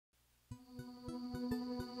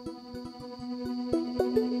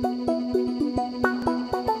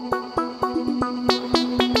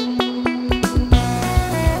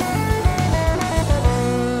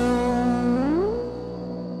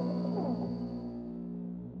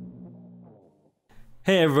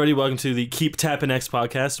Hey everybody, welcome to the Keep Tappin X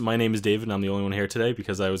podcast. My name is David and I'm the only one here today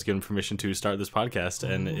because I was given permission to start this podcast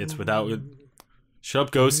and it's without... Shut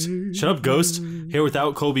up, Ghost. Shut up, Ghost. Here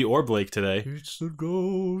without Colby or Blake today. It's the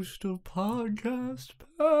ghost of podcast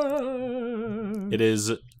past. It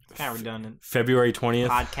is Kind of redundant. February 20th.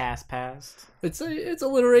 Podcast past. It's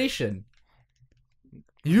alliteration.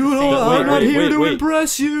 I'm not here to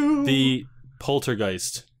impress you. The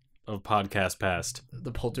poltergeist of podcast past.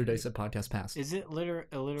 The poltergeist of podcast past. Is it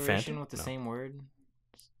alliteration Phantom? with the No. same word?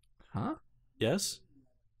 Huh? Yes?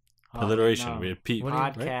 Oh, Alliteration. no. We have P. What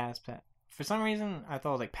Right? Podcast past. For some reason, I thought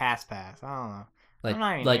it was like past. I don't know. Like I'm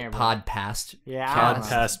not even like here, bro. pod past. Yeah, I don't know.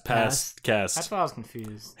 Podcast past That's cast. why I was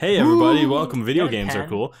confused. Hey everybody, Ooh. welcome. Video Got a games are pen?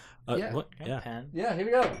 cool. Yeah. What? Got a Yeah. pen. Yeah, here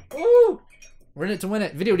we go. Woo! We're in it to win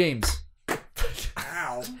it. Video games.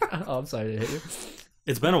 Ow. Oh, I'm sorry to hit you.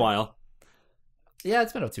 It's been a while. Yeah,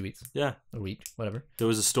 it's been about 2 weeks. Yeah. A week, whatever. There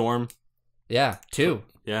was a storm. Yeah, 2.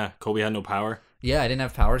 Yeah. Colby had no power. Yeah, I didn't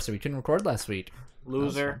have power, so we couldn't record last week.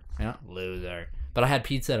 Loser. Yeah, loser. But I had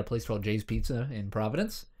pizza at a place called Jay's Pizza in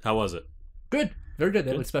Providence. How was it? Good, very good. They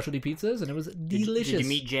had Good. like specialty pizzas, and it was Did delicious. you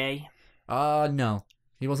meet Jay? No,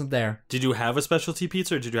 he wasn't there. Did you have a specialty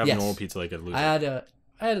pizza or did you have a Yes. normal pizza like at Loser?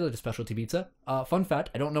 I had a specialty pizza. Fun fact: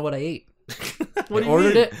 I don't know what I ate. What I do you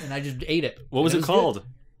ordered mean? it, and I just ate it. What was And it called?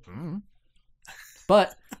 good. Mm.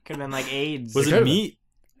 But Could have been like AIDS. Was It it could've meat?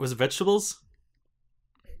 Was it vegetables?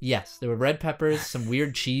 yes, there were red peppers, some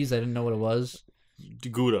weird cheese. I didn't know what it was.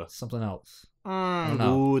 Gouda. Something else. Mm, No.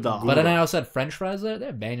 Gouda. But then I also had French fries there.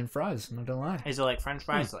 They're banging fries. I'm not gonna lie. Is it like French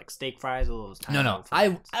fries, like steak fries, or those tiny No, little I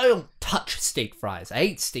fries? don't touch steak fries. I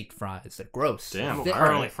hate steak fries. They're gross. Damn. They're-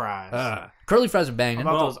 curly fries. curly fries are What banging.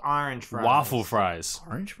 about Well, those orange fries? Waffle fries.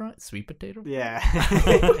 Orange fries, sweet potato. Yeah.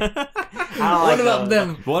 What I don't like What about those.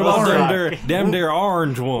 them? about Orange. them there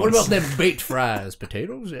orange ones? What about them baked fries?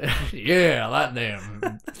 Potatoes? Yeah, I like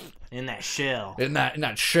them. In that shell. In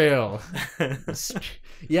that shell.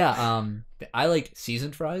 Yeah, I like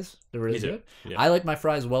seasoned fries. They're really Me too. good. Yeah. I like my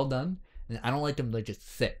fries well done, and I don't like them like just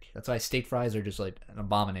thick. That's why steak fries are just like an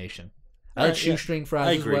abomination. I like Alright, yeah. shoestring I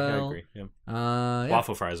fries agree. as well. I agree. Yeah. Yeah.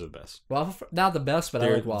 Waffle fries are the best. Not the best, but I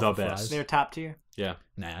They're like waffle the best. fries. They're top tier. Yeah.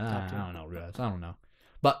 Nah, Top I tier. don't know, guys. I don't know.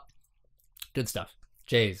 But good stuff.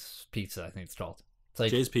 Jay's Pizza, I think it's called. It's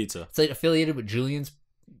like Jay's Pizza. it's like affiliated with Julian's.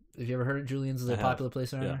 Have you ever heard of Julian's? Is I a have. popular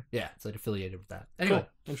place around Yeah. there? Yeah, it's like affiliated with that. Anyway, Cool.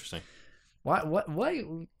 Interesting. why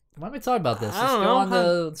am I talking about this? I don't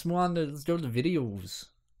know. Let's go to the videos.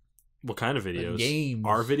 What kind of videos? Games.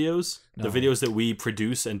 Our videos? No. The videos that we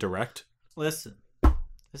produce and direct? Listen,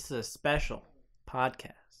 this is a special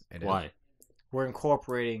podcast. It is. Why? We're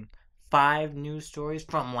incorporating 5 news stories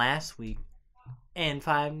from last week and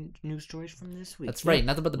 5 news stories from this week. That's right.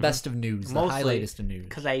 Nothing but the best of news, the Mostly highlightest of news.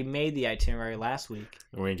 Because I made the itinerary last week,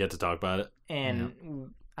 We didn't get to talk about it.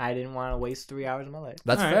 and I didn't want to waste 3 hours of my life.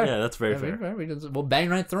 That's All right, fair. Yeah, that's very fair. We'll bang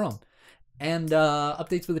right through them. And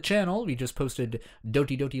updates for the channel. We just posted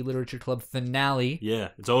Doti Doti Literature Club finale. Yeah,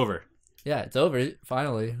 it's over. Yeah, it's over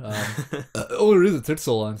finally. Only reason it took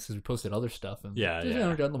so long is because we posted other stuff. And Yeah, you yeah.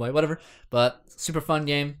 know, got in the way, whatever. But super fun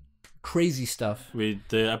game, crazy stuff. The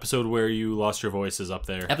episode where you lost your voice is up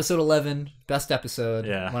there. Episode 11, best episode.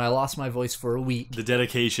 Yeah. When I lost my voice for a week. The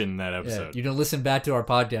dedication in that Yeah, episode. you can listen back to our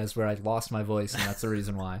podcast where I lost my voice, and that's the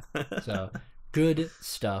reason why. So good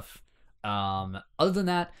stuff. Other than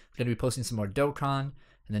that, we're gonna be posting some more Dokkan,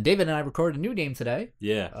 and then David and I recorded a new game today.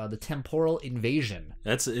 Yeah, The Temporal Invasion.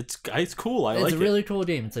 it's cool. I It's like a it. really cool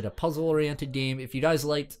game. It's like a puzzle-oriented game. If you guys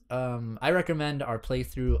liked, I recommend our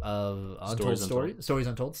playthrough of Stories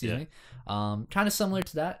Untold. Excuse Yeah. me. Kind of similar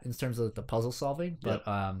to that in terms of the puzzle solving, but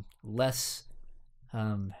less.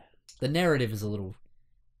 The narrative is a little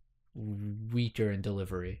weaker in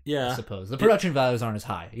delivery. Yeah. I suppose the production values aren't as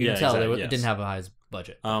high. You Yeah, can tell exactly, it yes. didn't have a high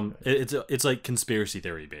budget. It's like conspiracy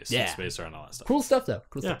theory based. Yeah. It's based around all that stuff. Cool stuff though.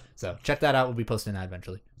 Cool Yeah. stuff. So check that out. We'll be posting that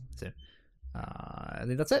eventually soon. I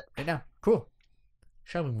think that's it right now. Cool.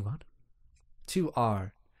 Shall we move on to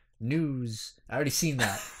our news? I already seen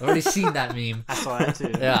that. I've already seen that meme. I saw that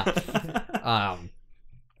too. Yeah.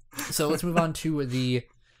 So let's move on to the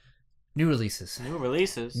new releases. New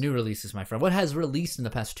releases. New releases, my friend. What has released in the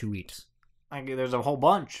past 2 weeks? There's a whole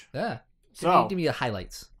bunch. Yeah. So, Give me the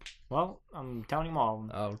highlights. well, I'm telling you all.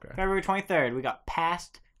 Oh, okay. February 23rd, we got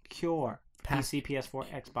Past Cure. Past- PC, PS4,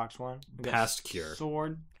 Xbox One. We got Past Cure.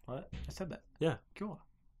 Sword. What? I said that. Yeah. Cure.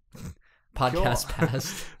 Podcast Cure.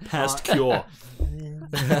 past. Past cure.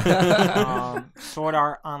 Sword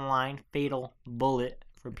Art Online Fatal Bullet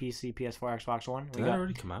for PC, PS4, Xbox One. We Did that got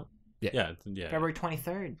already come out? Yeah. Yeah. February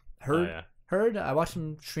 23rd. Heard. Oh, yeah. Heard. I watched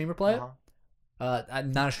some streamer play it. Uh-huh.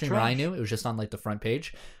 I'm not a streamer Trash. I knew. It was just on like the front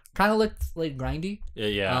page. Kind of looked like grindy.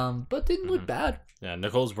 Yeah. But didn't look bad. Yeah,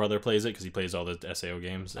 Nicole's brother plays it because he plays all the SAO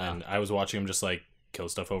games, and I was watching him just like kill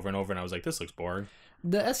stuff over and over, and I was like, this looks boring.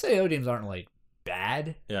 The SAO games aren't like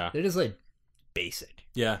bad. Yeah. They're just like basic.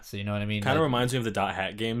 Yeah. So you know what I mean? Kind of like, reminds me of the Dot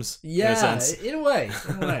Hat games. yeah, In a sense. in a way.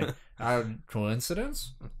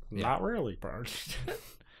 Coincidence? Not really.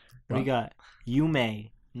 We got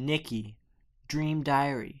Yume, Nikki, Dream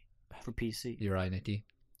Diary for PC. You're right, Nikki.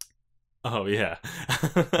 Oh, yeah.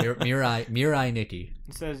 Mirai Nikki.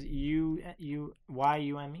 It says YUME.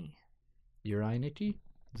 Mirai Nikki?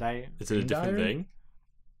 Is that Is it a different Diary? thing?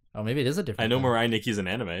 Oh, maybe it is a different I know thing. Mirai Nikki's an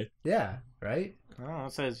anime. Yeah, right? Oh,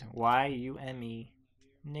 it says YUME,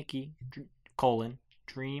 Nikki,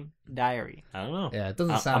 Dream Diary. I don't know. Yeah, it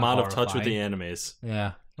doesn't sound I'm out of touch with the horrifying. animes.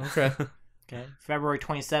 Yeah. Okay. Okay. February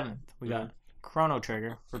 27th, we got Chrono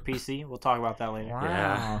Trigger for PC. We'll talk about that later.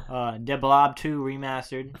 Wow. De Blob 2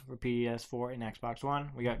 Remastered for PS4 and Xbox One.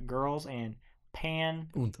 We got Girls and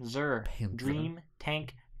Panzer Panzer. Dream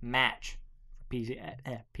Tank Match for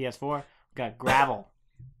PS4. We got Gravel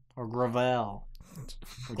or Gravel,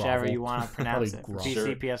 whichever Grovel. you want to pronounce it. For Probably PC,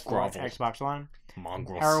 Sure. PS4, Grovel. Xbox One.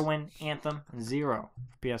 Mongrels. Heroin Anthem 0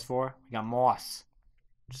 for PS4. We got Moss.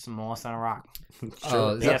 Just some moss on a rock.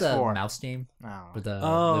 Oh, is that the PS4. mouse game Oh. with the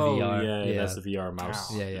Oh, VR? yeah, that's the VR mouse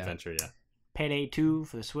Oh. Yeah, yeah. adventure, yeah. Payday 2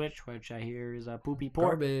 for the Switch, which I hear is a poopy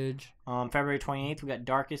port. Garbage. February 28th, we got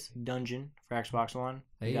Darkest Dungeon for Xbox One.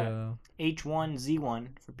 We Hey, got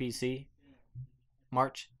H1Z1 for PC.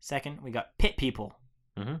 March 2nd, we got Pit People.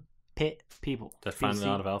 Mhm. Pit People. That's PC, finally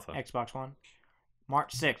out of alpha. Xbox One.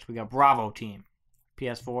 March 6th, we got Bravo Team.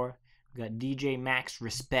 PS4. We got DJ Max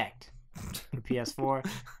Respect for PS4.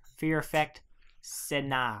 Fear Effect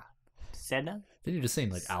Sedna. Sedna? Then you're just saying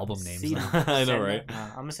like album names. Sedna. now. I know, Sedna. right? No,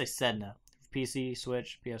 I'm gonna say Sedna. PC,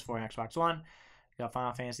 Switch, PS4, and Xbox One. We got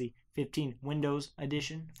Final Fantasy 15 Windows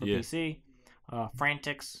Edition for Yeah. PC.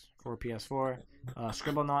 Frantics for PS4.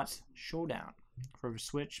 Scribblenauts Showdown for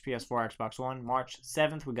Switch, PS4, Xbox One. March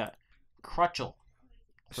 7th, we got Crutchel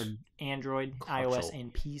for Android, iOS, Crutchel.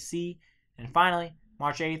 and PC. And finally,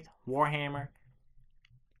 March 8th, Warhammer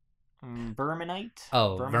Vermintide.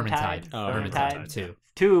 Oh, Vermintide. Oh, Vermintide Vermintide. 2.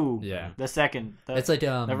 2. Yeah. The second. It's like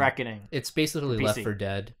The Reckoning. It's basically PC. Left 4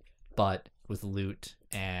 Dead, but with loot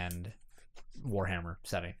and Warhammer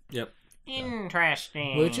setting,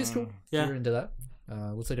 Interesting. which is cool. Yeah. If you're into that.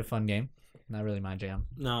 Looks like a fun game. Not really my jam.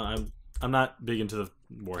 No, I'm not big into the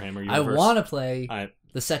Warhammer I universe. want to play I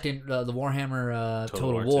the second, the Warhammer Total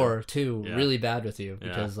Total War War 2 Yeah. really bad with you Yeah.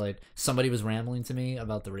 because like somebody was rambling to me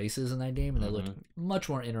about the races in that game and they looked Mm-hmm. much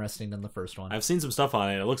more interesting than the first one. I've seen some stuff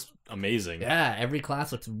on it. It looks amazing. Yeah, every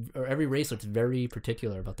class looks or every race looks very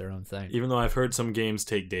particular about their own thing. Even though I've heard some games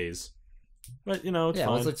take days. But, you know, it's yeah,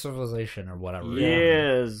 fine. it's like Civilization or whatever.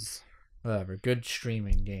 Yes. Whatever. Good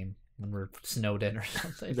streaming game when we're snowed in or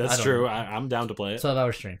something. That's I don't true. know. I'm down to play it.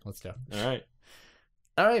 12-hour stream. Let's go. All right.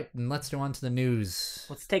 All right, and let's go on to the news.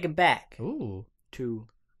 Let's take it back Ooh. to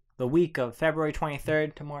the week of February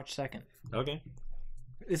 23rd to March 2nd. Okay.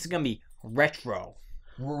 This is going to be retro.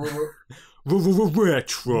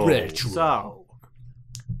 Retro. So,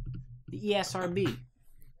 the E ESRB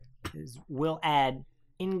will add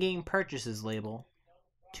in-game purchases label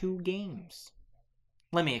to games.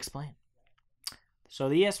 Let me explain. So,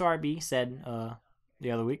 the ESRB said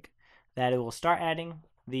the other week that it will start adding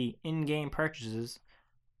the in-game purchases,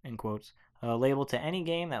 in quotes, label to any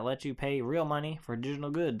game that lets you pay real money for digital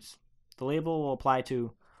goods. The label will apply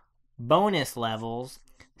to bonus levels,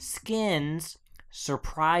 skins,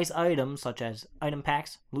 surprise items such as item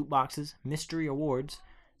packs, loot boxes, mystery awards,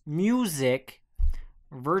 music,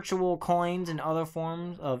 virtual coins and other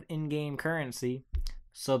forms of in-game currency,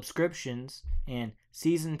 subscriptions, and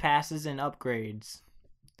season passes and upgrades.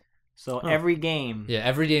 So every game Yeah,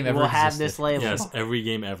 every game ever will have existed. this label. Yes, every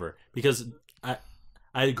game ever. Because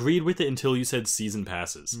I agreed with it until you said season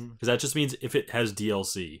passes. Because that just means if it has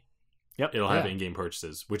DLC, Yep. it'll have Yeah. in-game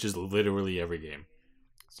purchases, which is literally every game.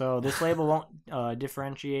 So this label won't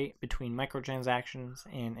differentiate between microtransactions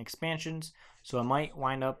and expansions, so it might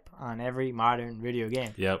wind up on every modern video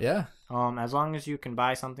game. Yep. Yeah. As long as you can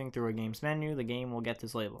buy something through a game's menu, the game will get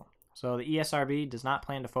this label. So the ESRB does not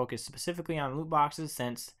plan to focus specifically on loot boxes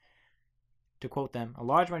since, to quote them, a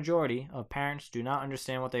large majority of parents do not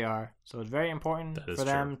understand what they are, so it's very important That is for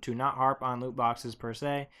them to not harp on loot boxes per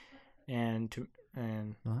se, and to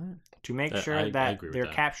make I sure that agree with they're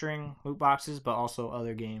that. capturing loot boxes, but also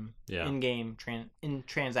other Yeah. in-game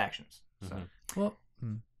transactions. So Mhm. Well,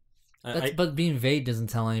 But being vague doesn't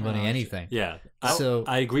tell anybody anything. Yeah. So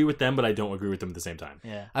I agree with them, but I don't agree with them at the same time.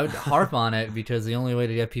 Yeah. I would harp on it because the only way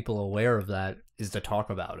to get people aware of that is to talk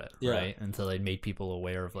about it, Yeah. right? Until they make people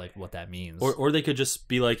aware of like what that means. Or they could just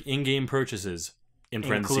be like in-game purchases in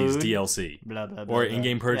parentheses Include DLC. Blah, blah, blah, Or blah.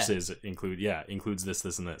 in-game purchases includes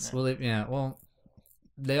this and this. Well,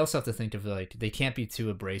 they also have to think of like they can't be too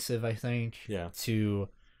abrasive. I think. Yeah. To,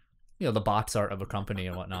 the box art of a company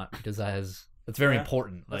and whatnot, because that's very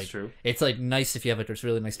important. Like, That's true. it's like nice if you have like this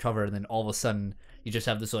really nice cover, and then all of a sudden you just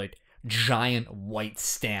have this like giant white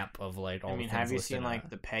stamp of like all. I mean, the things have you listed seen in like it.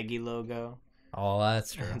 the Peggy logo? Oh,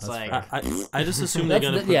 that's true. It's That's like- fair. I just assume they're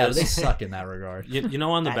gonna put this. they suck in that regard. You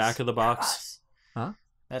know, on the That's back of the box. us. Huh?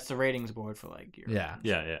 That's the ratings board for like your. Yeah.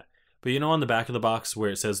 Yeah. But you know, on the back of the box where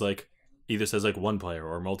it says like either says like one player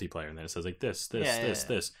or multiplayer, and then it says like this.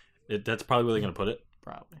 That's probably where they're gonna put it.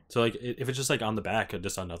 Probably. So like if it's just like on the back,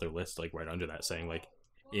 just another list like right under that saying like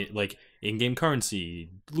in-game currency,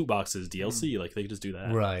 loot boxes, DLC, like they could just do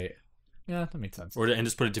that. Right. Yeah, that makes sense. And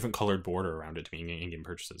just put a different colored border around it to be in-game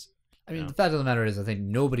purchases. I mean, Yeah. the fact of the matter is, I think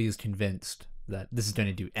nobody is convinced that this is going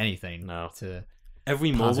to do anything. No. To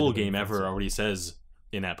Every mobile Positively game ever influence it. already says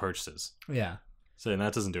in-app purchases. yeah, So and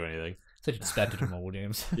that doesn't do anything. such expected in mobile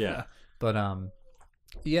games. Yeah. But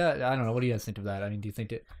yeah, I don't know. What do you guys think of that? I mean, do you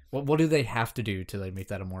think what do they have to do to like make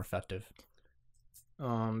that a more effective?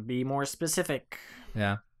 Be more specific,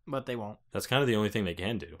 Yeah. but they won't. That's kind of the only thing they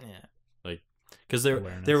can do. Yeah. Because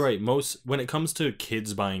Awareness. they're right. When it comes to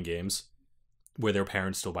kids buying games, where their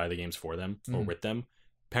parents still buy the games for them or Mm. with them,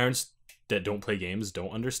 parents that don't play games don't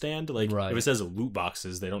understand. Like Right. if it says loot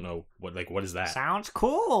boxes, they don't know what is that. Sounds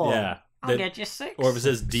cool. Yeah. I'll get you 6. Or if it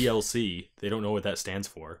says DLC, they don't know what that stands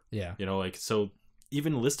for. Yeah. You know, like so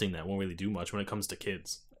even listing that won't really do much when it comes to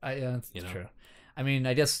kids. That's You know? true. I mean,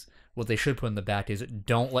 I guess what they should put in the back is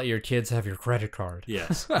don't let your kids have your credit card.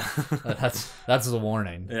 Yes. That's the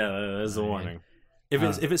warning. Yeah, that is the I mean, warning.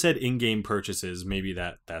 If it said in-game purchases, maybe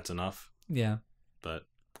that's enough. Yeah. But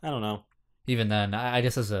I don't know. Even then, I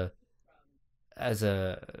guess as a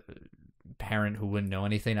parent who wouldn't know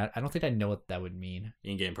anything, I don't think I know what that would mean.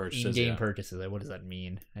 In-game purchases. In-game yeah. purchases. Like, what does that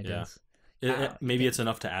mean? I Yeah. guess. Maybe it's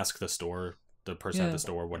enough to ask the person at Yeah. the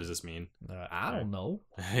store, what does this mean? I don't know.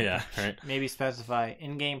 Yeah, right. Maybe specify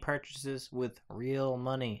in-game purchases with real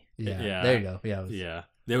money. Yeah. Yeah. There you go. Yeah. Yeah,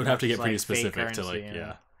 they would have to get Just pretty like fake specific to currency, like,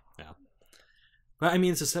 yeah. yeah. But I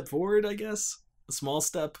mean, it's a step forward, I guess. A small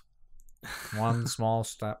step. One small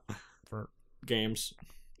step for Games.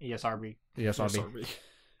 ESRB. ESRB.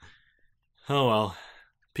 Oh well,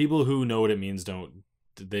 people who know what it means don't.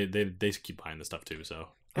 They keep buying the stuff too. So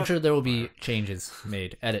I'm sure there will be changes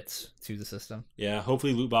made, edits to the system. yeah,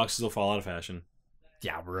 hopefully loot boxes will fall out of fashion.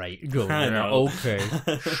 Yeah, right. Go I there. know. Okay,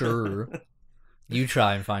 sure. You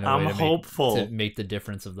try and find a way I'm hopeful. to make the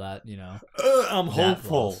difference of that. I'm that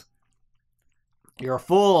hopeful. was. You're a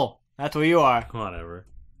fool. That's what you are. Whatever.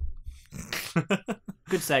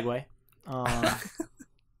 Good segue.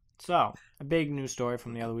 So, a big news story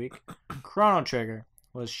from the other week. Chrono Trigger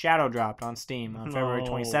was shadow dropped on Steam on February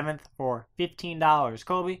 27th for $15.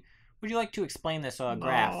 Colby, would you like to explain this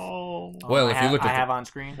graph? Well, if you look at I have on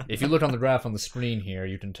screen. If you look on the graph on the screen here,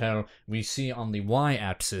 you can tell we see on the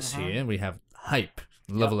y-axis here we have hype,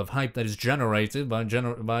 level of hype that is generated by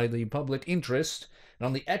the public interest, and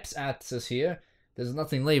on the x-axis here, there's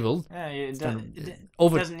nothing labeled. Yeah, it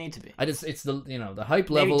Over- doesn't need to be. It's the hype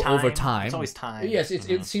Maybe level over time. time. It's always time. Yes,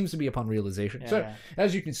 it seems to be upon realization. Yeah, So, yeah.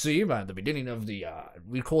 as you can see, by the beginning of the,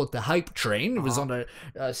 we call it the hype train, it was on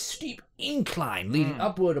a steep incline leading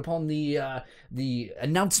upward upon the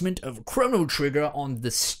announcement of Chrono Trigger on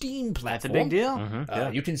the Steam That's a platform. big deal.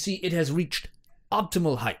 Yeah. You can see it has reached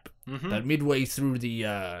optimal hype, Mhm. midway through the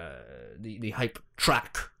hype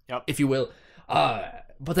track, Yep. if you will.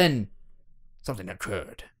 But then something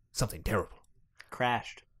occurred, something terrible.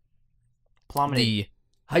 Crashed. Plummeted. The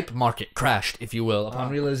hype market crashed, if you will,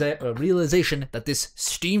 upon realization that this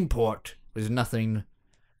Steam port was nothing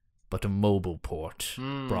but a mobile port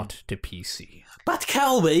brought to PC. But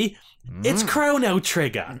Kelby, it's Chrono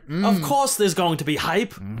Trigger. Of course, there's going to be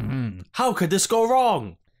hype. How could this go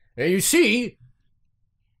wrong? You see,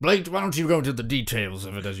 Blake, why don't you go into the details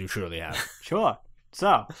of it as you surely have? Sure.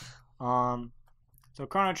 So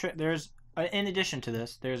Chrono Trigger. There's in addition to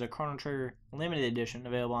this, there's a Chrono Trigger limited edition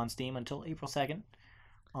available on Steam until April 2nd.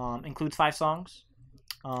 Includes 5 songs.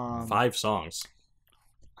 5 songs.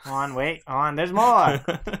 There's more.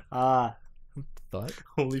 But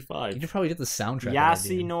Only you 5. could probably get the soundtrack.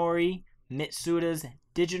 Yasunori Mitsuda's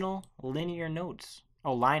digital linear notes.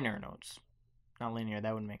 Oh, liner notes. Not linear,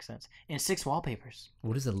 that wouldn't make sense. And 6 wallpapers.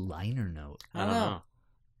 What is a liner note? I don't know.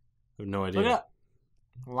 I have no idea. Look it up.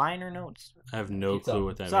 liner notes. I have no Keep clue up.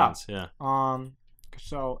 what that So, means. Yeah.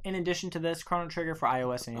 So in addition to this, Chrono Trigger for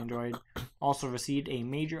iOS and Android also received a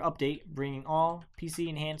major update, bringing all PC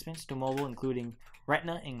enhancements to mobile, including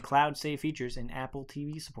Retina and cloud save features and Apple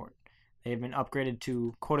TV support. They have been upgraded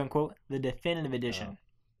to "quote unquote" the definitive edition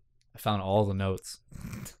I found all the notes.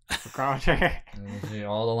 for Chrono Trigger.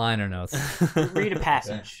 All the liner notes. Read a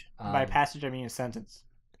passage. Okay. By passage, I mean a sentence.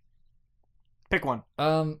 Pick one.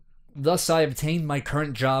 Thus, I obtained my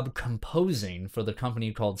current job composing for the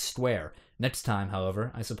company called Square. Next time,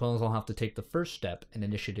 however, I suppose I'll have to take the first step in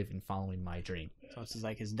initiative in following my dream. So this is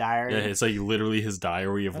like his diary. Yeah, it's like literally his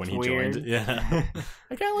diary of That's when he weird. joined. Yeah.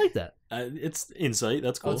 I kind of like that. It's insight.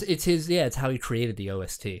 That's cool. Oh, it's his. Yeah, it's how he created the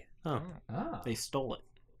OST. Oh. Ah. They stole it.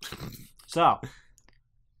 So,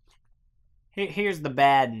 here's the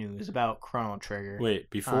bad news about Chrono Trigger. Wait,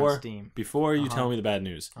 on Steam. before you Uh-huh. tell me the bad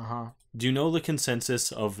news, do you know the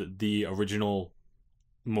consensus of the original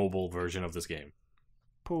mobile version of this game?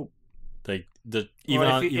 Poop. Like the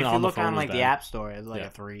Well, even if you on the look phone on was like the bad. App Store, it's like Yeah.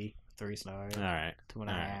 a three stars, All right,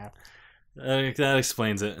 2.5. that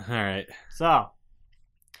explains it. All right. So,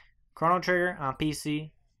 Chrono Trigger on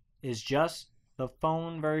PC is just the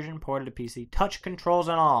phone version ported to PC, touch controls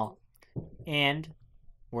and all, and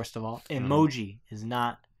worst of all, emoji is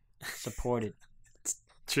not supported.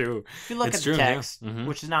 True. If you look It's at true, the yeah. text, Mhm.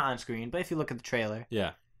 which is not on screen, but if you look at the trailer,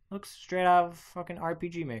 Yeah. looks straight out of fucking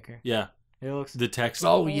RPG Maker. Yeah. It looks The text.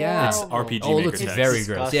 Oh yeah, It's horrible. RPG Oh, it Maker looks text. very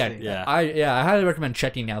gross. Yeah, Disgusting. Yeah. I highly recommend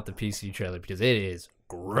checking out the PC trailer because it is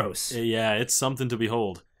gross. Yeah, it's something to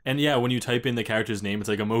behold. And yeah, when you type in the character's name, it's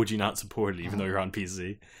like emoji not supported, even though you're on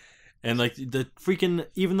PC. And like the freaking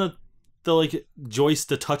even the like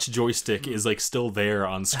the touch joystick is like still there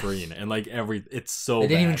on screen, and like it's so. They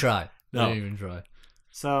didn't even bad. try. No. They didn't even try.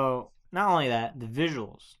 So, not only that, the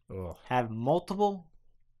visuals Ugh. have multiple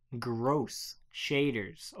gross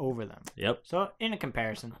shaders over them. Yep. So, in a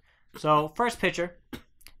comparison, so first picture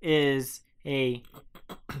is a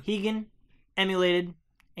Hegan emulated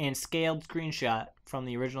and scaled screenshot from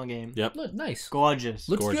the original game. Yep. Look nice. Gorgeous.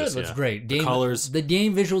 Looks Gorgeous, good. Looks yeah. great. Game, colors. The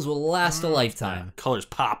game visuals will last a lifetime. Colors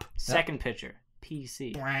pop. Second picture,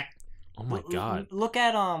 PC. Oh my god. Look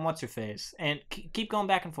at what's her face, and keep going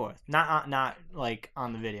back and forth. Not like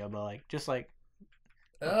on the video, but like just like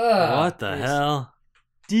What the it's- hell?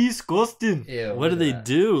 disgusting. Ew, What do they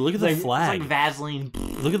do? Look at the flag. It's like Vaseline.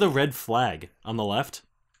 Look at the red flag on the left.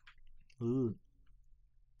 Ooh.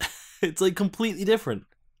 It's like completely different.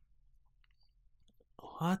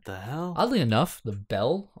 What the hell? Oddly enough, the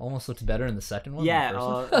bell almost looks better in the second one. Yeah, than the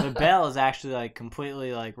first one. the bell is actually like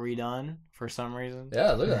completely like redone for some reason.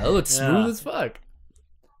 Yeah, look at that. It looks smooth Yeah. as fuck.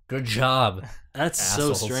 Good job. That's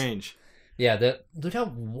Assholes. so strange. Yeah, look how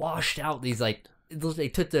washed out these like they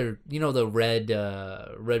took their the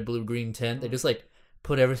red blue green tint. They just like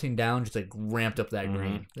put everything down, just like ramped up that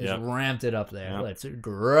green. They just Yep. ramped it up there. Yep. It's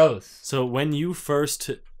gross. So when you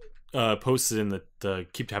first posted in the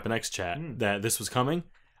Keep Tappin X chat that this was coming,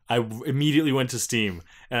 I immediately went to Steam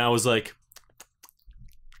and I was like,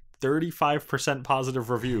 35% positive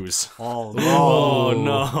reviews. Oh Oh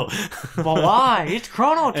no! But why? It's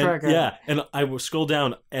Chrono Trigger. And, yeah, and I would scroll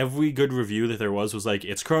down. Every good review that there was like,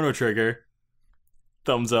 "It's Chrono Trigger,"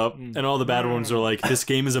 thumbs up, and all the bad ones are like, "This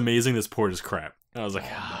game is amazing. This port is crap." And I was like,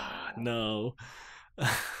 no.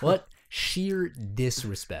 What sheer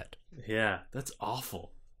disrespect. Yeah, that's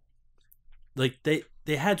awful. Like they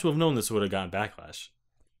had to have known this would have gotten backlash.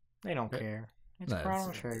 They don't care. It's No,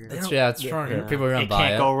 Chrono Trigger. It's stronger. yeah. People are gonna It buy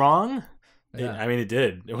can't it. go wrong. Yeah. I mean, it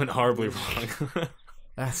did. It went horribly wrong.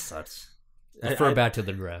 That sucks. I- Refer I- back to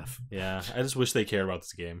the graph. Yeah, I just wish they cared about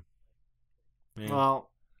this game. Yeah.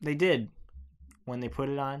 Well, they did when they put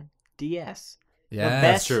it on DS. Yeah, The that's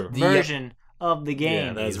best true. version of the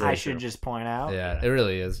game. that is I very should true. just point out. Yeah, it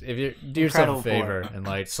really is. If you do yourself a Incredible favor port. and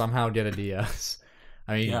like somehow get a DS,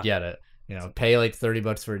 I mean, Yeah. you get it. You know, pay like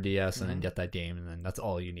 $30 for a DS and then Mhm. get that game, and then that's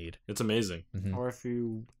all you need. It's amazing. Mhm. Or if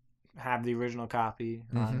you have the original copy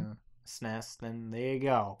on a SNES, then there you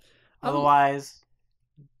go. I would- Otherwise,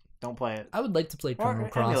 don't play it. I would like to play Or Chrono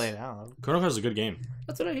Cross. emulate it. I don't know. Chrono Cross is a good game.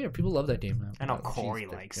 That's what I hear. People love that game. I know Oh, Corey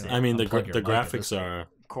jeez, likes you it. know, I mean, the unplug your mic at graphics this point. are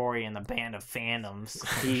Corey and the band of fandoms.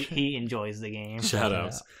 He enjoys the game. shout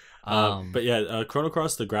outs. Um, But yeah, Chrono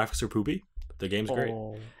Cross, the graphics are poopy. The game's great.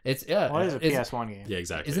 Oh. it's Well, it is a it's- PS1 game. Yeah,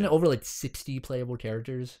 exactly. Isn't it over like 60 playable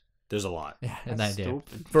characters? There's a lot. Yeah, in That's that game.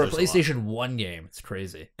 stupid. For a There's a lot. PlayStation 1 game, it's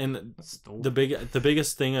crazy. And Stupid. the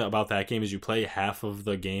biggest thing about that game is you play half of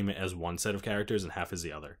the game as one set of characters and half as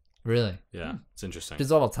the other. Really? Yeah, it's interesting.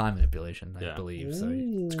 It's all time manipulation, I Yeah. believe. So,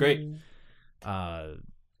 It's great.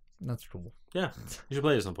 that's cool. Yeah, you should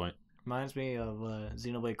play it at some point. Reminds me of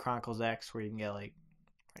Xenoblade Chronicles X, where you can get like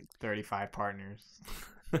like 35 partners.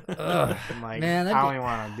 Ugh, I'm like, man, I don't even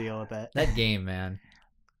want to deal with that. that game, man.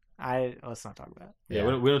 Let's not talk about it.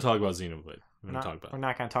 Yeah, we don't talk about Xenoblade. We don't talk about We're it.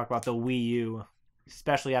 not going to talk about the Wii U,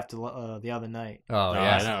 especially after the other night. Oh, Oh,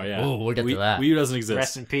 yeah. I know, yeah. Oh, we'll get to that. Wii U doesn't exist.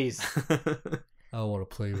 Rest in peace. I don't want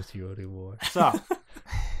to play with you anymore. So,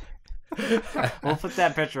 we'll put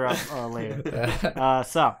that picture up later.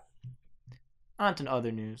 So, on to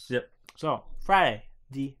other news. Yep. So, Friday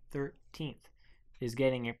the 13th is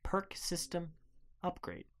getting a perk system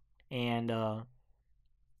upgrade and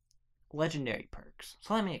legendary perks.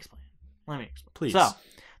 So let me explain. Please. So,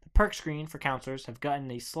 the perk screen for counselors have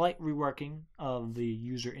gotten a slight reworking of the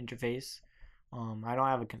user interface. I don't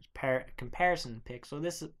have a comparison pick, so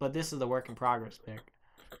this is the work in progress pick.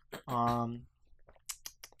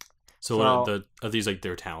 So what are these like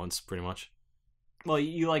their talents, pretty much? Well,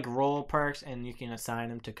 you like roll perks, and you can assign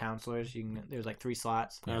them to counselors. There's like 3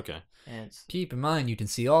 slots. Okay. And it's Keep in mind, you can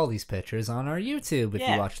see all these pictures on our YouTube if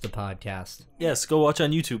Yeah. you watch the podcast. Yes, go watch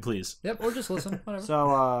on YouTube, please. Yep, or just listen, whatever.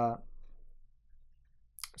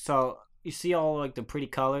 so you see all like the pretty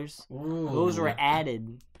colors. Those were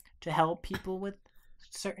added to help people with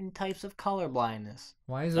certain types of color blindness.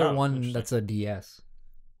 Why is there Oh, one interesting. that's a DS?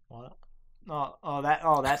 What?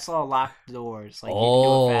 That's all locked doors. Like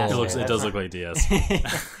Oh. you can It do it looks. faster. It does look like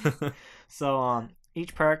DS. So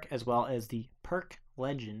each perk, as well as the perk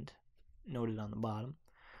legend noted on the bottom,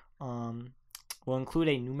 will include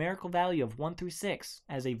a numerical value of 1 through 6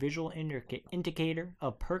 as a visual indicator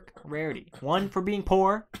of perk rarity. 1 for being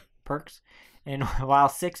poor perks, and while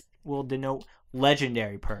 6 will denote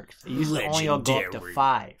legendary perks. It used to only go up to Legendary.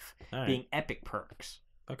 5 All right. being epic perks.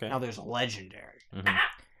 Okay. Now there's legendary. Mhm.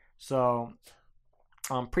 So,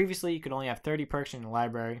 previously you could only have 30 perks in the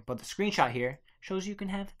library, but the screenshot here shows you can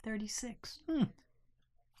have 36.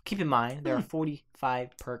 Keep in mind, there are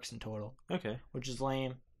 45 perks in total, Okay. which is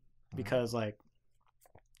lame because, like,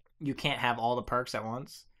 you can't have all the perks at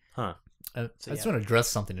once. Huh. I So, just yeah. want to address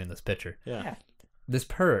something in this picture. Yeah. This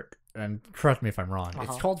perk, and correct me if I'm wrong, Uh-huh.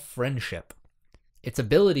 it's called Friendship. Its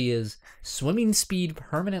ability is swimming speed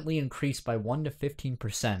permanently increased by 1 to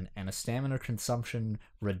 15% and a stamina consumption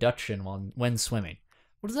reduction when swimming.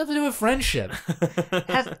 What does that have to do with friendship? It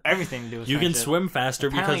has everything to do with You can friendship. swim faster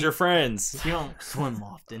because Apparently- you're friends. You don't swim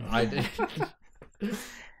often. I did.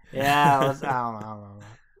 Yeah, I don't know.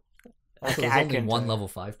 Also, Okay, there's I only couldn't one tell you. level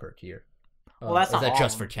 5 perk here. Well, that's or not is that all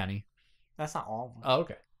just of for them. Kenny? That's not all of them. Oh,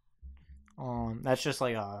 okay. That's just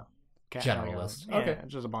like a General like a- list. Yeah, Okay.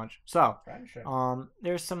 it's just a bunch. So, Friendship.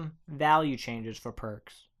 there's some value changes for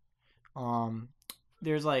perks.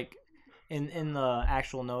 There's like in the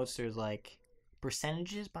actual notes, there's like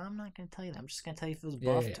percentages, but I'm not gonna tell you that. I'm just gonna tell you if it was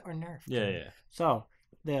Yeah, buffed yeah. or nerfed. Yeah. So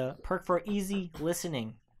the perk for easy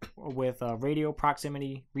listening with radio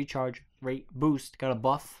proximity recharge rate boost got a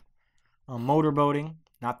buff. Motorboating,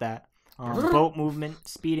 not that. Boat movement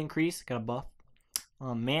speed increase got a buff.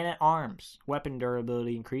 Man at arms weapon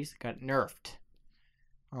durability increase got nerfed.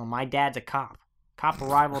 My dad's a cop. Cop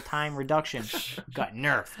arrival time reduction got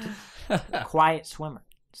nerfed. Quiet swimmer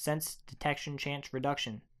sense detection chance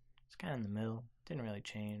reduction. It's kind of in the middle. Didn't really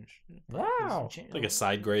change. Wow. Like a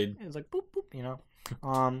side grade. It's like boop boop, you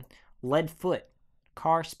know. Lead foot,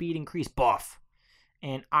 car speed increase buff,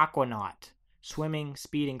 and aquanaut, swimming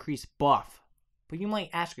speed increase buff. But you might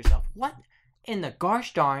ask yourself, what in the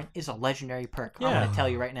gosh darn is a legendary perk? I'm Yeah. gonna tell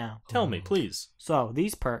you right now. Tell me, please. So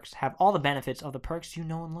these perks have all the benefits of the perks you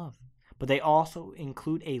know and love, but they also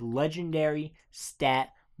include a legendary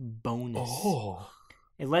stat bonus.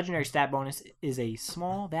 A legendary stat bonus is a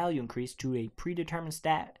small value increase to a predetermined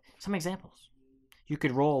stat. Some examples. You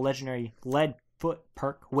could roll a legendary lead foot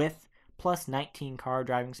perk with plus 19 car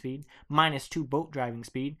driving speed, minus 2 boat driving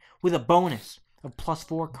speed, with a bonus of plus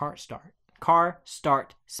 4 car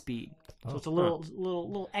start speed. So it's a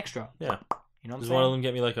little extra. Yeah. You know what I'm Does saying? one of them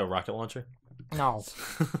get me like a rocket launcher? No.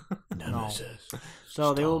 No.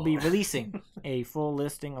 So they will be releasing a full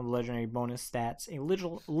listing of legendary bonus stats a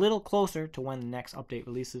little closer to when the next update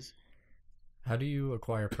releases. How do you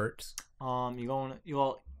acquire perks?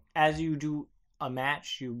 As you do a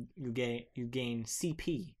match, you gain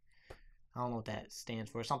CP. I don't know what that stands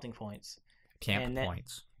for. Something points. Camp And that-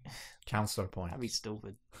 points. Counselor points. That'd be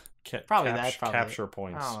stupid. Ca- Probably that's probably capture it.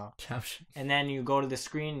 points. I don't know. Capture. And then you go to the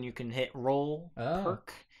screen and you can hit roll Oh.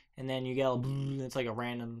 perk, and then you get a it's like a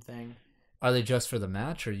random thing. Are they just for the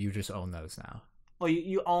match, or you just own those now? Well,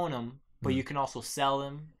 you own them, but Hmm. you can also sell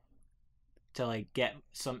them to like get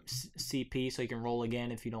some CP, so you can roll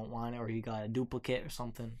again if you don't want it, or you got a duplicate or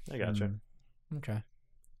something. I gotcha. Okay.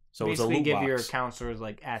 So it's a Basically, loot give box. your counselors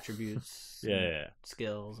like attributes, Yeah.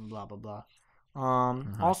 skills, and blah blah blah. Uh-huh.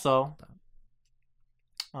 Also,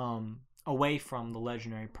 away from the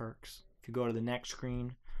legendary perks. If you go to the next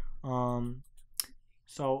screen,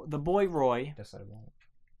 so the boy Roy. Guess I won't.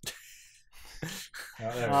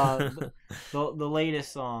 The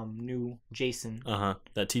latest new Jason.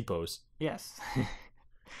 That T-pose. Yes.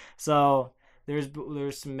 So there's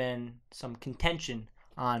been some contention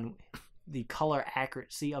on the color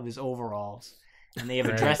accuracy of his overalls, and they have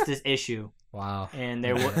addressed this issue. Wow. And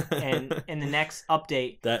and in the next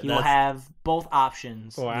update, he will have both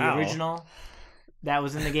options: the original that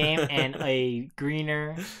was in the game and a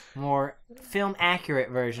greener, more film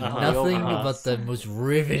accurate version. Of Nothing but the most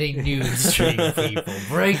riveting news stream, people.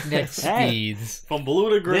 Breakneck speeds. From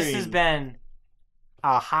blue to green. This has been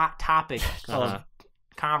a hot topic of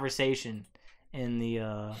conversation in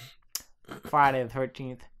the Friday the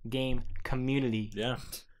 13th game community. Yeah.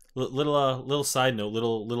 Little side note,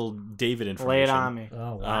 little David information. Lay it on me.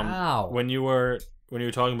 Oh wow! When you were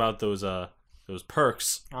talking about those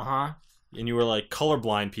perks, and you were like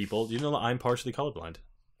colorblind people, do you know that I'm partially colorblind?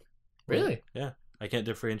 Really? Yeah, I can't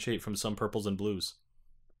differentiate from some purples and blues.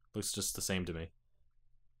 Looks just the same to me.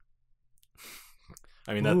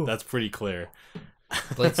 I mean that's pretty clear.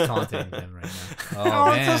 Blake's taunting him right now. Oh,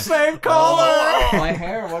 man. It's the same color. Oh, my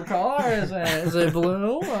hair. What color is it? Is it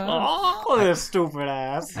blue? Look at this stupid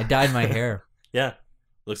ass. I dyed my hair. Yeah,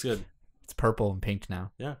 looks good. It's purple and pink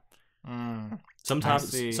now. Yeah. Some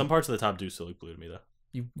parts of the top do still look blue to me though.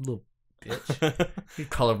 You little bitch. You're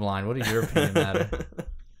colorblind. What is your opinion matter?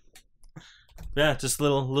 Yeah, just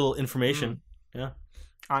little information. Yeah.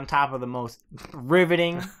 On top of the most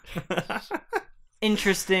riveting,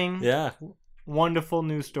 interesting, wonderful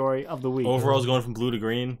news story of the week. Overall's going from blue to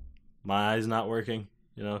green. My eye's not working.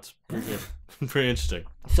 You know, it's pretty good. Pretty interesting.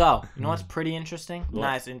 So, you know what's pretty interesting? What?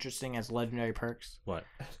 Not as interesting as legendary perks. What?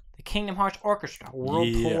 The Kingdom Hearts Orchestra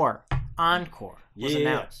World Tour Encore was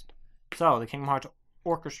announced. So, the Kingdom Hearts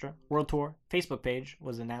Orchestra World Tour Facebook page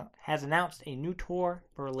has announced a new tour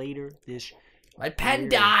for later this My pen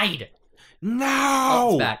died! No! Oh,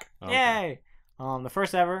 it's back. Yay! The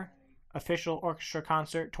first ever official orchestra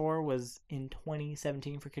concert tour was in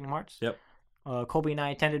 2017 for Kingdom Hearts. Yep. Colby and I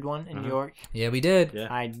attended one in New York. Yeah, we did. Yeah.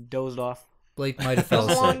 I dozed off. Blake might have fell It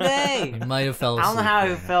was a long asleep. day. He might have fell I asleep. don't know how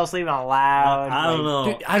he fell asleep on loud. I don't know.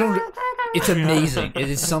 Dude, I don't. It's amazing. It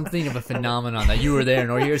is something of a phenomenon that you were there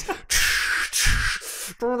and all you hear is.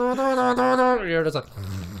 You're just like.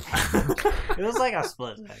 It was like a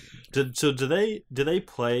split second. Do they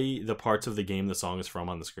play the parts of the game the song is from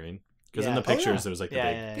on the screen? Because in the pictures there was like the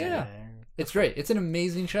big. Yeah. It's great. It's an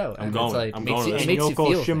amazing show. I'm And going. It's like, I'm makes going you, to it this. makes you Yoko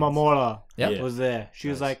feel things. Shimamura Yep. was there. She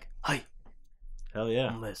was like, "Hi, Hell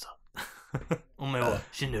yeah. omewa, omewa,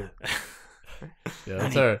 shinderu." Yeah,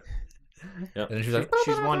 that's her. Yep. And then she's like,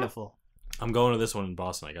 She's wonderful. I'm going to this one in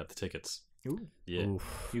Boston. I got the tickets. Ooh. Yeah.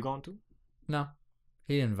 Oof. You going to? No,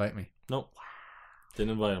 he didn't invite me. Nope.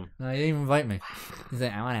 Didn't invite him. No, he didn't even invite me. He's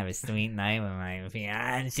like, I want to have a sweet night with my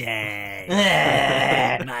fiance.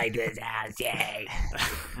 My fiance.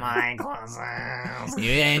 My cousins.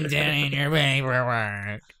 You didn't do in your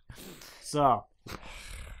paperwork. So,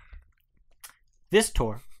 this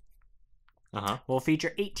tour Uh-huh. will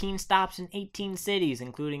feature 18 stops in 18 cities,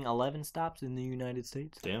 including 11 stops in the United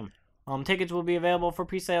States. Damn. Tickets will be available for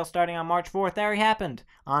pre-sale starting on March 4th. That already happened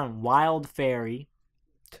on Wild Ferry.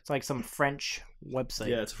 It's like some French website.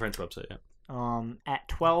 Yeah, it's a French website, yeah. At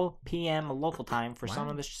 12 p.m. local time for some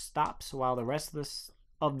of the stops, while the rest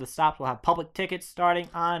of the stops will have public tickets starting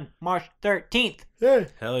on March 13th.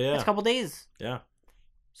 Hell yeah. That's a couple days. Yeah.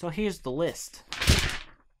 So here's the list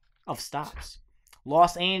of stops.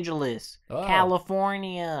 Los Angeles, Oh.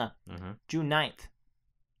 California, Mhm. June 9th.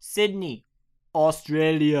 Sydney,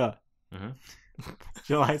 Australia,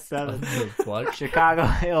 July 7th. What? Chicago,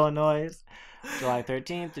 Illinois, July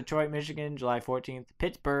 13th. Detroit, Michigan, July 14th.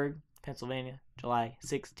 Pittsburgh, Pennsylvania, July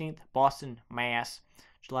 16th. Boston, Mass,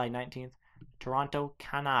 July 19th. Toronto,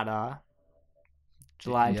 Canada,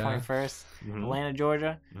 July Yeah. 21st. Mhm. Atlanta,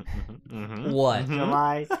 Georgia, Mhm. What?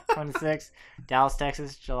 July 26th. Dallas,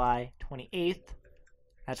 Texas, July 28th.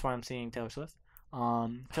 That's why I'm seeing Taylor Swift.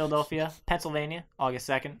 Philadelphia, Pennsylvania, August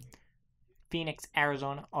 2nd. Phoenix,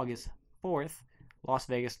 Arizona, August 4th. Las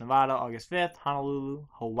Vegas, Nevada, August 5th. Honolulu,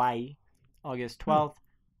 Hawaii, August 12th.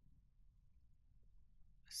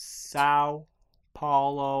 Sao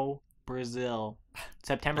Paulo, Brazil,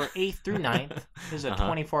 September 8th through 9th. This is a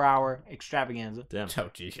 24-hour extravaganza. Damn. Oh,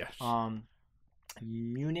 geez, yes.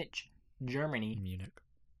 Munich, Germany, Munich.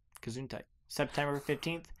 Gesundheit, September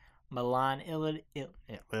 15th. Milan, Italy,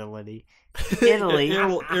 for September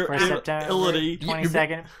Italy.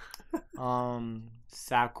 22nd.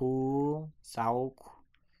 Seoul,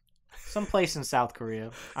 someplace in South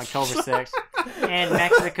Korea, October 6th. And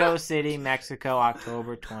Mexico City, Mexico,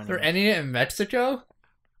 October 20th. They're ending it in Mexico?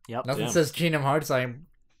 Yep. Nothing Damn. says Kingdom Hearts like...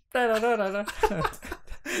 Damn.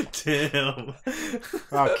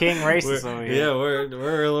 Oh, King racist over here. Yeah, we're a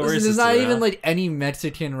little Listen, racist. there's not here, even huh? like any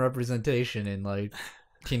Mexican representation in like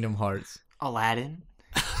Kingdom Hearts. Aladdin.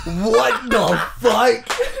 What the fuck?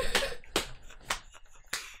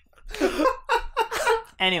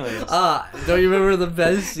 Anyways. Don't you remember the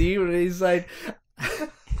best scene when he's like,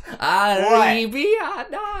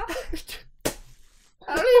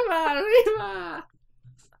 Arriba, arriba.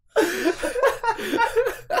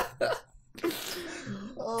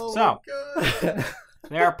 Oh So. my God.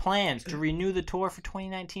 There are plans to renew the tour for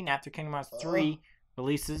 2019 after Kingdom Hearts 3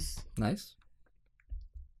 releases. Nice.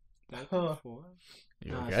 Huh.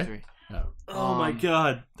 You No, it's okay? 3. No. Oh my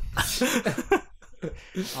God.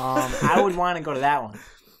 I would want to go to that one.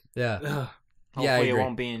 Yeah. Oh Yeah, I Hopefully it agree.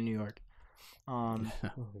 won't be in New York. God.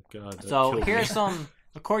 that So killed here me. are some,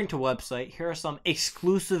 according to website, here are some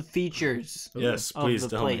exclusive features Yes, of please the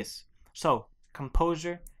tell me. place. So,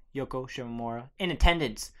 composer Yoko Shimomura in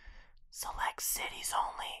attendance. Select cities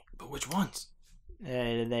only. But which ones?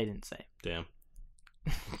 They didn't say. Damn.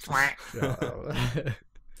 Oh.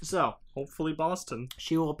 So, Hopefully Boston.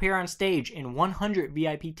 she will appear on stage and 100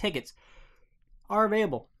 VIP tickets are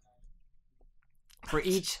available for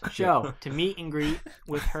each show to meet and greet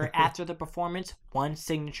with her after the performance, one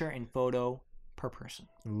signature and photo per person.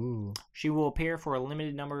 Ooh. She will appear for a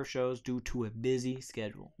limited number of shows due to a busy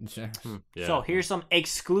schedule. Sure. Yeah. So here's some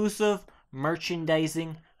exclusive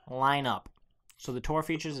merchandising lineup. So the tour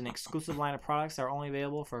features an exclusive line of products that are only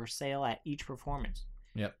available for sale at each performance.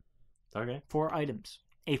 Yep. Okay. 4 items.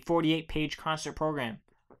 A 48-page concert program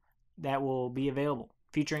that will be available,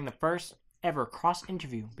 featuring the first ever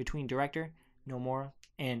cross-interview between director Nomura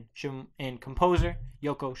and composer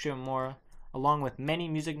Yoko Shimomura, along with many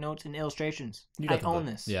music notes and illustrations. You I got the own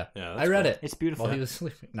book. this. Yeah. Yeah, I that's read cool. it It's beautiful. while he was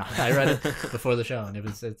sleeping. No, I read it before the show, and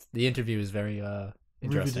the interview is very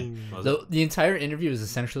interesting. Was it? The entire interview is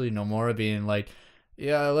essentially Nomura being like,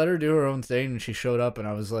 yeah, I let her do her own thing, and she showed up, and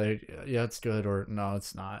I was like, yeah, it's good, or no,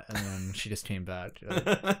 it's not, and then she just came back.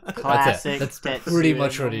 Classic. That's it. That's Tetsuya pretty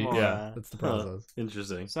much what Nomura. yeah, that's the Huh. process.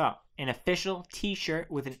 Interesting. So, an official T-shirt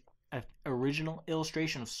with an original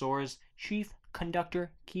illustration of Sora's chief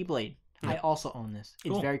conductor Keyblade. I also own this.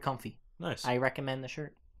 It's Cool. very comfy. Nice. I recommend the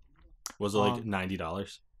shirt. Was it like Um,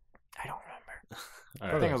 $90? I don't remember. All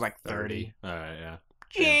I think it was like 30. All right, yeah.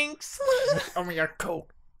 Jinx. Oh my god, coat.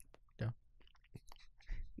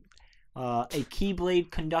 A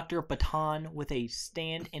Keyblade conductor baton with a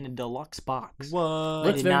stand in a deluxe box. What?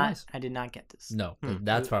 Looks very nice. I did not get this. No, Hmm.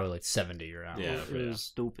 that's probably like 70 around. Yeah. It was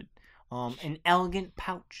stupid. An elegant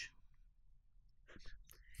pouch.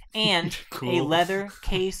 And a Cool. leather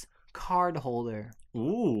case card holder.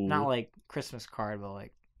 Ooh. Not like Christmas card, but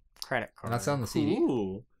like credit card. That's on the CD.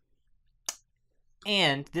 Ooh.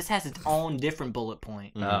 And this has its own different bullet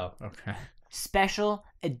point. Oh, okay. Special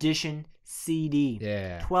edition CD.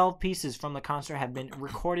 Yeah. 12 pieces from the concert have been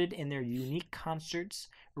recorded in their unique concerts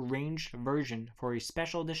arranged version for a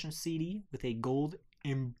special edition CD with a gold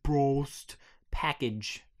embossed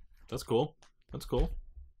package. That's cool. That's cool.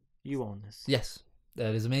 You own this. Yes,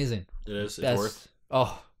 that is amazing. It is. It's That's worth.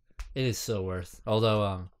 Oh, it is so worth.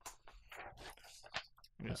 Although,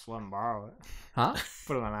 Just let them borrow it. huh?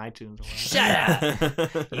 Put it on iTunes. Or whatever.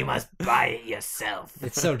 Shut up. You must buy it yourself.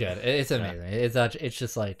 It's so good. It's amazing. It's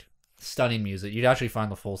just like stunning music. You'd actually find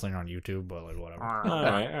the full thing on YouTube, but like whatever. All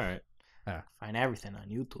right. Find everything on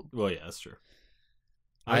YouTube. Well, yeah, that's true.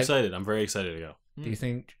 I'm I- excited. I'm very excited to go. Do you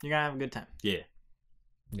think? You're gonna have a good time. Yeah.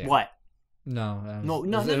 Yeah. What? No. That was, No,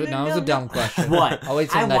 that was no, a no. dumb question. What? I'll wait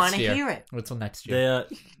till I next want to year. hear it. Wait till next year.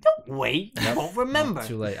 They, Don't wait. You Nope. won't remember. No,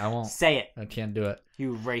 too late. I won't. Say it, I can't do it.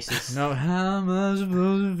 you racist. No, how am I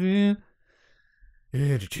supposed to feel?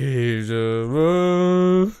 It takes a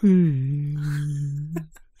rough.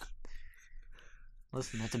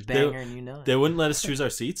 Listen, that's a banger, and you know it. they wouldn't let us choose our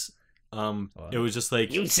seats. It was just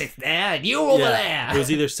like You sit there, and you over there. It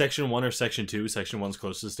was either section 1 or section 2. Section 1's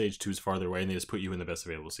close to the stage, 2's farther away, and they just put you in the best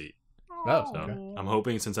available seat. Oh, So okay. I'm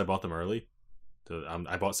hoping, since I bought them early,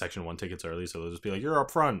 I bought section 1 tickets early, so they'll just be like, "You're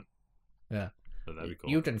up front." Yeah. So that'd be cool.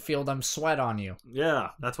 You can feel them sweat on you. Yeah,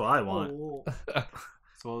 that's what I want. Oh.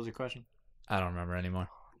 So what was your question? I don't remember anymore.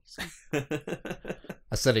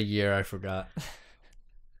 I said a year. I forgot.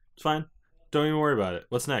 It's fine. Don't even worry about it.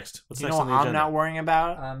 What's next? What's You next know on what the I'm agenda? not worrying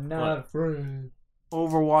about? I'm not afraid.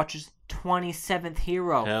 Overwatch's 27th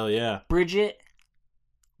hero, Hell yeah. Bridget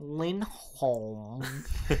Lindholm.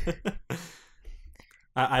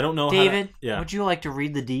 I don't know David, how to, yeah. would you like to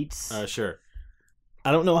read the deets? Sure.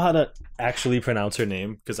 I don't know how to actually pronounce her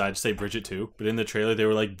name because I'd say Bridget too. But in the trailer, they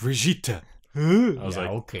were like Brigitte. I was like,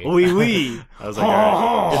 okay. Oui, oui. I was like, all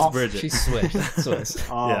right, it's Bridget. She's Swiss. Swiss.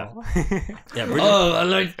 Oh. Yeah, Bridget. Oh, I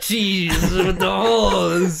like cheese with the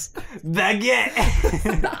holes. Baguette.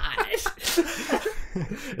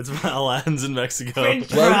 It's about Aladdin's in Mexico. French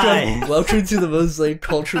fries. Welcome to the most like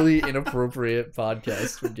culturally inappropriate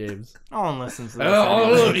podcast for James. No one listens to this.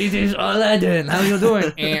 Oh, it is Aladdin. How you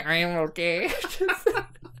doing? I am okay.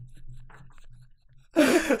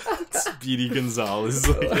 Speedy Gonzalez.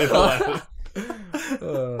 Like, in Aladdin.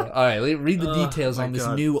 All right, read the details my on this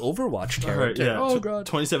God. new Overwatch character. Yeah, Oh god.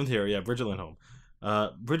 27th hero, yeah, Bridget Lindholm.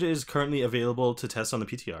 Bridget is currently available to test on the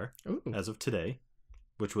PTR Ooh. as of today,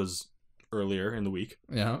 which was earlier in the week.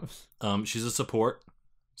 Yeah. She's a support,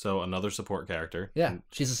 so another support character. Yeah.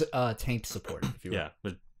 She's a tanked support, if you will. Yeah,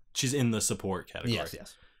 but she's in the support category.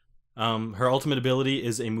 Yes. Her ultimate ability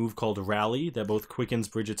is a move called Rally that both quickens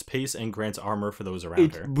Bridget's pace and grants armor for those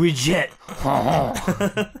around her. Bridget.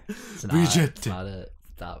 It's not a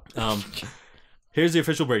stop. Here's the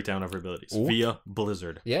official breakdown of her abilities Ooh. via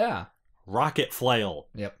Blizzard. Yeah. Rocket Flail.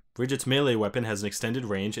 Yep. Bridget's melee weapon has an extended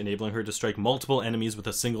range, enabling her to strike multiple enemies with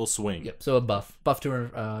a single swing. Yep. So a buff to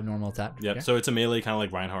her normal attack. Yep. Okay. So it's a melee kind of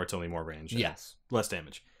like Reinhardt's, only more range. and Yes. Less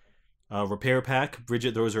damage. Repair Pack.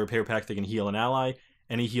 Bridget throws a repair pack that can heal an ally.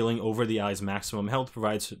 Any healing over the ally's maximum health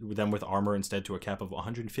provides them with armor instead to a cap of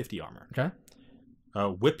 150 armor. Okay.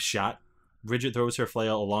 Whip Shot. Bridget throws her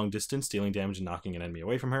flail a long distance, dealing damage and knocking an enemy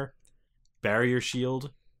away from her. Barrier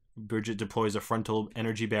Shield. Bridget deploys a frontal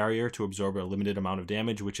energy barrier to absorb a limited amount of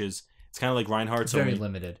damage, which is, it's kind of like Reinhardt's. Very only,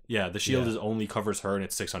 limited. Yeah, the shield Yeah. is only covers her and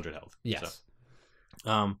it's 600 health. Yes.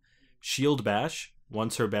 So. Shield Bash.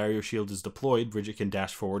 Once her barrier shield is deployed, Bridget can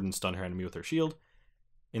dash forward and stun her enemy with her shield.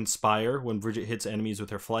 Inspire. When Bridget hits enemies with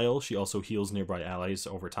her flail, she also heals nearby allies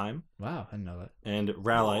over time. Wow, I didn't know that. And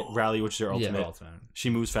Rally, which is her ultimate. Yeah, ultimate. She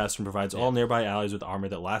moves fast and provides all nearby allies with armor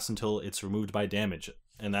that lasts until it's removed by damage.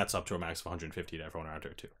 And that's up to a max of 150 to everyone around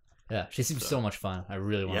her, too. Yeah, she seems so much fun. I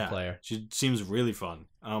really want to play her. She seems really fun.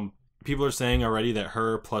 People are saying already that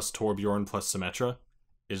her plus Torbjorn plus Symmetra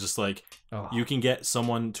is just like, you can get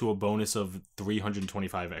someone to a bonus of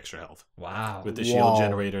 325 extra health. Wow. With the shield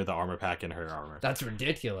generator, the armor pack, and her armor. That's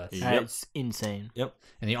ridiculous. Yep. That's insane. Yep.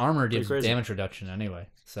 And the armor gives crazy. damage reduction anyway.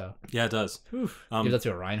 So Yeah, it does. give that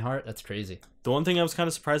to a Reinhardt. That's crazy. The one thing I was kind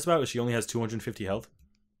of surprised about is she only has 250 health,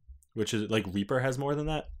 which is like Reaper has more than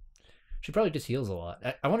that. She probably just heals a lot.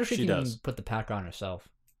 I wonder if she can does. put the pack on herself.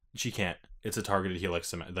 She can't. It's a targeted heal like I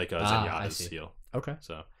Zenyatta's see. heal. Okay.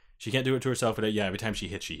 So she can't do it to herself, but every time she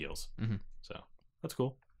hits, she heals. Mhm. So that's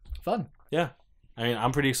cool. Fun. Yeah. I mean,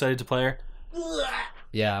 I'm pretty excited to play her.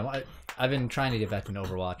 Yeah, I've been trying to get back into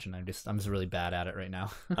Overwatch, and I'm just really bad at it right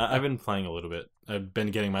now. I've been playing a little bit. I've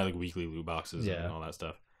been getting my like weekly loot boxes and all that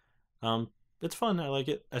stuff. It's fun. I like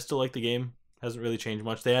it. I still like the game. Hasn't really changed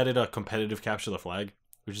much. They added a competitive capture the flag,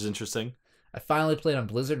 which is interesting. I finally played on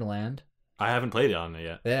Blizzard Land. I haven't played it on it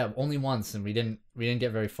yet. Yeah, only once, and we didn't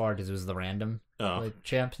get very far because it was the random like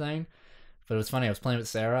champ thing. But it was funny. I was playing with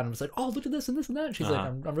Sarah, and I was like, "Oh, look at this and this and that." And she's like,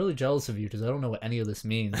 "I'm really jealous of you because I don't know what any of this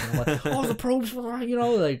means." And I'm like, "Oh, the pros,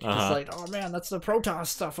 just like, oh man, that's the Protoss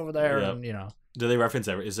stuff over there." Yep. And Do they reference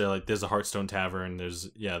every? Is there like there's a Hearthstone Tavern? There's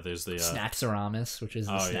the Snack Ceramis, which is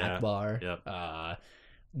the snack bar. Yep.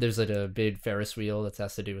 There's like a big Ferris wheel that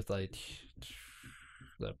has to do with like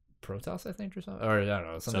the Protoss, I think, or something. Or I don't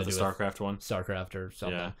know, something Is to that do the StarCraft one? with StarCraft or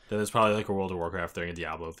something. Yeah. Then there's probably like a World of Warcraft thing, a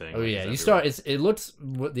Diablo thing. Oh like, yeah, it's you everywhere. start. It looks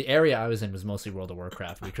the area I was in was mostly World of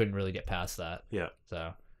Warcraft. We couldn't really get past that. Yeah.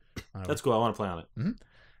 So That's cool. I want to play on it.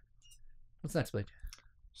 what's next, Blake?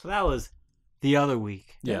 So that was the other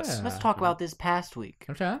week. Yes. Yeah. Let's talk about this past week.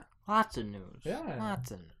 Okay. Lots of news. Yeah.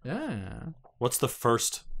 Lots of news. Yeah. What's the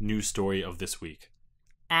first news story of this week?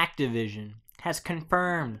 Activision has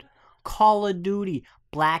confirmed Call of Duty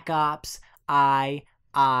Black Ops I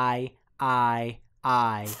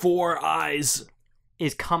 4 Eyes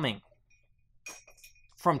is coming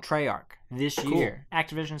from Treyarch this year.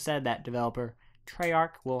 Activision said that developer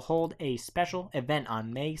Treyarch will hold a special event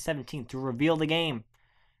on May 17th to reveal the game.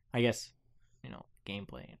 I guess,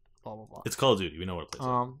 gameplay and blah, blah, blah. It's Call of Duty. We know what it plays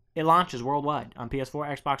like. It launches worldwide on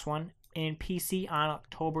PS4, Xbox One, and PC on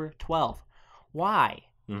October 12th. Why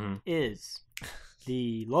is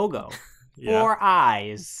the logo Yeah. 4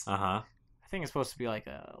 eyes? Uh-huh. I think it's supposed to be like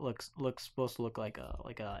supposed to look like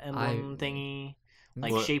a emblem thingy,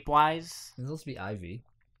 like What? shape wise. It's supposed to be Ivy.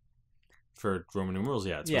 For Roman numerals,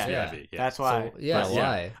 yeah, it's Yeah, supposed to be IV. Yeah. that's why. So, yeah, But,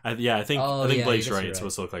 why? I think Oh, I think yeah, Blake's I guess right. you're It's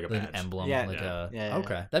supposed to look like a Like an badge. emblem. Yeah. Like Yeah. Yeah.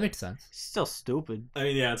 Okay, that makes sense. Still stupid. I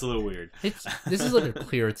mean, yeah, it's a little weird. This is like a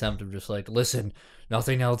clear attempt of just like, listen,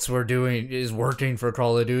 nothing else we're doing is working for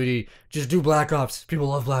Call of Duty. Just do Black Ops. People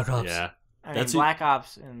love Black Ops. Yeah, I mean, That's Black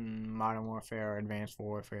Ops and Modern Warfare, Advanced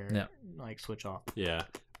Warfare, Yeah. like switch off. yeah.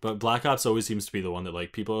 But Black Ops always seems to be the one that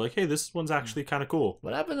like people are like, hey, this one's actually kind of cool.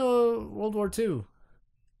 What happened to World War II?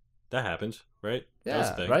 That happened, right? That was a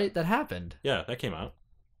Yeah, thing. right. That happened. Yeah, that came out.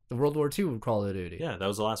 The World War II Call of Duty. Yeah, that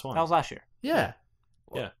was the last one. That was last year. Yeah.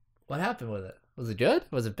 Yeah. What happened with it? Was it good?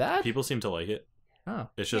 Was it bad? People seem to like it. Oh.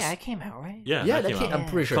 It's just Yeah, it came out, right? yeah, Yeah, that came out. I'm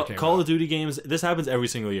pretty sure. it came Call out. of Duty games. This happens every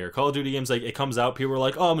single year. Call of Duty games, like it comes out, people are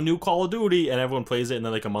like, "Oh, I'm a new Call of Duty," and everyone plays it, and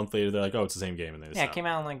then like a month later, they're like, "Oh, it's the same game," and they just Yeah, it stop. came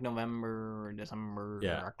out in like November, December,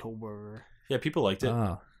 Yeah. October. Yeah, people liked it.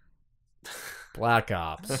 Oh. Black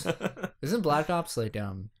Ops. Isn't Black Ops like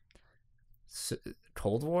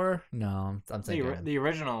Cold War? No, I'm thinking. The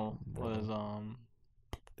original was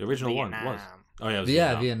The original Vietnam. one was. Oh yeah, it was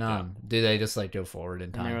Yeah, Vietnam. Do they just like go forward in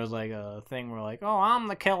And time? there was like a thing where like, oh, I'm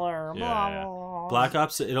the killer. Yeah, Blah, yeah. blah, blah. Black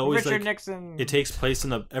Ops. It always Richard like Nixon. it takes place in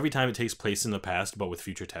the every time it takes place in the past, but with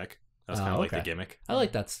future tech. That's kind of like the okay. gimmick. I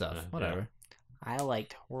like that stuff. Yeah, Whatever. I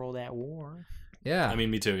liked World at War. Yeah. I mean,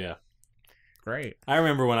 me too. Yeah, great. I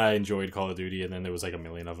remember when I enjoyed Call of Duty, and then there was like a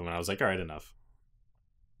million of them, and I was like, all right, enough.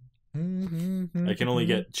 I can only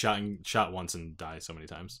get shot once and die so many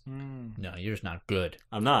times. No, you're just not good.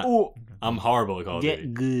 I'm not. Oh, I'm horrible at Call of Duty.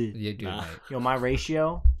 get good. You do, Nah. mate. Yo, my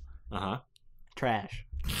ratio Uh trash.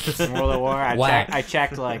 In World at War, Whack. I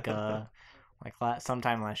checked like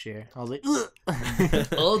sometime last year. I was like, ugh.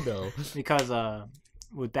 Oh no. because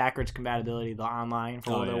with backwards compatibility, the online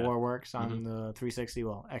for Oh, World at yeah. War works on the 360,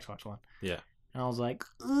 well, Xbox One. Yeah. And I was like,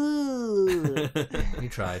 ugh. huh. You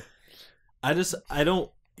tried. I don't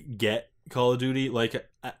get Call of Duty. Like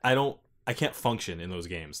I can't function in those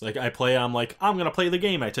games. Like I play, I'm like, I'm gonna play the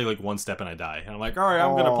game. I take like one step and I die. And I'm like, all right,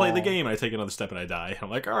 I'm gonna play the Oh. game. I take another step and I die. And I'm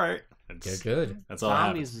like, all right, You're good. That's all. That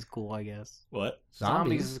happens. Zombies is cool, I guess. What?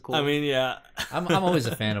 Zombies is cool. I mean, yeah. I'm always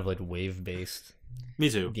a fan of like wave based Me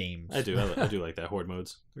too. games. I do. I do like that. Horde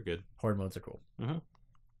modes. They're good. Horde modes are cool.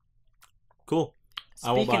 Cool.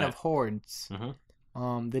 I will Speaking buy of it. hordes,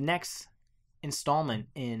 Mhm. the next installment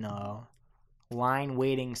in line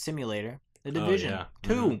waiting simulator, The Division yeah.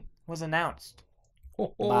 2, was announced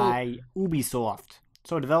Oh. by Ubisoft.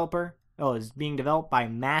 So is being developed by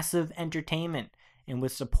Massive Entertainment and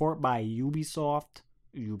with support by Ubisoft,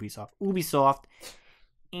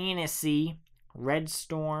 Annecy, Red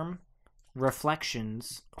Storm,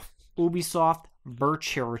 Reflections, Ubisoft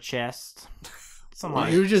Virtual Chest.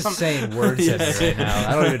 You're just saying words at me right now.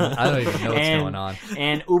 I don't even know what's And- going on.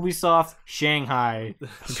 and Ubisoft Shanghai.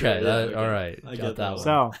 Okay, yeah, all right. I Got get that that one. one.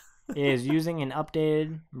 So, it is using an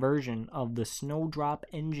updated version of the Snowdrop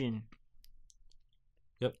engine.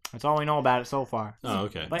 Yep. That's all we know about it so far. Oh,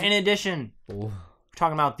 okay. But in addition, Ooh. we're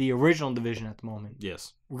talking about the original Division at the moment.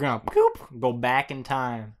 Yes. We're gonna go back in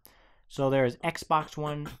time. So there's Xbox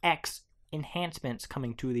One X enhancements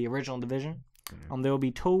coming to the original Division. There will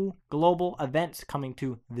be 2 global events coming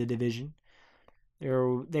to the Division. They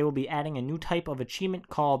will be adding a new type of achievement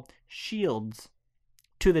called Shields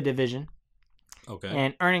to the Division, Okay.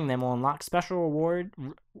 and earning them will unlock special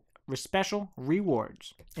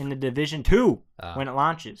rewards in the Division 2 when it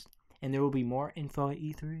launches. And there will be more info at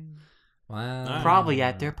E3. Wow. Probably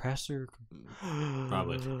at their presser.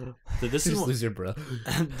 Probably. This Just is lose your breath.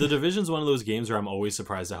 The Division's one of those games where I'm always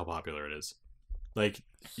surprised at how popular it is. Like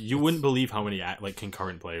you wouldn't believe how many like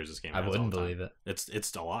concurrent players this game I has. all wouldn't the time. believe it.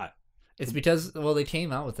 It's a lot. It's because they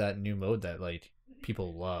came out with that new mode that like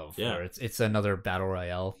people love. Yeah. Where it's another battle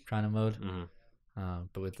royale kind of mode. Mhm.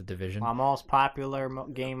 But with the Division. My most popular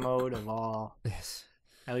game mode of all, Yes.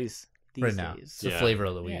 at least these Right now, days. it's the Yeah. flavor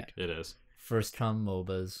of the week. Yeah. It is. First come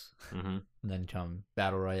MOBAs, Mm-hmm. then come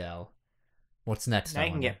battle royale. What's next? Now I you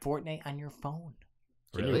can wonder? get Fortnite on your phone.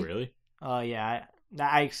 Can Really? you really? Yeah,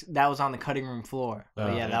 that was on the cutting room floor. But Oh,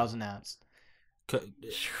 yeah, yeah. that was announced. Fortnite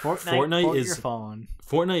Fortnite is your phone.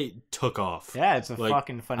 Fortnite took off. Yeah, it's a Like,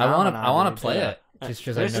 fucking I phenomenon. want dude. to play Yeah. it just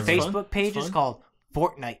because I've There's a never. fun. Facebook page. It's It's fun. called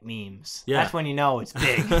Fortnite memes. Yeah. That's when you know it's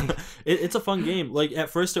big. It's a fun game. Like at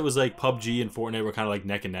first it was like PUBG and Fortnite were kind of like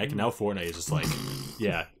neck and neck, and now Fortnite is just like,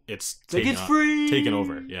 yeah, it's like taken it's free. taken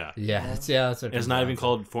over. Yeah, Yeah, it's it's not even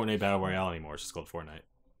called Fortnite Battle Royale anymore. It's just called Fortnite.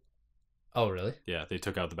 Oh really? Yeah, they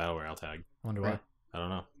took out the Battle Royale tag. Wonder why. I don't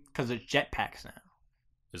know. Because it's jetpacks now.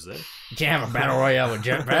 Is there? Jam a battle royale with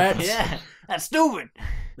jetpacks. Yeah, that's stupid.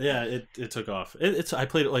 Yeah, it took off. I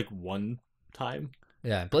played it like one time,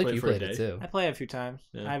 Yeah, Blake, Played you for a played it day. too. I play it a few times.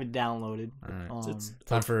 Yeah. I have it downloaded. Alright. It's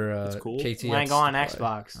Time for it's cool. KTX. When I go on to play.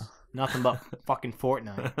 Xbox, nothing but fucking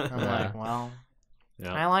Fortnite. I'm Yeah. like, well,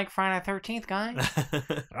 Yeah. I like Friday the 13th, guys.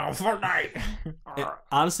 Oh, Fortnite!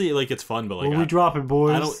 Honestly, like it's fun, but like What we dropping,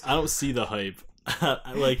 boys? I don't see the hype.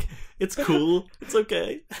 Like it's cool. It's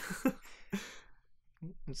okay.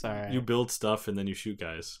 It's alright. You build stuff and then you shoot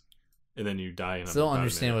guys, and then you die. In Still don't about a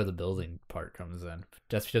understand minute. where the building part comes in.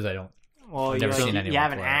 Just because I don't. Well, I've never seen you anyone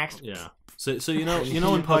have an play. axe. Yeah. So you know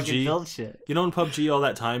in fucking PUBG, build shit. you know in PUBG all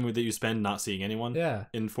that time that you spend not seeing anyone. Yeah.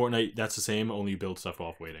 In Fortnite, that's the same. Only you build stuff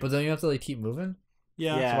while waiting. But then you have to like keep moving.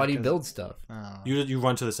 yeah. Yeah. So why do you 'cause- build stuff? Oh. You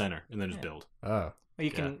run to the center and then just Yeah. build. Oh. Well,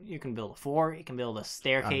 you can build a fort. You can build a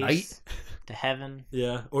staircase to heaven.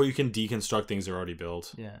 Yeah. Or you can deconstruct things that are already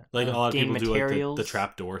built. Yeah. Like a lot of Gain people do, like materials. the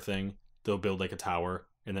trap door thing. They'll build like a tower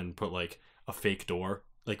and then put like a fake door,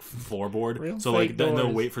 like floorboard. Real So fake like then they'll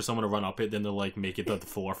doors. wait for someone to run up it. Then they'll like make it that the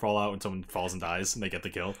floor fall out and someone falls and dies and they get the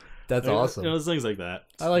kill. That's Like, awesome. You know, it's things like that.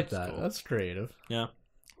 I like It's that. cool. That's creative. Yeah.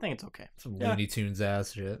 I think it's okay. Some Yeah. Looney Tunes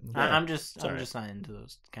ass shit. Yeah. I'm just alright. not into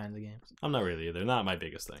those kinds of games. I'm not really either. Not my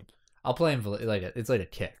biggest thing. I'll play him for like it's like a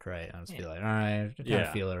kick, right? I'll just be Yeah. like, all right, I kind Yeah.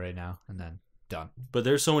 of feel it right now, and then done. But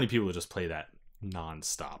there's so many people that just play that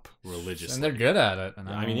nonstop, religiously. And they're good at it. And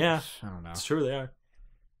I mean, yeah. I don't know. It's true, they are.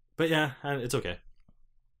 But yeah, it's okay.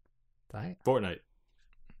 I- Fortnite.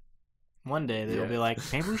 One day they'll Yeah. be like,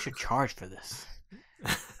 maybe we should charge for this.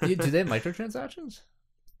 Do they have microtransactions?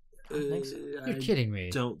 think so. You're kidding me.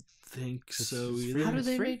 Don't think so it's either. How do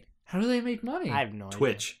they free. make? How do they make money? I have no idea.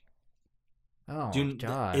 Twitch. Oh Dude,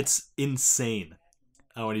 god, it's insane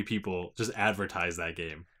how many people just advertise that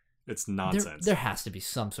game. It's nonsense. There has to be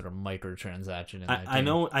some sort of microtransaction in that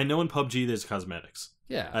game. I know in PUBG there's cosmetics.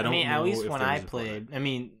 Yeah, I don't mean, know at least if when there I is in played, I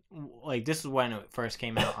mean, like this is when it first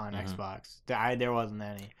came out on Mhm. Xbox. There wasn't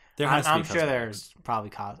any. There has to I'm be sure cosmetics. there's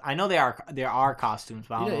probably I know there are costumes,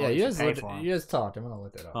 but I don't know yeah. what You you guys pay look. for 'em. You guys talked. I'm gonna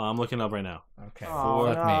look it up. I'm looking up right now. Okay,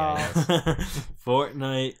 Oh, fuck me. I guess.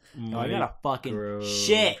 Fortnite. Oh, I got a fucking micro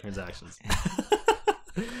shit. transactions.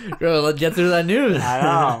 Bro, let's get through that news. I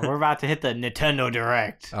know. We're about to hit the Nintendo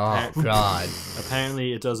Direct. Oh god.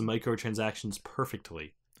 Apparently, it does microtransactions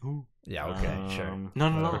perfectly. Yeah. Okay. Sure.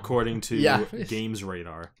 No. According to Yeah. Games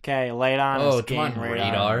Radar. Okay, lay it on Oh, us, come on, Game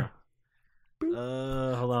Radar. Hold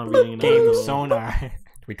on, I'm reading another Game little- Sonar.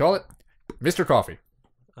 We call it Mr. Coffee.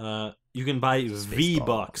 You can buy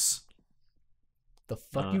V-Bucks. The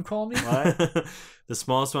fuck Uh, you call me? What? The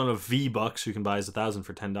smallest amount of V-Bucks you can buy is 1,000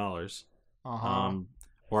 for $10. Uh-huh.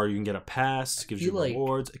 Or you can get a pass, gives you feel like-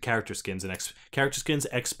 rewards, character skins, and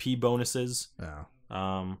XP bonuses. No.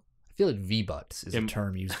 Um, I feel like V-Bucks is a Im-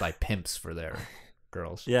 term used by pimps for their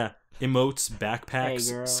girls. yeah, emotes, backpacks,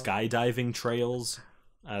 Hey, girl. skydiving trails.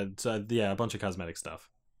 Yeah, a bunch of cosmetic stuff.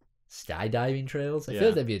 Skydiving trails? I Yeah. feel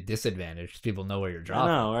like that'd be a disadvantage because people know where you're I dropping.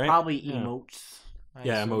 know, right? Probably Yeah. emotes. I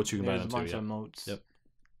Yeah, assume. emotes you can buy There's them a bunch too, of emotes. Yep.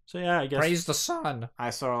 So yeah, I guess. Praise the sun. I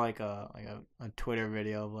saw like a Twitter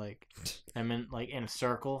video of like I'm in a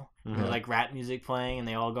circle. Mhm. There's like rap music playing, and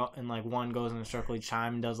they all go and like one goes in a circle each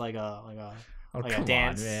time and does like a Oh, like come a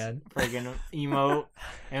dance, on, man. friggin' emote,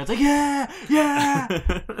 and it's like yeah.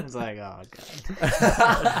 It's like oh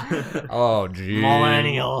god, Oh, geez.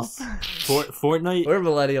 millennials. Fortnite. We're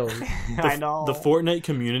millennials. I know The Fortnite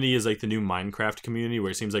community is like the new Minecraft community,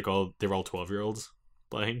 where it seems like they're all 12-year-olds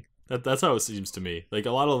playing. That's how it seems to me. Like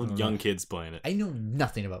a lot of young kids playing it. I know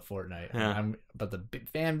nothing about Fortnite. Yeah. I'm about the big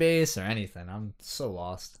fan base or anything. I'm so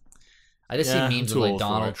lost. I just Yeah, see I'm memes too of like old for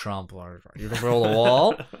Donald it. Trump or you can roll the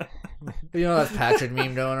wall. You know that Patrick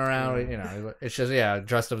meme going around. You know, it's just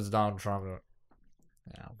dressed up as Donald Trump.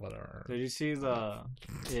 Yeah, whatever. Did you see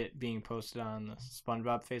it being posted on the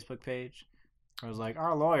SpongeBob Facebook page? It was like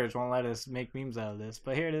our lawyers won't let us make memes out of this,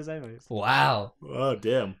 but here it is anyways. Wow, Oh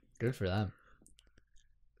damn! good for them.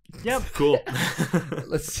 Yep. Cool.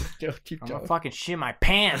 Let's go. Keep I'm going. gonna fucking shit my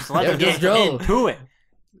pants. Let's Yeah, get just go. into it.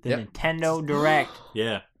 The Yep. Nintendo Direct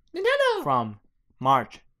Yeah, Nintendo. from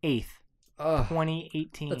March 8th, Ugh,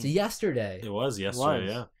 2018. that's yesterday. it was yesterday.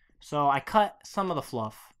 Was. Yeah. So I cut some of the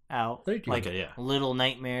fluff out. Thank you. Like Okay, yeah. Little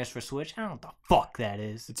Nightmares for Switch. I don't know what the fuck that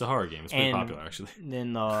is. It's a horror game. It's pretty And- popular actually.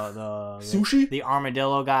 Then the Sushi? the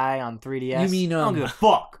armadillo guy on 3DS. You mean, I don't give a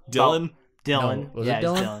fuck. Dylan. Dylan. No, was yeah, it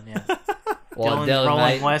it's Dylan? Dylan. Yeah. Well, Dylan's Dylan rolling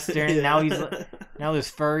might- Western. Yeah. Now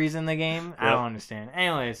there's furries in the game. I Yep. don't understand.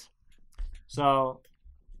 Anyways, so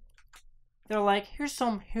they're like, here's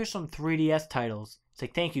some 3DS titles. It's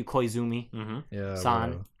like, thank you, Koizumi. Mm-hmm. Yeah, San.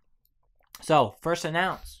 whatever. So first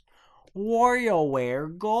announced,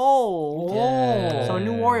 WarioWare Gold. Yeah. So a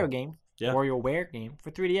new Wario game. Yeah. WarioWare game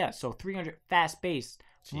for 3DS. So 300 fast-paced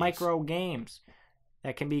Jeez. micro games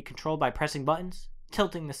that can be controlled by pressing buttons.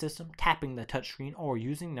 tilting the system, tapping the touchscreen, or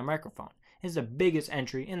using the microphone. Is the biggest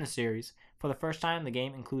entry in the series. For the first time, the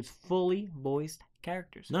game includes fully voiced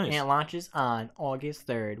characters. Nice. And it launches on August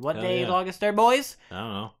 3rd. What Hell day is yeah. August 3rd, boys? I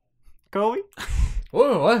don't know. Kobe?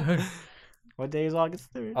 Whoa, what? What day is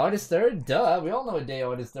August 3rd? August 3rd? Duh. We all know what day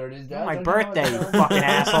August 3rd is, guys. My Don't you know what birthday, day you August- fucking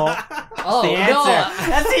asshole. Oh, the no. answer.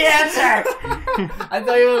 That's the answer. I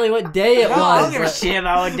thought you were like what day it No, was. I don't give a but- shit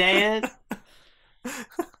about what day it is.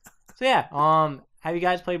 So yeah, have you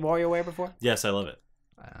guys played WarioWare before? Yes, I love it.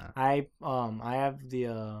 I have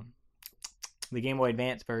the Game Boy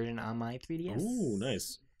Advance version on my 3DS. Ooh,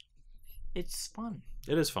 nice. It's fun.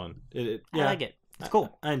 It is fun. Yeah, I like it. It's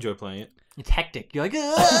cool. I enjoy playing it. It's hectic. You're like,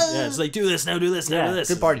 Yeah, it's like do this now, do this now, Yeah, do this.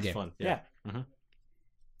 good party It's game. Fun. Yeah.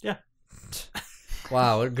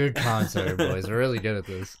 Wow, what a good concert, boys. We're really good at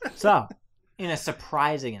this. So, in a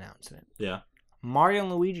surprising announcement, Yeah. Mario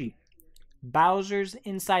and Luigi, Bowser's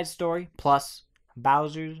Inside Story plus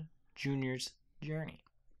Bowser Jr.'s Journey.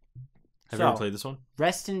 Have you ever played this one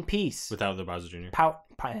Rest in peace. without the Bowser Jr.?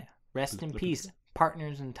 Rest in peace,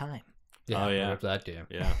 partners in time. Yeah, Oh, yeah. rip that game.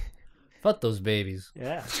 Yeah. Fuck those babies.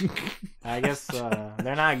 Yeah. I guess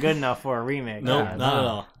they're not good enough for a remake. Nope, Yeah, not no. at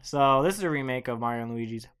all. So this is a remake of Mario and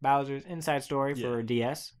Luigi's Bowser's Inside Story for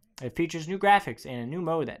DS. It features new graphics and a new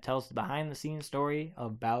mode that tells the behind-the-scenes story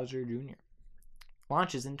of Bowser Jr.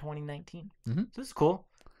 Launches in 2019. Mhm. So this is cool.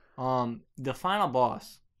 The final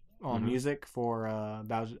boss Mhm. music for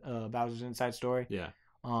Bowser's Inside Story. Yeah.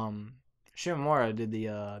 Shimomura did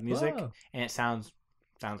the music, Whoa. and it sounds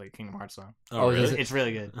like a Kingdom Hearts song. Oh, Oh, really? does it? It's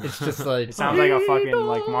really good. It's just like It sounds like a fucking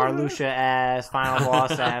like Marluxia ass final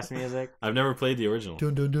boss ass music. I've never played the original.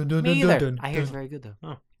 Dun, dun, dun, dun, Me dun, either. dun, I hear it's dun. very good though.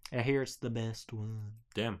 Oh. I hear it's the best one.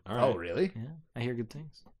 Damn. All right. Oh, really? Yeah, I hear good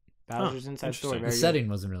things. Bowser's Inside Story. interesting. Very The good. setting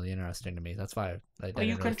wasn't really interesting to me. That's why I didn't you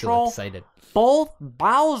really control- feel excited. Both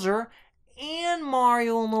Bowser and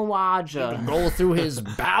Mario Luigi Roll through his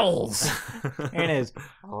bowels. and his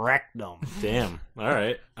rectum. Damn. All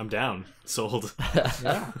right. I'm down. Sold.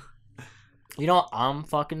 Yeah. You know what I'm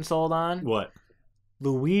fucking sold on? What?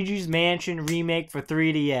 Luigi's Mansion remake for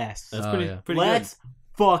 3DS. That's Oh, pretty yeah. pretty Let's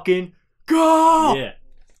fucking go! good. Yeah.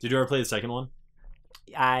 Did you ever play the second one?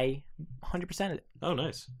 I 100% it. Oh,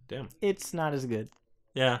 nice. Damn. It's not as good.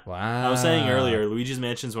 Yeah. Wow. I was saying earlier, Luigi's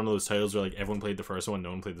Mansion is one of those titles where like everyone played the first one, no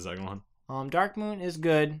one played the second one. Dark Moon is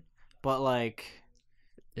good, but like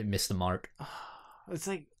It missed the mark. it's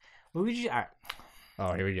like Luigi. All right.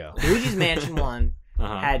 Oh, here we go. Luigi's Mansion 1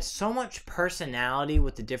 Uh-huh. had so much personality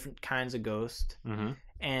with the different kinds of ghosts, Mm-hmm.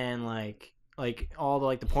 and like all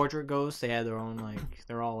the the portrait ghosts, they had their own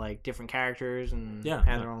they're all like different characters and Yeah,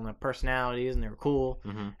 had yeah. their own personalities, and they were cool.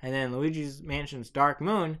 Mm-hmm. And then Luigi's Mansion's Dark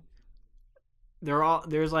Moon,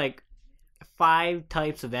 there's like 5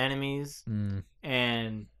 types of enemies, Mm.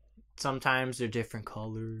 and sometimes they're different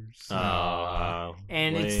colors. Oh,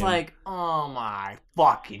 And it's lame. like, oh my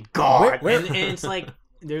fucking god! Where- And it's like,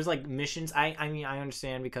 there's like missions. I mean, I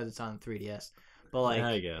understand because it's on 3DS, but like, Yeah,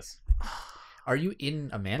 I guess. Are you in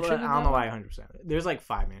a mansion? but in I don't that know one? why 100%. There's like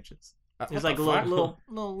 5 mansions. There's What like the little fuck?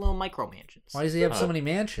 little micro mansions. Why does he have so Oh. many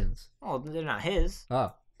mansions? Oh, they're not his.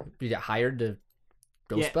 Oh, you got hired to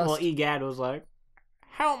Yeah, Ghostbust? well, Egad was like,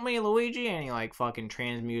 help me, Luigi, and he like fucking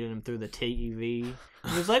transmuted him through the TV.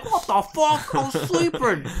 And he was like, what the fuck? I was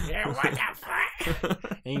sleeping. Yeah, what the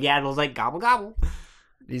fuck? And Egad was like, gobble gobble.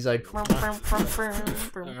 He's like, All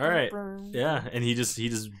right. Yeah, and he just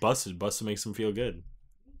busted. Busted makes him feel good.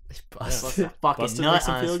 busted. Fucking Busted nut makes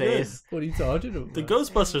him on his feel good. face. What are you talking about? The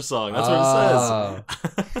Ghostbusters song. That's what Oh.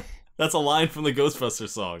 it says. That's a line from the Ghostbusters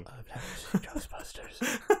song. I've never seen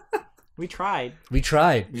Ghostbusters. We tried. We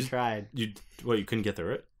tried. We tried. You couldn't get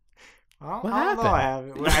through it? What I don't know, I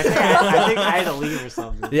happened? haven't. I think I had to leave or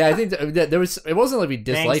something. Yeah, I think that there was. It wasn't like we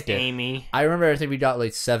disliked Thanks, it. Amy. I remember. I think we got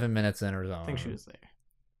like 7 minutes in or something. I think she was there.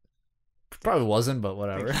 Probably wasn't, but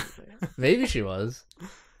I think whatever. she was there. Maybe she was.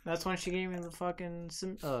 That's when she gave me the fucking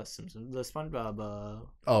Simpsons, the SpongeBob.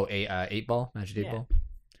 Oh, 8-ball, Magic 8 Yeah. Ball.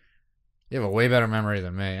 You have a way better memory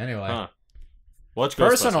than me. Anyway, Huh. Watch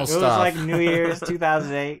Personal Ghostbusters. It was Stuff. like New Year's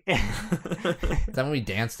 2008. I is that when we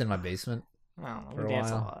danced in my basement? don't know. For a We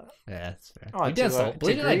danced a while. lot. Yeah, that's fair. Oh, we danced. to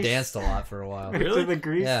Blake and I Grease? danced a lot for a while. Really? To the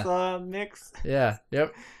Grease Yeah. mix. Yeah.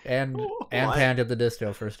 Yep. And What? Panic at the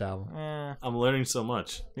Disco first album. I'm learning so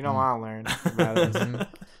much. You don't want to learn about this. Mhm.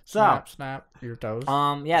 So, snap your toes.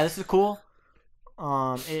 yeah, this is cool.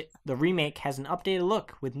 The remake has an updated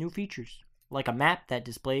look with new features, like a map that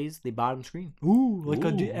displays the bottom screen. Ooh, like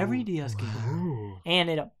every DS game. And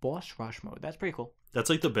a boss rush mode. That's pretty cool. That's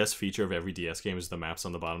like the best feature of every DS game is the maps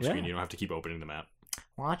on the bottom screen. Yeah. You don't have to keep opening the map.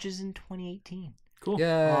 Launches in 2018. Cool.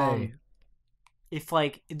 Yay. If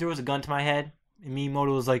there was a gun to my head, And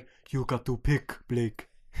Miyamoto was like, "You got to pick, Blake."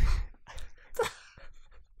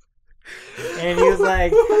 And he was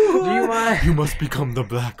like, "Do you want?" You must become the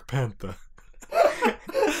Black Panther.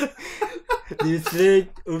 The threat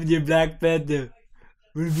of the Black Panther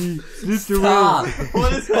will be slipped Stop. away.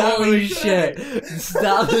 What is Holy happening? shit.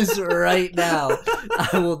 Stop this right now.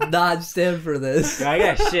 I will not stand for this. I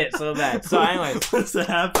got shit so bad. So anyways, What's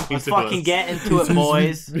happening? let's to fucking us? get into it,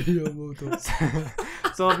 boys.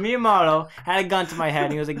 So Miyamoto had a gun to my head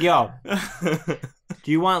and he was like, "Yo,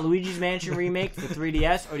 do you want Luigi's Mansion remake for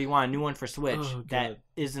 3DS or do you want a new one for Switch Oh, that God.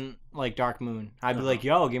 isn't like Dark Moon?" I'd be Uh-huh. like,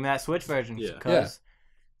 "Yo, give me that Switch version." Yeah.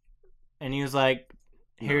 And he was like,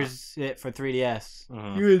 "Here's it for 3DS."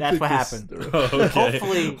 Uh-huh. That's what happened. Oh, okay.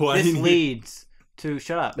 Hopefully, Why this didn't you- leads to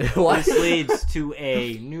shut up. Why? This leads to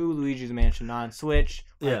a new Luigi's Mansion on Switch.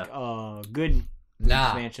 Like good Luigi's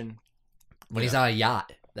Nah. Mansion. When he's on a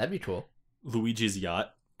yacht. That'd be cool. Luigi's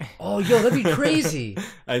yacht. Oh, yo, that'd be crazy.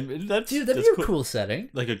 Dude, that's That'd be a cool setting.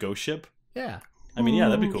 Like a ghost ship. Yeah. I mean, yeah,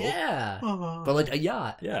 that'd be cool. Yeah. But But like a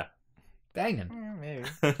yacht. Yeah. Banging. maybe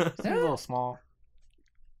it's a little small.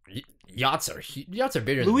 Yachts are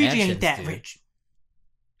bigger than Luigi mansions, ain't that dude. rich.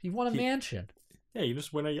 He won a He- mansion. Yeah, you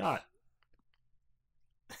just win a yacht.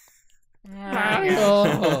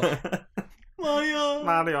 Oh.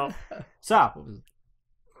 Mario. So,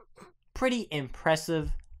 pretty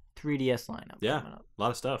impressive 3DS lineup. Yeah. Coming up. A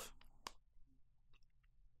lot of stuff.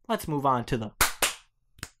 Let's move on to the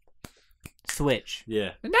Switch.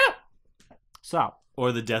 Yeah. No. So,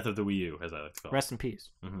 Or the death of the Wii U, as I like to call it. rest in peace.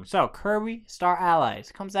 Mhm. So, Kirby Star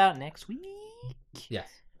Allies comes out next week. Yes.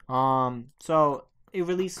 So it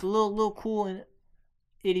released a little cool and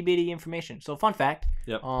itty bitty information. So, fun fact.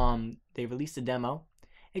 Yep. They released a demo.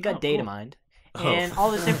 It got Oh, data cool. mined. Oh. And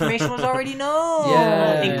all this information was already known,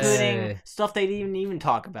 Yay. including stuff they didn't even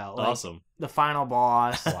talk about, like Awesome. the final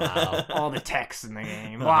boss, Wow. all the text in the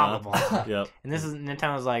game, blah blah blah. Yep. And this is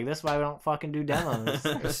Nintendo's like, this is why we don't fucking do demos.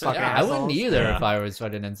 This fucking Yeah, I wouldn't assholes. either Yeah. if I was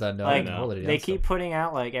fucking Nintendo. Like, know. Quality They and keep stuff. putting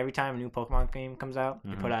out, like, every time a new Pokemon game comes out,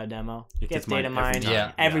 they Mhm. put out a demo. It Gets gets mined data every mined. time.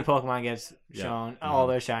 Yeah. Every Yeah. Pokemon gets Yeah. shown. Mhm. All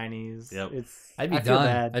their shinies. Yep. I'd be I feel done.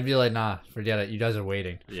 bad. I'd be like, nah, forget it. You guys are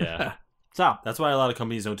waiting. Yeah. So, That's why a lot of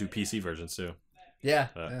companies don't do PC versions too. Yeah.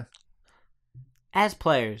 Yeah. as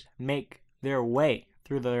players make their way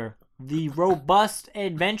through the robust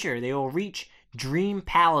adventure, they will reach dream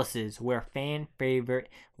palaces where fan favorite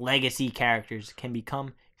legacy characters can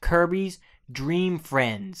become Kirby's dream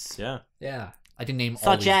friends. Yeah. Yeah. I can name all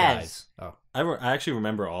Such these as- guys. Oh. I actually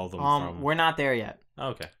remember all of them from. We're not there yet. Oh,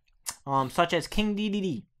 okay. Such as King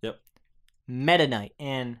DDD. Yep. Meta Knight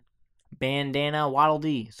and Bandana Waddle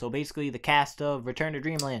Dee. So basically the cast of Return to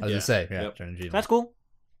Dreamland. I was Yeah. gonna say, yeah. Yep. Trying to That's cool.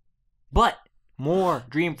 But more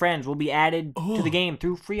Dream Friends will be added to the game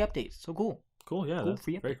through free updates. So cool. Cool. Yeah. Cool, That's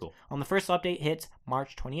free very updates. cool. The first update hits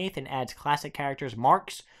March 28th and adds classic characters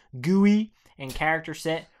Marks, Gooey, and character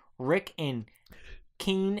set Rick and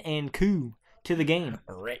Keen and Koo to the game.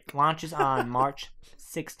 Rick. Launches on March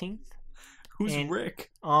 16th. Who's And-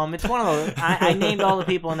 Rick? It's one of those. I named all the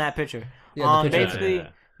people in that picture. Yeah, the picture. Basically, Yeah.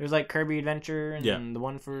 there's like Kirby Adventure and Yeah. the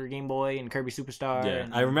one for Game Boy and Kirby Superstar. Yeah.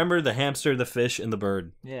 and, I remember the hamster, the fish, and the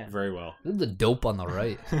bird Yeah. very well. Look at the dope on the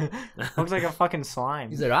right. Looks like a fucking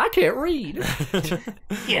slime. He's like, I can't read.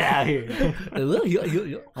 Get out of here.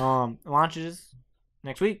 Launches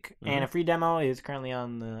next week, and a free demo is currently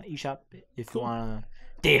on the eShop if Cool. you want to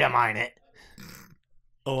data mine it.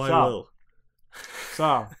 Oh, I So- will.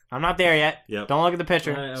 So I'm not there yet. Yep. Don't look at the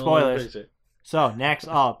picture. I won't Spoilers. fix it. So next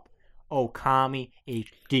up, Okami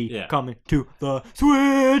HD Yeah. coming to the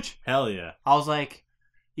Switch. Hell yeah. I was like,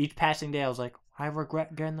 each passing day, I was like, I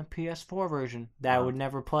regret getting the PS4 version that I would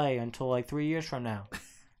never play until like 3 years from now.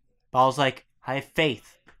 But I was like, I have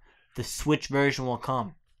faith. The Switch version will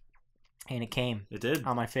come. And it came It did.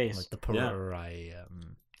 on my face. Like the Yeah. pariah.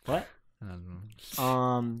 What?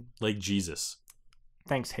 Um, Like Jesus.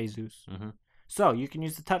 Thanks, Jesus. Mhm. So, you can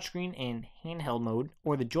use the touchscreen in handheld mode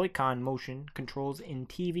or the Joy-Con motion controls in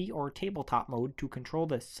TV or tabletop mode to control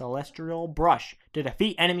the Celestial Brush to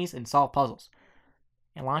defeat enemies and solve puzzles.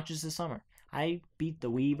 It launches this summer. I beat the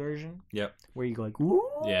Wii version Yep. where you go like, woo!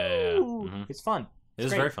 Yeah. Mhm. It's fun. It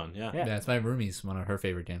is great. very fun. Yeah. Yeah. yeah, it's my roomie's one of her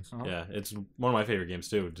favorite games. Uh-huh. Yeah. It's one of my favorite games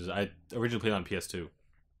too. I originally played on PS2.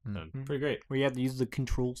 Mhm. Pretty great. Where you have to use the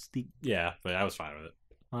control stick. Yeah, but I was fine with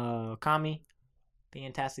it. Kami,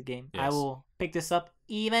 fantastic game. I Yes. will pick this up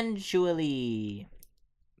eventually.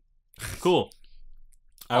 Cool.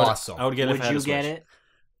 Awesome. I would get it Would if I had you a get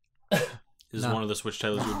Switch. it? This is No. one of the Switch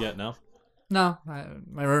titles you would get now. No,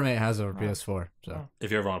 my roommate has a PS4, so Oh.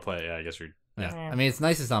 If you ever want to play it, yeah, I guess you're. yeah. Yeah. I mean, it's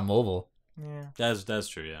nice it's on mobile. Yeah. That's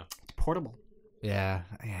true. Yeah. It's portable. Yeah.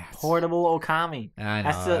 Yeah. Portable Okami. I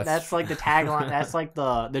know. That's like the tagline. That's like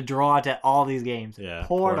the draw to all these games. Yeah.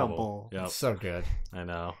 Portable. Yep. So good. I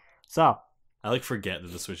know. So I like forget that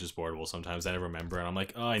the Switch is portable sometimes. I never remember, and I'm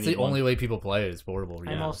like, oh, I It's need the one. only way people play it is portable.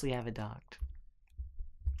 I Yeah. mostly have it docked.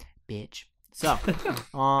 Bitch. So,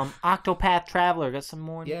 Octopath Traveler. Got some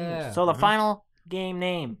more news. Yeah. So the final game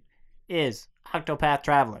name is Octopath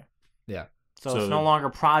Traveler. Yeah. So So it's no longer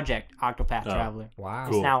Project Octopath Traveler. Wow.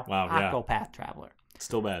 It's Cool. now Wow, yeah. Octopath Traveler.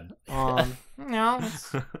 Still bad. No,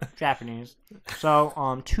 it's Japanese.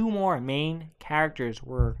 So, 2 more main characters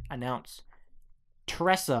were announced.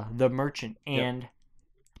 Teresa the Merchant and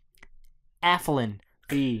Aphelin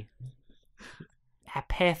the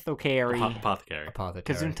Apothecary. Apothecary.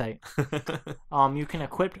 Apothecary. Gesundheit. You can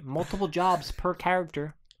equip multiple jobs per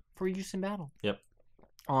character for use in battle. Yep.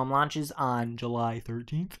 Launches on July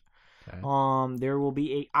 13th. Okay. There will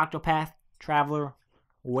be a Octopath Traveler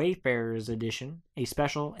Wayfarers Edition, a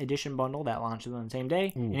special edition bundle that launches on the same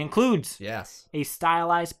day. Ooh. It includes Yes. a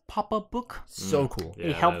stylized pop-up book, So cool. Yeah, a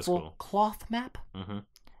that is helpful cool. cloth map, Mm-hmm.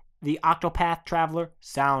 the Octopath Traveler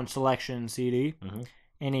Sound Selection CD, Mhm.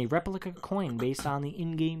 and a replica coin based on the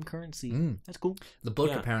in-game currency. Mm. That's cool. The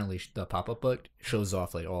book Yeah. apparently, the pop-up book shows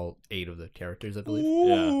off like all 8 of the characters, I believe.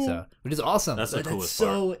 Yeah. So, which is awesome. That's the That's coolest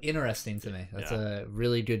so interesting to me. That's Yeah. a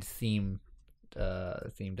really good themed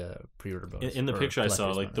pre-order bonus. In the or picture I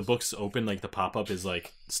saw, collector's like the bonus. book's open, like the pop up is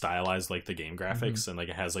like stylized like the game graphics, and like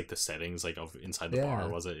it has like the settings like of inside the Yeah. bar.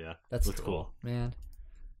 Was it? Yeah, That's looks cool. man.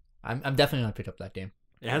 I'm definitely gonna pick up that game.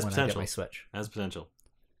 It has when I get potential. my Switch. It has potential.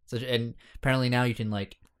 So, and apparently now you can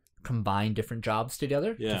like combine different jobs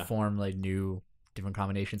together Yeah. to form like new different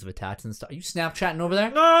combinations of attacks and stuff. Are you Snapchatting over there?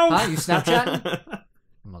 No. Huh? You Snapchatting?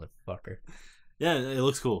 Motherfucker. Yeah, it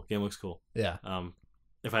looks cool. Game looks cool. Yeah.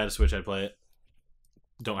 If I had a Switch, I'd play it.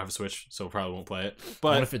 Don't have a Switch, so probably won't play it. I wonder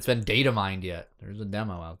But if it's been data mined yet. There's a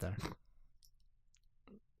demo out there.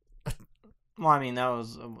 Well, I mean, that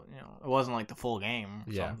was, it wasn't like the full game.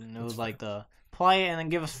 Or Yeah, something. It was like the play it and then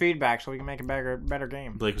give us feedback so we can make a better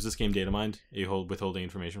game. Blake, was this game data mined? Are you withholding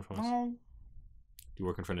information from us? No. You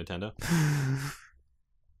working for Nintendo?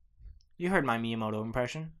 You heard my Miyamoto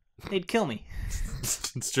impression. They'd kill me.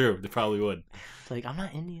 It's true. They probably would. It's like, I'm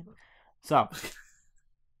not Indian. So,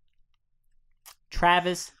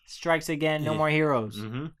 Travis Strikes Again, No Yeah. More Heroes.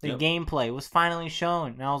 Mm-hmm. The gameplay was finally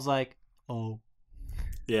shown. And I was like, oh.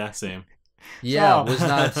 Yeah, same. Yeah, So- was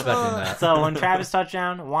not expecting that. So when Travis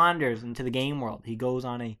Touchdown wanders into the game world, he goes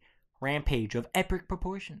on a rampage of epic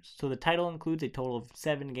proportions. So the title includes a total of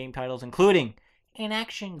 7 game titles, including an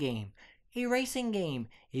action game, a racing game,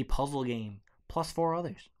 a puzzle game, plus 4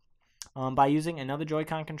 others. By using another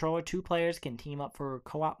Joy-Con controller, 2 players can team up for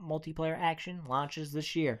co-op multiplayer action. Launches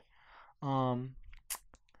this year. I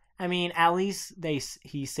mean, at least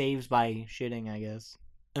he saves by shitting, I guess.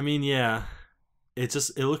 I mean, yeah. It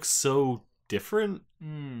looks so different. I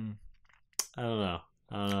don't know.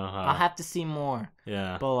 How. I'll have to see more.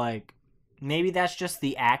 Yeah. But like, maybe that's just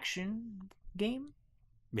the action game.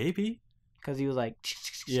 Maybe. Because he was like,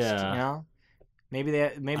 Yeah. you know, maybe I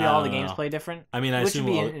all the don't games know. play different. I mean, I Which would assume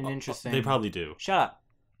be all- an interesting. They probably do. Shut up.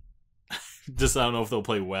 Just I don't know if they'll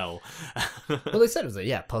play well. Well, they said it was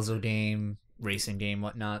a puzzle game, racing game,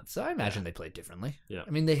 whatnot. So I imagine they play differently. Yeah. I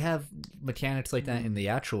mean, they have mechanics like that in the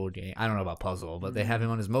actual game. I don't know about puzzle, but they have him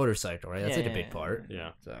on his motorcycle, right? That's like a big Yeah. part.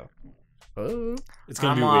 Yeah. So, oh, It's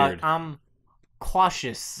gonna be weird. I'm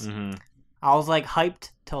cautious. Mm-hmm. I was like hyped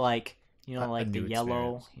to like, A like the new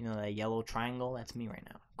yellow, experience. that yellow triangle. That's me right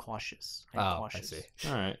now. Cautious. I'm oh, cautious. I see.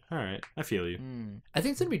 All right. I feel you. I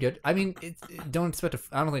think it's gonna be good. I mean, don't expect.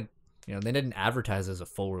 I don't think they didn't advertise as a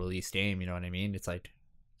full release game. You know what I mean? It's like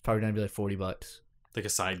probably gonna be like $40. Like a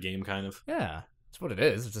side game, kind of. Yeah, that's what it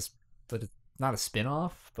is. It's just, but it's not a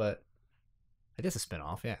spin-off, but it is a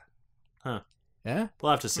spin-off. Yeah. Huh. Yeah.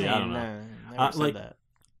 We'll have to see. I don't know. Never said like- that.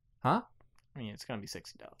 Huh? I mean, it's gonna be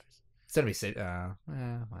 $60. It's gonna be.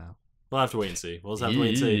 Wow. We'll have to wait and see. We'll just have to wait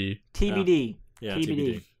and see. TBD. Yeah, TBD.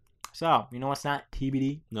 TBD. So, you know what's not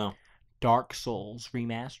TBD? No. Dark Souls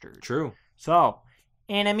Remastered. True. So,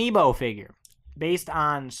 an amiibo figure based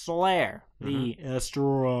on Solaire, the Mm-hmm.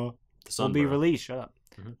 Astra, The will be Sunbro. released. Shut up.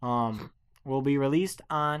 Mhm. Will be released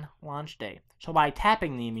on launch day. So by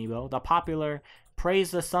tapping the amiibo, the popular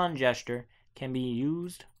Praise the Sun gesture can be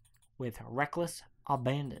used with reckless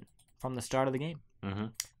abandon from the start of the game.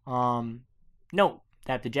 Mm-hmm. Note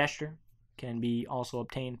that the gesture can be also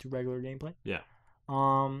obtained through regular gameplay. Yeah.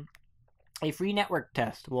 A free network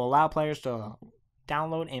test will allow players to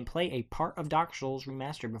download and play a part of Dark Souls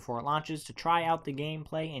Remastered before it launches to try out the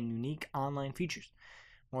gameplay and unique online features.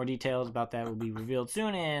 More details about that will be revealed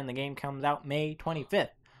soon, and the game comes out May 25th.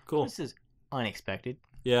 Cool. This is unexpected.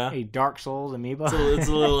 Yeah. A Dark Souls Amiibo. So it's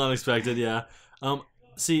a little unexpected, yeah.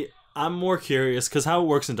 See, I'm more curious because how it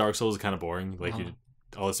works in Dark Souls is kind of boring. Like,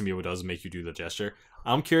 all this amiibo does is make you do the gesture.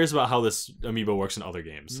 I'm curious about how this amiibo works in other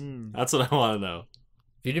games. That's what I want to know.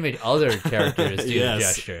 If you made other characters do Yes, the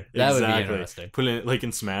gesture, that would be interesting. Put it like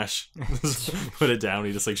in Smash. Just put it down.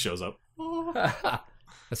 He just like shows up.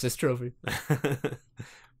 That's his trophy.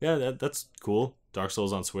 Yeah, that's cool. Dark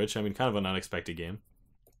Souls on Switch. I mean, kind of an unexpected game.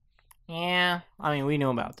 Yeah, I mean, we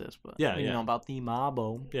know about this, but Yeah, we yeah. know about the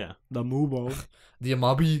Amiibo. Yeah. The Amiibo. The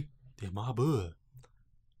Amabi. The amiibo.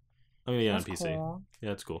 I'm gonna get it on That's PC. cool.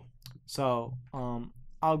 Yeah, it's cool. So,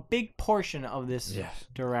 a big portion of this Yeah.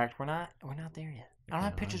 direct, we're not there yet. I don't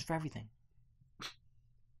have Yeah, pictures for everything.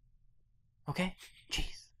 Okay,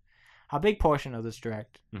 jeez. A big portion of this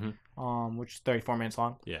direct, which is 34 minutes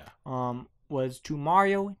long, Yeah. was to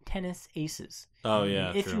Mario Tennis Aces. Oh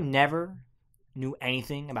yeah. If true. you never knew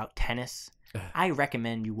anything about tennis, I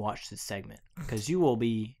recommend you watch this segment because you will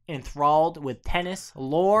be enthralled with tennis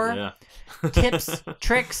lore, Yeah. tips,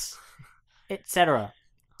 tricks, etc.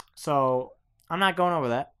 So I'm not going over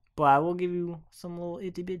that, but I will give you some little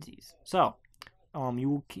itty bitties. So,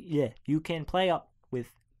 you can play up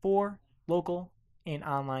with 4 local and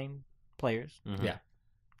online players. Mhm. Yeah.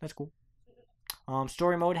 That's cool.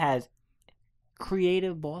 Story mode has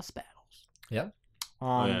creative boss battles. Yep.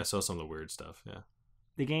 Oh yeah, I saw some of the weird stuff. Yeah.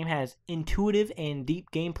 The game has intuitive and deep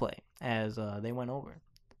gameplay, as they went over.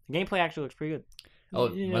 The gameplay actually looks pretty good. Oh,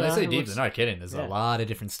 You when know, they say it deep, looks- they're not kidding. There's yeah. a lot of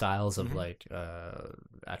different styles of Mhm. like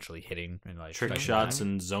actually hitting and like Trick striking shots back.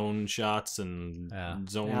 and zone shots and Yeah.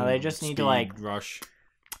 zone. Now they just need to, speed like, rush.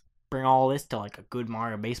 Bring all this to like a good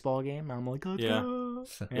Mario baseball game. I'm like, okay. Yeah.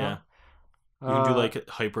 Yeah. You can do like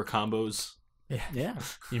hyper combos. Yeah. yeah.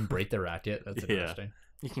 You can break the racket. That's Yeah. interesting.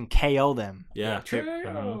 You can KO them Yeah.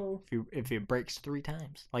 if it breaks 3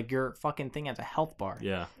 times. Like your fucking thing has a health bar.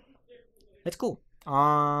 Yeah. That's cool.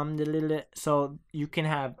 So you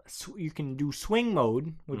can do swing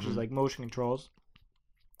mode, which is like motion controls.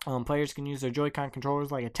 Players can use their Joy-Con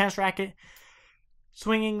controllers like a tennis racket,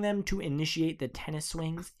 swinging them to initiate the tennis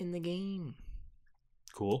swings in the game.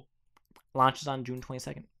 Cool. Launches on June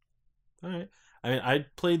 22nd. All right. I mean, I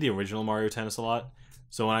played the original Mario Tennis a lot,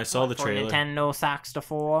 so when I saw the For trailer, Nintendo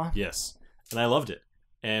 64. yes, and I loved it.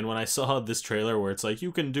 And when I saw this trailer where it's like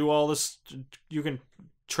you can do all this, you can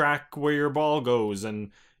track where your ball goes, and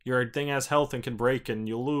your thing has health and can break, and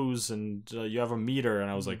you'll lose, and you have a meter, and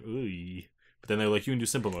I was like, ooh. But then they're like, you can do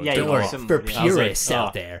simple mode. Yeah, too. Don't you worry, can simple for mode, yeah. I was like, purists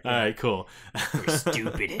out there. All right, cool. For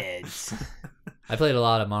stupid heads. I played a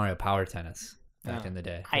lot of Mario Power Tennis back Oh. in the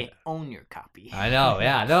day. I own your copy. I know,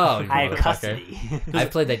 yeah, no. you I have motherfucker. custody. I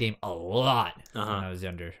played that game a lot Uh-huh. when I was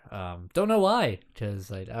younger. Don't know why, because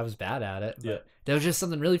like I was bad at it. But Yeah. there was just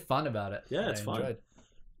something really fun about it. Yeah, that it's I fun.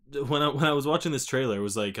 enjoyed. When I was watching this trailer, it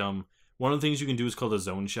was like one of the things you can do is called a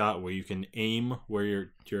zone shot, where you can aim where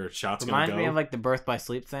your shot's Reminds gonna go. me of like the Birth by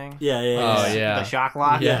Sleep thing. Yeah. Oh, yeah. The shock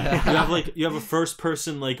lock. Yeah. you have a first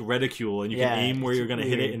person like reticule, and you Yeah, can aim where it's you're gonna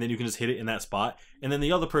hit it, weird. and then you can just hit it in that spot, and then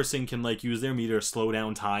the other person can like use their meter to slow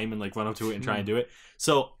down time and like run up to it and try and do it.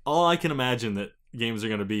 So all I can imagine that games are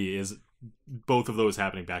gonna be is both of those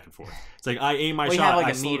happening back and forth. It's like I aim my Well, you shot, have like I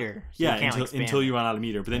a slow- meter. So yeah, you can't, like, until spam you it. run out of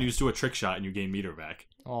meter, but then you just do a trick shot and you gain meter back.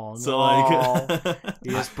 Oh no! So like,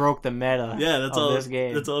 you just broke the meta. yeah, that's of all. This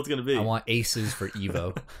game. That's all it's gonna be. I want aces for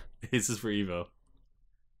Evo. This is for Evo.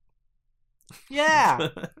 Yeah.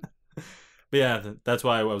 But yeah, that's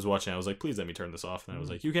why I was watching. I was like, please let me turn this off, and I was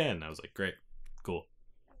like, you can. And I was like, great, cool.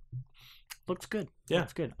 Looks good. Yeah,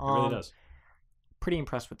 Looks good. It really does. Pretty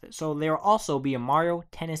impressed with it. So there will also be a Mario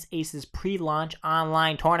Tennis Aces pre-launch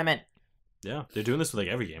online tournament. Yeah, they're doing this with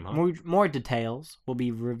like every game, huh? More details will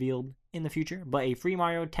be revealed in the future, but a free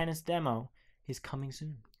Mario Tennis demo is coming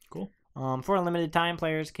soon. Cool. For a limited time,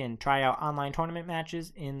 players can try out online tournament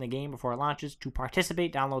matches in the game before it launches. To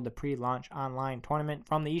participate, download the pre-launch online tournament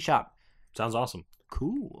from the eShop. Sounds awesome.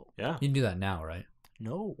 Cool. Yeah. You can do that now, right?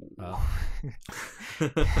 No.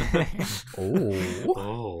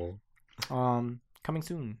 Oh. Oh. Coming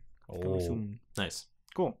soon. Coming Oh. soon. Nice.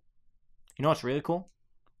 Cool. You know what's really cool?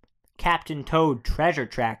 Captain Toad Treasure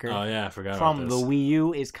Tracker Oh yeah, I forgot from about the this. Wii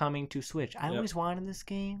U is coming to Switch. I Yep. always wanted this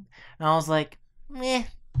game, and I was like, meh.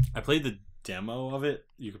 I played the demo of it.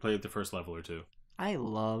 You could play the first level or two. I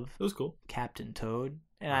love It was cool. Captain Toad,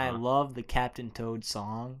 and I Uh-huh. love the Captain Toad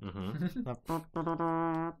song, Mm-hmm.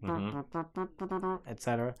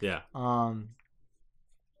 etc. Yeah,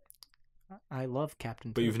 I love Captain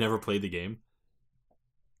Toad. but you've never played the game.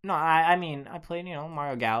 No, I mean, I played,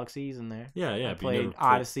 Mario Galaxy, he's in there. Yeah, yeah. I but you never played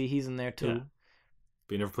Odyssey, he's in there too. Yeah.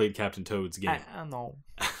 But you never played Captain Toad's game. I know.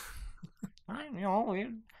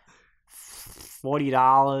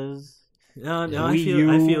 $40. No, I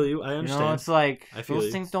Wii feel you. I understand. You know, it's like I feel those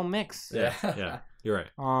you. things don't mix. Yeah, you're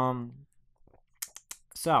right.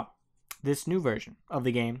 So this new version of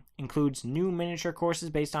the game includes new miniature courses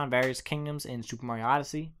based on various kingdoms in Super Mario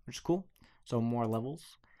Odyssey, which is cool. So more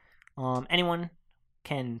levels. Anyone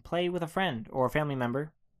can play with a friend or a family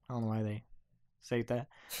member. I don't know why they say that.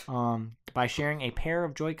 By sharing a pair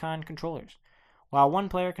of Joy-Con controllers. While one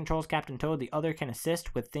player controls Captain Toad, the other can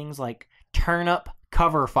assist with things like turn up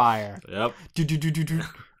cover fire. Yep.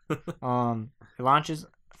 It launches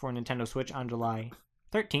for Nintendo Switch on July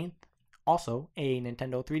 13th. Also, a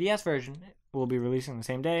Nintendo 3DS version will be releasing the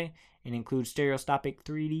same day and includes stereoscopic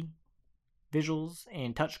 3D visuals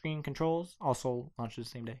and touchscreen controls. Also launches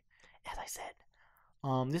the same day, as I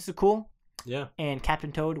said. This is cool. Yeah. And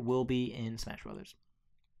Captain Toad will be in Smash Brothers.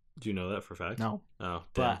 Do you know that for a fact? No. Oh,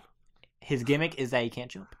 damn. But his gimmick is that he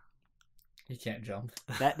can't jump. He can't jump.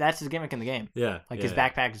 That's his gimmick in the game. Yeah. Like yeah, his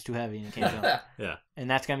backpack is too heavy and he can't jump. Yeah. And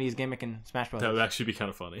that's gonna be his gimmick in Smash Brothers. That would actually be kind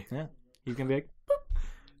of funny. Yeah. He's gonna be like,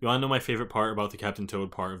 You want to know my favorite part about the Captain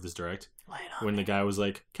Toad part of this direct? lay it on When me. the guy was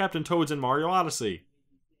like, Captain Toad's in Mario Odyssey.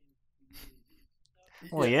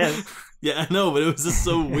 Well, he is. Yeah, I know, but it was just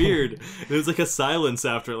so weird. It was like a silence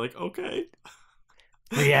after, like, okay.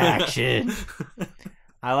 Reaction.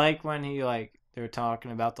 I like when he they were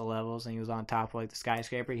talking about the levels and he was on top of the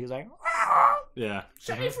skyscraper. He was like, Yeah.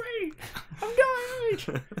 Set me free! I'm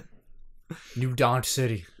dying! New Dawn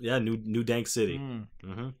City. Yeah, New Dank City.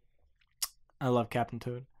 Mm. I love Captain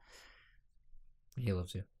Toad. He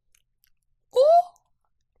loves you.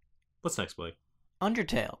 What's next, Blake?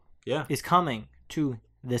 Undertale Yeah. is coming to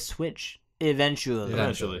the Switch eventually.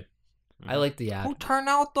 Eventually. I like the ad. Oh, turn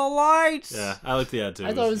out the lights! Yeah, I like the ad too.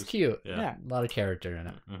 I thought it was cute. Yeah. A lot of character in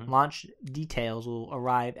it. Mhm. Launch details will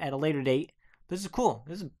arrive at a later date. This is cool.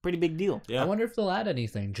 This is a pretty big deal. Yeah. I wonder if they'll add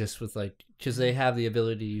anything just with because they have the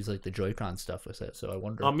ability to use the Joy-Con stuff with it. So I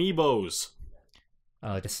wonder. Amiibos.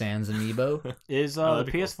 Like a Sans Amiibo. Is Oh, the that'd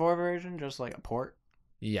be cool. PS4 version just like a port?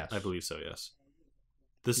 Yes. I believe so, yes.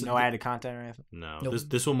 This No added content or anything? No. Nope.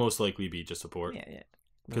 This will most likely be just a port. Yeah.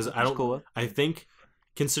 Because That's I don't. cool. I think,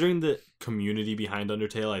 considering the community behind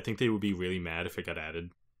Undertale, I think they would be really mad if it got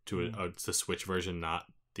added to the Switch version, not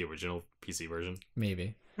the original PC version.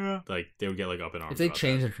 Maybe. Yeah. Like they would get up in arms. If they about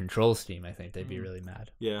change that. the control scheme, I think they'd be really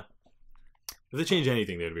mad. Yeah. If they change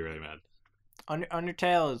anything, they would be really mad.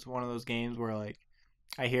 Undertale is one of those games where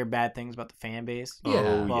I hear bad things about the fan base. Yeah.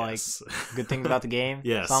 Oh But, yes. Good things about the game.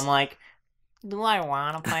 Yes. So I'm like, do I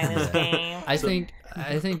want to play this game? I think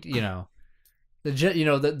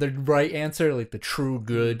the right answer, the true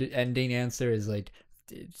good ending answer is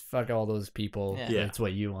fuck all those people. Yeah. That's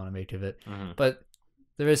what you want to make of it. Mhm. But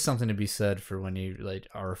there is something to be said for when you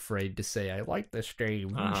are afraid to say I like this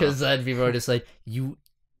game Uh-huh. because then people are just like you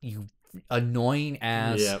annoying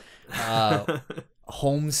ass Yep.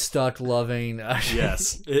 homestuck loving.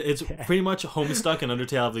 Yes. It's pretty much Homestuck and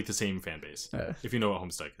Undertale have the same fan base. Uh. If you know what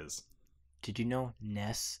Homestuck is. Did you know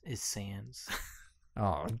Ness is Sans?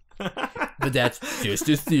 Oh, but that's just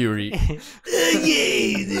a theory.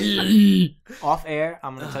 Off air,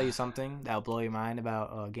 I'm gonna tell you something that'll blow your mind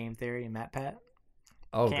about game theory and MatPat.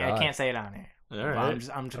 Oh I god. can't say it on air. All But right.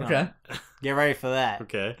 I'm just Okay. gonna get ready for that.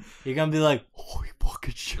 Okay. You're gonna be like, holy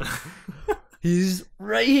fucking shit. He's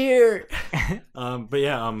right here. But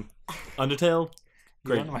yeah, Undertale. You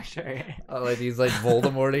Great. under my shirt. Oh, he's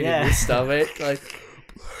Voldemorting Yeah. in his stomach.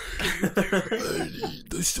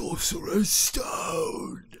 The Sorcerer's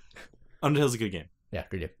Stone. Undertale's a good game. Yeah,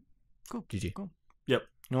 good game. Cool. GG. Cool. Yep.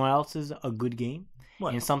 You know what else is a good game?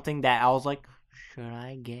 What? And something that I was like, should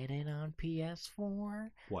I get it on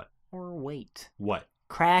PS4 What? or wait? What?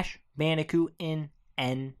 Crash Bandicoot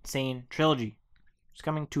Insane Trilogy. It's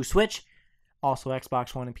coming to Switch, also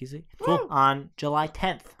Xbox One and PC, Cool. on July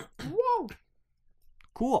 10th. Whoa.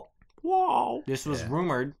 Cool. Whoa. This was Yeah.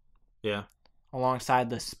 rumored Yeah. alongside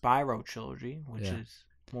the Spyro trilogy, which Yeah. is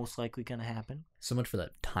most likely going to happen. So much for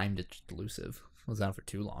that timed exclusive. Was out for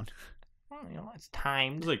too long. Well, it's It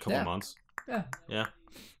timed. was like a couple Yeah. months. Yeah. Yeah.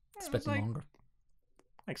 It's Expecting longer.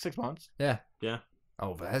 like 6 months. Yeah. Yeah.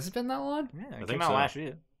 Oh, but has it been that long? Yeah, it think came out so. last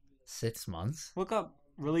year. 6 months? Look up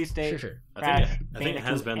release date. Sure. I think it Bandicoot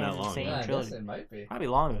has been that long. Insane Yeah. Trilogy. it might be. Probably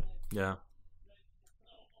longer. Yeah.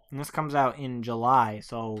 And this comes out in July,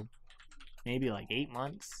 so maybe 8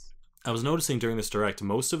 months. I was noticing during this direct,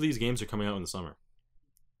 most of these games are coming out in the summer.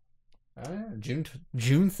 June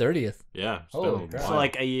 30th. Yeah. It's Oh, been a God. So while.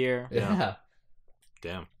 a year. Yeah. Yeah.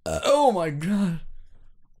 Damn. Oh my god.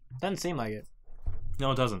 Doesn't seem like it.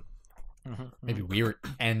 No, it doesn't. Maybe we were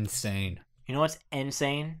insane. You know what's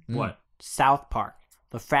insane? Mm. What? South Park,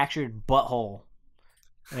 The Fractured Butthole.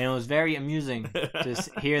 And it was very amusing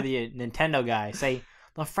to hear the Nintendo guy say,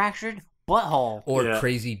 the fractured butthole. Or Yeah.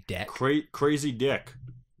 crazy deck. Crazy dick.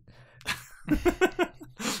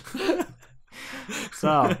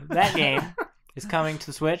 So, that game is coming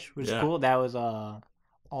to Switch, which is Yeah. cool. That was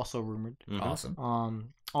also rumored. Mhm.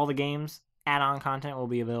 Awesome. All the games, add-on content will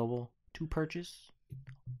be available to purchase.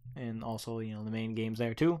 And also, the main games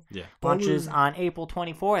there, too. Yeah. Launches on April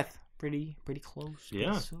 24th. Pretty close. pretty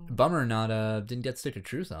Yeah. soon. Bummer not didn't get Stick of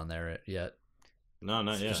Truth on there yet. No,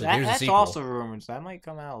 not yet. Just like, here's a That's sequel. also rumored. So that might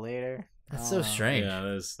come out later. That's so strange. Yeah,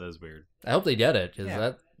 that's weird. I hope they get it, because Yeah.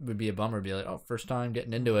 that would be a bummer. Be like, oh, first time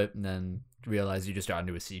getting into it, and then realize you just got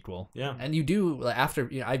into a sequel. Yeah. And you do, like, after,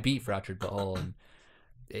 I beat Fractured Butthole, and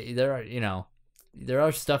there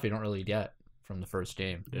are stuff you don't really get from the first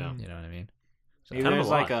game. Yeah. You know what I mean? So, Maybe kind of there's a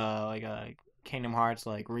like lot. a Kingdom Hearts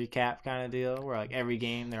like recap kind of deal where like every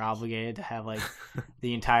game they're obligated to have like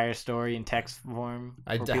the entire story in text form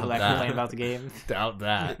I for doubt people that that. complain about the game. doubt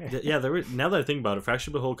that. Yeah, now that I think about it,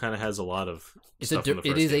 Fractured Butthole kind of has a lot of stuff from the It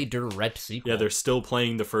first is game. a direct sequel. Yeah, they're still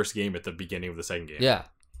playing the first game at the beginning of the second game. Yeah.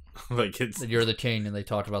 Like it's You're the king, and they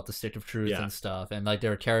talked about the Stick of Truth Yeah. and stuff, and like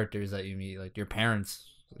there are characters that you meet, like your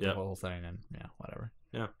parents, the Yeah. whole thing, and yeah, whatever.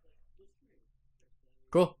 Yeah.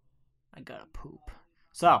 Cool. I gotta poop.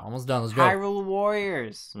 So Almost done. Let's go. Hyrule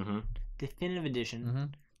Warriors hmm Mm-hmm. Definitive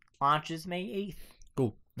Edition launches May 8th.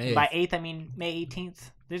 Cool. May By 8th. 8th I mean May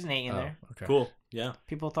 18th. There's an 8 in there. Okay. Cool. Yeah.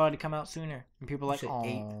 People thought it'd come out sooner, and people were like, You said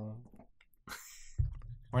 "Oh,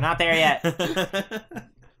 we're not there yet."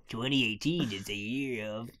 2018 is the year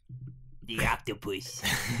of the octopus.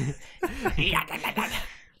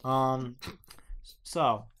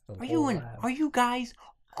 So are you guys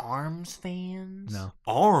ARMS fans? No.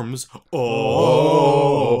 Arms.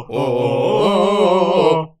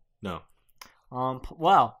 Oh. No.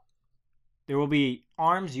 Well, there will be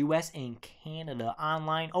ARMS US and Canada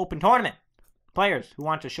online open tournament. Players who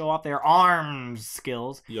want to show off their ARMS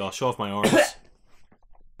skills Yeah, I'll show off my arms.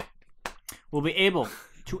 will be able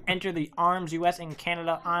to enter the ARMS US and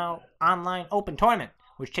Canada online open tournament,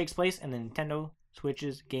 which takes place in the Nintendo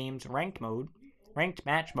Switch's games ranked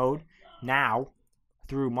match mode, now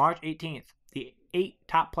through March 18th. The 8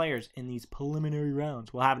 top players in these preliminary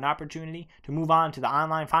rounds will have an opportunity to move on to the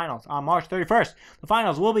online finals on March 31st. The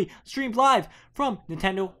finals will be streamed live from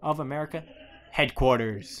Nintendo of America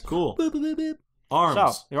headquarters. Cool. Arms.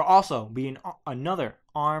 So, there will also be another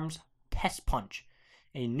ARMS Test Punch,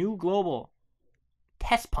 a new global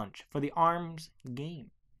test punch for the ARMS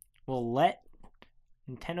game. Will let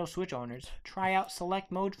Nintendo Switch owners try out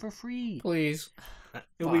select mode for free. Please.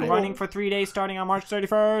 It will be running for 3 days starting on March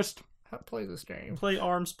 31st. Play this game. Play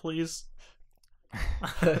arms, please.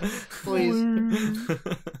 Please.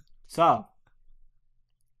 So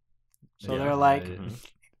Yeah, they're like, Mhm.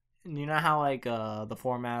 you know how like the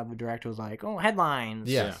format of the direct was like, oh, headlines.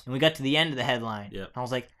 Yes. And we got to the end of the headline. Yeah. I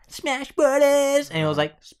was like, Smash Brothers, and it was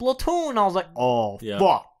like Splatoon. I was like, oh Yeah.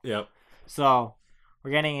 fuck. Yep. So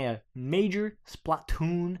we're getting a major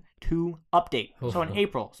Splatoon 2 update. So in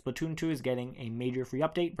April, Splatoon 2 is getting a major free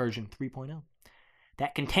update, version 3.0,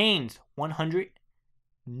 that contains 100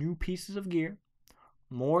 new pieces of gear,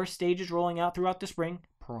 more stages rolling out throughout the spring,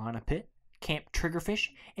 Piranha Pit, Camp Triggerfish,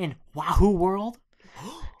 and Wahoo World,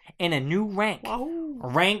 and a new rank,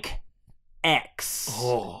 Rank X.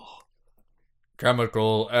 Oh.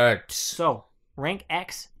 Chemical X. So, Rank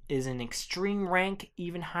X is an extreme rank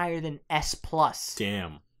even higher than S+.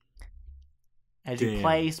 Damn. As you Damn.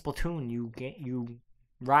 play Splatoon, you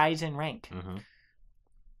rise in rank. Mm-hmm.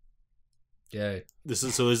 Yay. This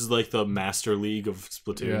is like the Master League of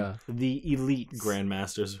Splatoon. Yeah. The elites.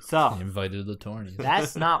 Grandmasters. So, Invited to the tourney.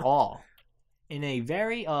 that's not all. In a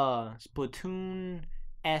very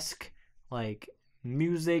Splatoon-esque like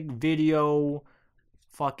music video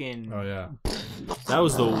fucking Oh yeah. That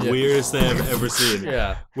was the Yeah. weirdest thing I've ever seen.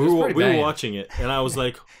 Yeah. We were watching it, and I was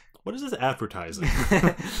like, "What is this advertising?"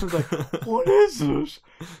 I was like, what is this?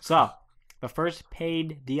 So, the first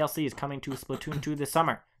paid DLC is coming to Splatoon 2 this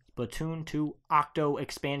summer. Splatoon 2 Octo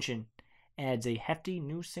Expansion adds a hefty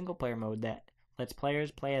new single-player mode that lets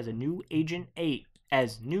players play as new Agent 8 in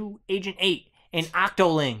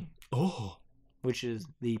Octoling, Oh, which is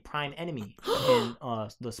the prime enemy in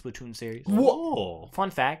the Splatoon series. whoa! Fun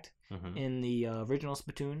fact, Mhm. in the original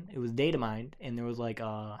Splatoon, it was data mined, and there was like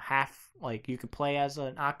a half, like you could play as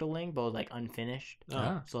an Octoling, but it was like unfinished.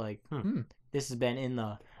 Ah. So like Hmm. this has been in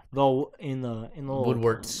the little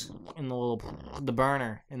Woodworks. in the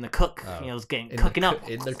burner in the cook. Oh. You know, it was getting In cooking the up.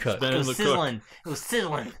 In the cook. been It in was the cook. sizzling. It was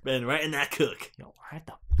sizzling. Been right in that cook. Yo, what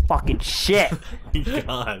the fucking shit.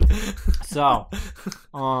 God. So,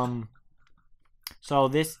 So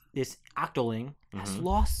this Octoling has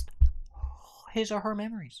lost his or her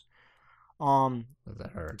memories. Was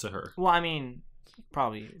that her? It's a her. Well, I mean,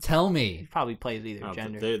 probably. Tell me. Probably plays either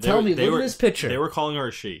gender. Look at this picture. They were calling her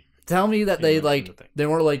a she. Tell me that they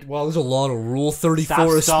weren't like, well, there's a lot of Rule 34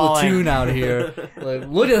 Splatoon out here. Like,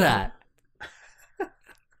 look at that.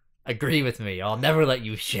 Agree with me. I'll never let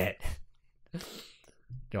you shit.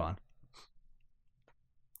 Go on.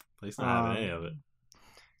 At least not having any of it.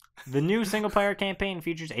 The new single-player campaign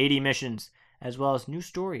features 80 missions, as well as new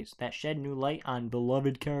stories that shed new light on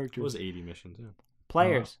beloved characters. It was 80 missions, yeah.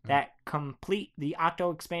 Players that complete the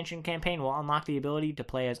Octo expansion campaign will unlock the ability to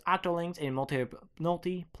play as Octolings in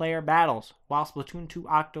multiplayer battles. While Splatoon 2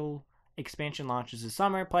 Octo expansion launches this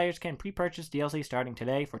summer, players can pre-purchase DLC starting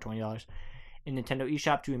today for $20 in Nintendo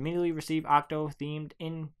eShop to immediately receive Octo-themed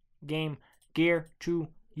in-game gear to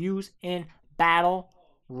use in battle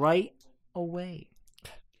right away.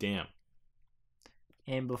 Damn.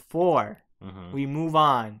 And before we move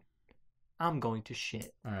on, I'm going to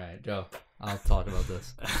shit. All right, Joe. I'll talk about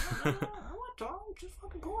this. I want to talk. Just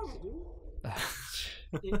fucking pause it,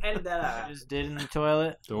 dude. Edit that out. I just did in the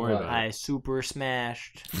toilet. Don't worry about it. I super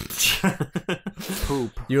smashed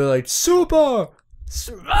poop. You were like, super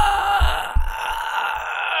smash,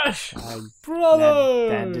 brother.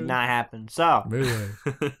 That did not happen. So Really?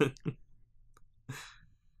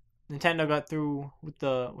 Nintendo got through with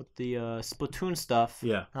the Splatoon stuff.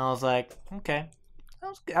 Yeah. And I was like, okay, that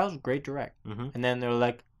was a great direct. And then they were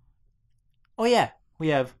like, oh yeah, we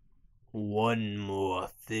have one more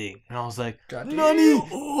thing. And I was like, Nani?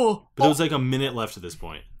 Oh. But there was like a minute left at this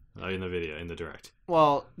point in the video, in the direct.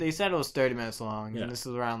 Well, they said it was 30 minutes long, Yeah. and this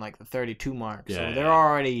is around like the 32 mark. Yeah, so yeah. they're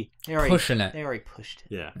already Pushing it. They already pushed it.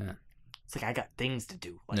 Yeah. It's like I got things to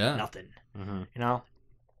do, like Yeah. nothing, you know.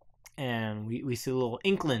 And we see little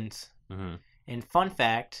inklings. And fun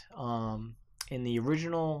fact, in the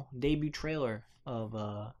original debut trailer of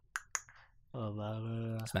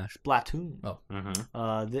Smash. Splatoon,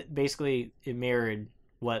 basically it mirrored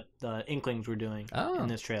what the Inklings were doing in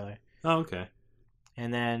this trailer. Oh, okay.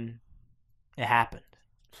 And then it happened.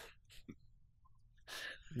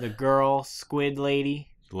 The girl squid lady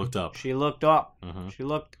Looked up. She looked up. She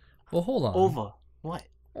looked Well, hold on. over. What?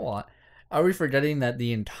 What? Are we forgetting that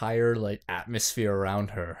the entire atmosphere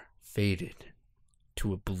around her faded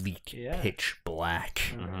to a bleak pitch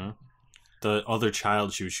black? The other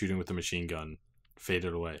child she was shooting with the machine gun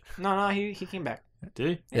faded away. No, he came back. Did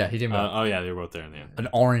he? Yeah, he did. Oh yeah, they were both there in the end. An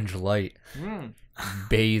orange light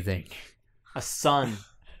bathing. A sun.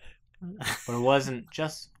 But it wasn't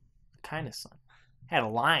just the kind of sun. It had a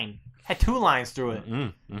line. It had two lines through it.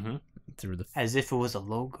 Through the As if it was a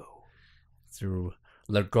logo. through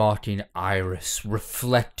Legotin iris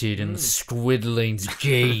reflected in the squidling's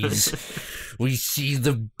gaze. We see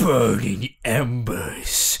the burning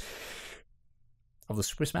embers of the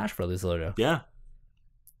Super Smash Brothers logo. Yeah.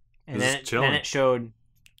 And then it showed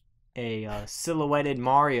a silhouetted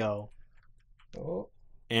Mario.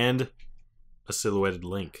 And a silhouetted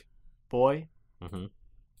Link. Boy.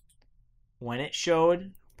 When it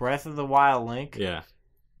showed Breath of the Wild Link. Yeah.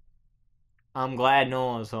 I'm glad no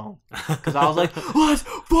one was home. Because I was like, let's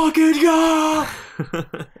fucking go!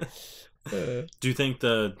 Do you think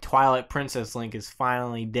the Twilight Princess Link is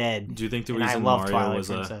finally dead? Do you think the and reason I love Mario Twilight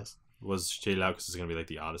Princess. was shaded out because it's gonna be like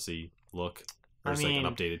the Odyssey look, or it's like an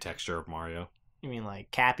updated texture of Mario? You mean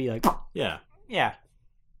like Cappy? Like Yeah. Yeah,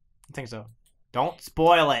 I think so. Don't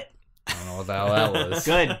spoil it. I don't know what the hell that was.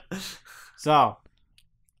 Good. So,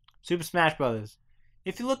 Super Smash Brothers.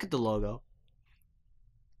 If you look at the logo,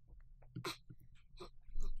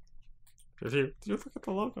 If you look at the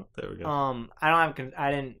logo, there we go. I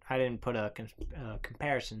didn't put a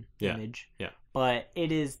comparison image. Yeah. But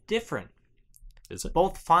it is different. Is it?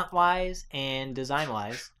 Both font wise and design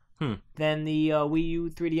wise than the Wii U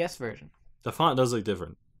 3DS version. The font does look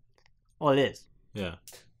different. Well, it is. Yeah.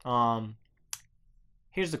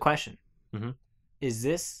 Here's the question: is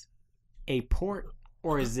this a port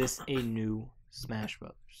or is this a new Smash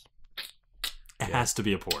Brothers? It has to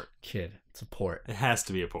be a port. Kid, it's a port. It has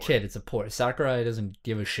to be a port. Kid, it's a port. Sakurai doesn't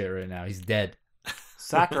give a shit right now. He's dead.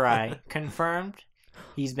 Sakurai confirmed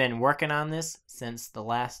he's been working on this since the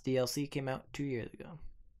last DLC came out 2 years ago.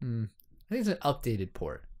 I think it's an updated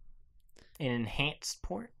port. An enhanced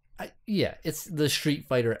port? Yeah, it's the Street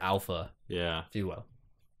Fighter Alpha. Yeah. If you will.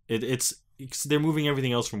 It's they're moving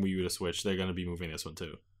everything else from Wii U to Switch. They're going to be moving this one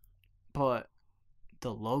too. But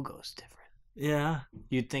the logo's different. Yeah.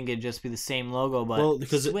 You'd think it'd just be the same logo, but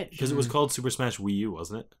because Switch. it was called Super Smash Wii U,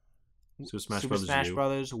 wasn't it? Super Smash U.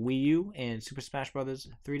 Brothers Wii U and Super Smash Brothers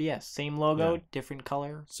 3DS. Same logo, different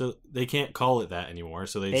color. So they can't call it that anymore.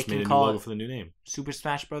 So they just made a new call logo it for the new name. Super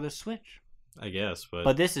Smash Brothers Switch. I guess,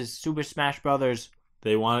 But this is Super Smash Brothers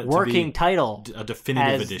they want it working to be title, a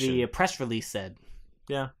definitive as edition. the press release said.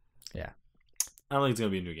 Yeah. I don't think it's gonna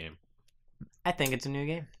be a new game. I think it's a new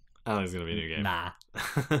game. I don't think it's gonna be a new game. Nah.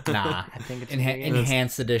 I think it's a new game.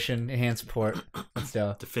 Enhanced edition, enhanced port. Let's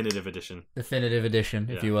go. Definitive edition. Definitive edition,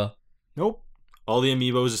 if you will. Nope. All the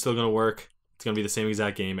amiibos are still gonna work. It's gonna be the same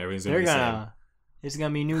exact game. Everything's gonna be the same. It's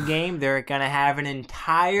gonna be a new game. They're gonna have an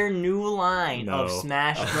entire new line of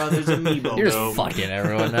Smash Brothers Amiibo. You're just fucking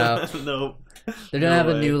everyone up. Nope. They're gonna have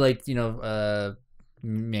a new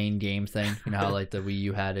main game thing. You know how like the Wii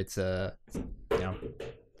U had its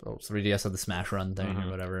 3DS had the Smash Run thing or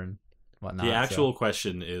whatever and whatnot. The actual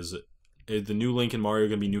question is the new Link and Mario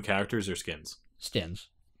gonna be new characters or skins? skins.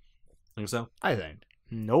 Think so? I think.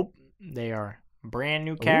 Nope. They are brand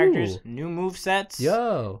new characters, new movesets.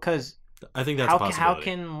 Yo. Because I think that's a how possibility.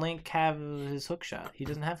 can Link have his hook shot? He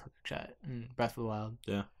doesn't have hook shot in Breath of the Wild.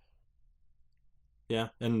 Yeah,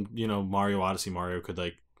 and Mario Odyssey, Mario could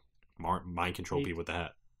like mind control people with the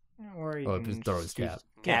hat. Or he Just can throw his cap.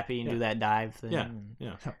 Cappy and do that dive thing. Yeah, and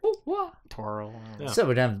yeah. twirl. Yeah. So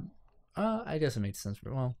we'd have. I guess it makes sense.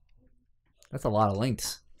 But, well, that's a lot of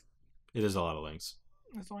links. It is a lot of links.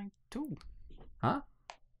 It's only two. Huh?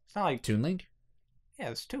 It's not like Toon Link. yeah,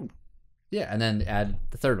 it's two. Yeah, and then add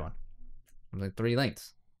the third one. Like 3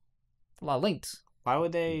 links. A lot of links. Why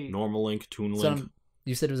would they? Normal Link, Toon Link.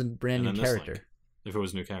 You said it was a brand And new then this character, Link. If it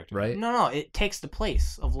was a new character, right? No, it takes the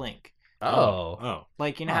place of Link. Oh.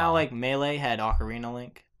 Like how like Melee had Ocarina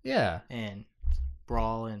Link Yeah. and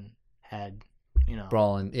Brawl and had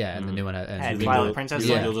Brawl and and the new one Had and Twilight Princess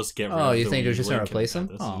You'll, Link. you'll just get rid Oh, of you the think they're Wii just gonna Link replace and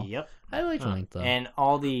him? have this. Oh. Yep. I like Link though. And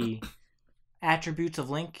all the attributes of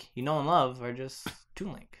Link you know and love are just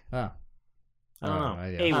Toon Link. Oh. I don't know.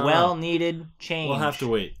 Yeah. A don't know. well-needed change. We'll have to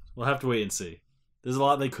wait. We'll have to wait and see. There's a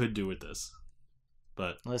lot they could do with this,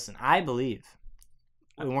 but Listen, I believe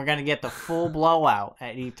when we're gonna get the full blowout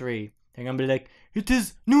at E3, they're gonna be like, "It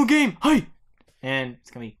is new game, hi!" and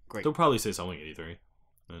it's gonna be great. they'll probably say something at E3.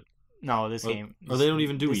 No, this game. Or they don't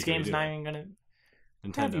even do this E3. game's do not they? even gonna.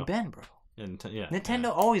 Where have you Nintendo. been, bro? Yeah. Nintendo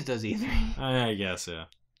always does E3. Yeah. I guess. Yeah.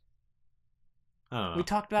 I don't know. We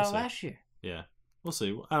talked about We'll it see. last year. Yeah. We'll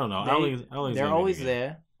see. I don't know. I They- don't think it's They're gonna be always a game.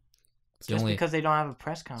 there. It's the Just only because they don't have a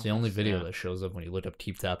press it's conference. the only video Yeah. that shows up when you look up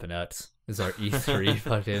Keep Tappin X is our E3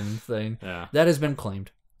 fucking thing. Yeah. That has been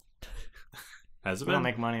claimed. Has it We don't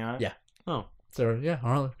been? make money on it. Yeah. Oh, So yeah,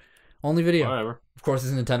 our only video. whatever. Of course,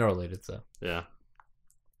 it's Nintendo related. So Yeah.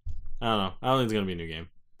 I don't know. I don't think it's gonna be a new game.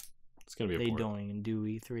 It's gonna be a They port. don't even do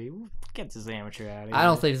E3. Get this amateur out of here. I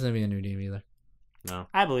don't think it's gonna be a new game either. No.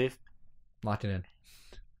 I believe. Lock it in.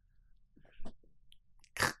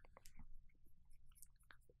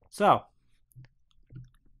 So,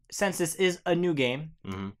 since this is a new game,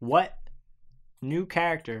 Mm-hmm. what new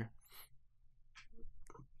character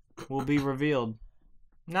will be revealed?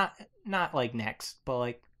 Not like next, but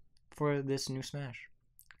like for this new Smash.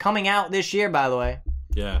 Coming out this year, by the way.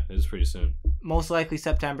 Yeah, it is pretty soon. Most likely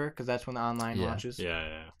September, because that's when the online launches.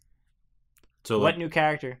 Yeah. So What like, new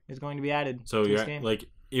character is going to be added so to you're this game? like,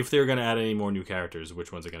 if they're gonna add any more new characters,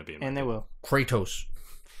 which ones are gonna be? And they will. Kratos.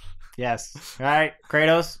 Yes. All right,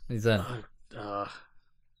 Kratos. He's in. I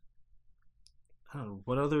don't know.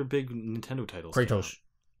 What other big Nintendo titles? Kratos.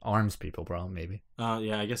 Arms people, bro. Maybe.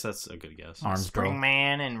 Yeah, I guess that's a good guess. Arms Spring girl.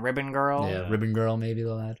 Man and Ribbon Girl. Yeah, Ribbon Girl. Maybe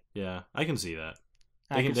they'll add. Yeah, I can see that.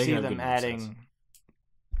 I They can can see have them good adding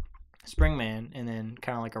Spring Man and then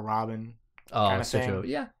kind of like a Robin Oh, Kinda switch thing. over.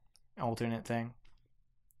 Yeah. alternate thing.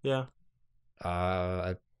 Yeah.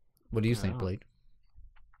 What do you I think, don't know. Blake?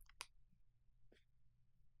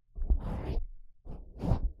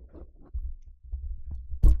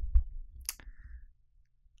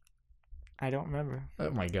 I don't remember. Oh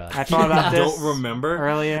my god. I thought about this Don't remember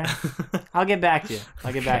earlier. I'll get back to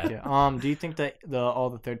you. Do you think that all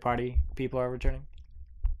the third party people are returning?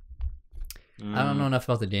 I don't know enough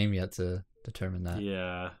about the game yet to determine that.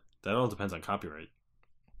 Yeah, that all depends on copyright.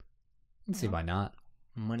 Let's see why not.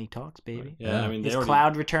 Money talks, baby. Yeah, Yeah. I mean, they Is already,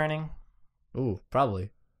 Cloud returning? Ooh, probably.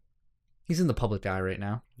 He's in the public eye right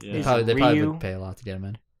now. Yeah. They Is probably Ryu- would pay a lot to get him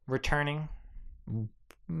in. Returning?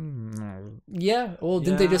 Yeah. Well,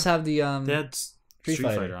 didn't they Yeah. just have the They had Street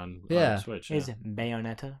Fighter. Fighter on Yeah. Switch. Is Yeah.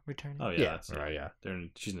 Bayonetta returning? Oh yeah, Yeah. that's Right. Yeah.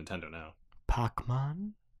 she's Nintendo now.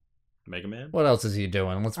 Pac-Man? Mega Man. What else is he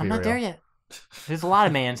doing? Let's be I'm not real. there yet. There's a lot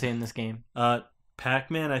of mans in this game.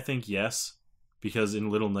 Pac-Man, I think yes. Because in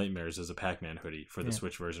Little Nightmares, there's a Pac-Man hoodie for the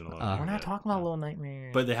Switch version alone. We're not talking about Little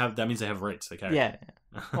Nightmares. But that means they have rights. They carry. Yeah.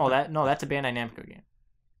 Oh, that's a Bandai Namco game.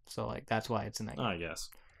 So like that's why it's in that game. I guess.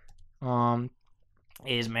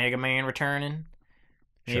 Is Mega Man returning?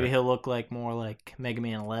 Maybe he'll look like more like Mega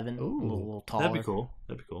Man 11, Ooh. a little taller. That'd be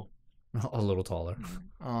cool. A little taller.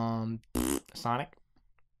 Sonic.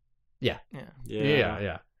 Yeah.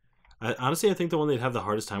 Yeah. Honestly, I think the one they'd have the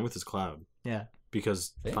hardest time with is Cloud. Yeah.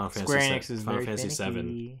 Because Yeah. Square Enix is Final very Fantasy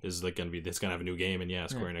finicky. 7 is like it's gonna have a new game, and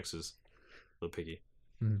Square Enix is a little picky.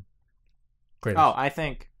 Great. Oh, I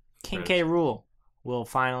think King Kratos. K. Rool will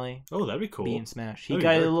finally Oh, that'd be cool. be in Smash. He That'd be got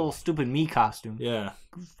a very little cool. stupid me costume. Yeah,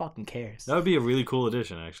 Who fucking cares? that would be a really cool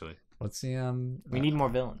addition, actually. What's the We need more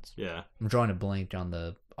villains. Yeah. I'm drawing a blank on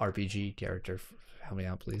the RPG character. Help me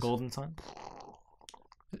out, please. Golden Sun.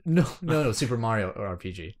 No, Super Mario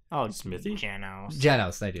RPG. Oh, Smithy? Janos.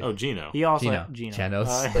 Janos, thank you. Oh, Gino. He also Gino. Gino. Janos.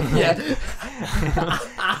 Yeah.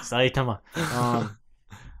 Saitama.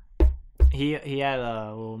 He had a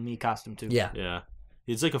little me costume too. Yeah. Yeah.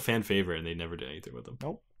 He's like a fan favorite, and they never did anything with him.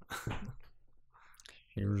 Nope.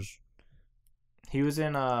 Here's He was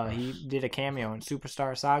in he did a cameo in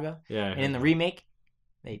Superstar Saga, Yeah. and in the remake,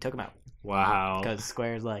 they took him out Wow. because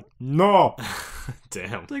Square's like, no.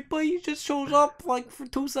 Damn. Like, but he just shows up like for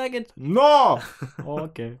 2 seconds. No. Oh,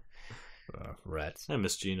 okay. rats. I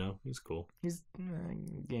miss Gino. He's cool. He's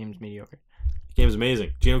game's mediocre. Game's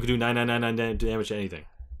amazing. Gino could do 9999 damage to anything.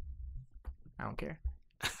 I don't care.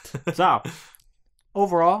 So,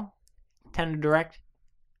 overall, Nintendo Direct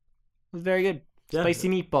was very good. Yeah. Spicy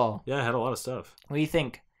meatball. Yeah, it had a lot of stuff. What do you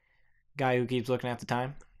think? Guy who keeps looking at the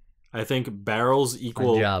time. I think barrels Good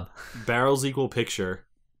equal job. picture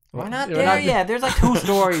We're not We're there not- yet. There's like 2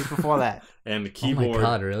 stories before that. and Oh keyboard. my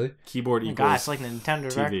god, really? Keyboard Oh my equals. God, it's like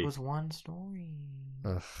Nintendo Direct TV. was 1 story.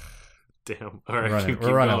 Ugh. Damn. All We're right. running, keep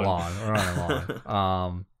we're running going. long. We're running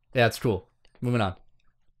long. Yeah, it's cool. Moving on.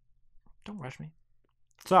 Don't rush me.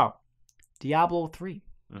 So, Diablo 3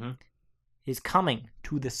 Mhm. is coming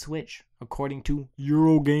to the Switch, according to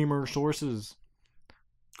Eurogamer sources.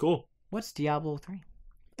 Cool. What's Diablo 3?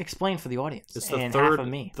 Explain for the audience It's the and third. half of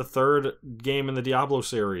me. The third game in the Diablo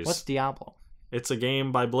series. What's Diablo? It's a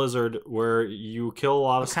game by Blizzard where you kill a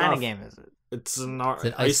lot What of stuff. kind of game is it? It's an It's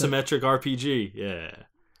an isometric RPG.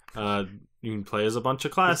 Yeah. You can play as a bunch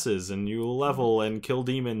of classes, and you level and kill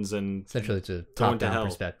demons, and Essentially, it's a Going to top-down hell.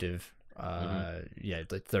 perspective. Yeah,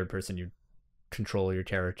 like third person, you control your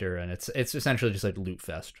character, and it's essentially just like loot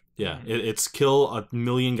fest. yeah, it's kill a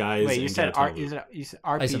million guys. Wait, you and said get a ton of you loot. said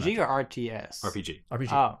RPG or RTS? RPG.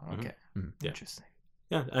 RPG. Oh, okay. Yeah. Interesting.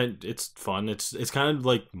 Yeah, and it's fun. It's kind of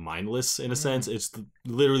like mindless in a sense. It's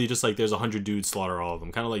literally just like there's 100 dudes, slaughter all of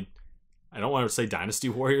them. Kind of like, I don't want to say Dynasty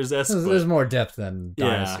Warriors-esque, but There's more depth than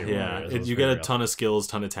Dynasty yeah. Warriors, let's You be get a real. ton of skills,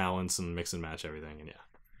 ton of talents, and mix and match everything. And yeah,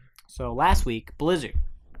 So last week, Blizzard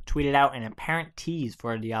tweeted out an apparent tease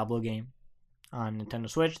for a Diablo game on Nintendo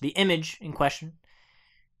Switch. The image in question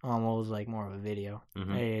was like more of a video.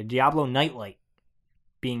 Mhm. A Diablo nightlight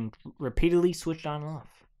being repeatedly switched on and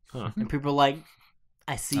off. Huh. And people are like,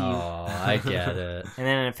 I see you. Oh, I get it. And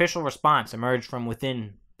then an official response emerged from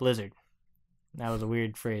within Blizzard. That was a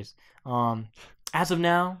weird phrase. As of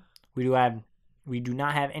now, we do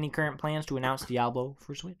not have any current plans to announce Diablo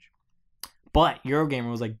for Switch. But Eurogamer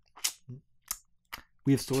was like,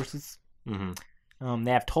 we have sources. Mm-hmm.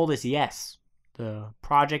 They have told us yes, the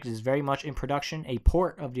project is very much in production, a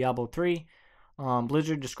port of Diablo 3.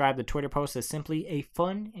 Blizzard described the Twitter post as simply a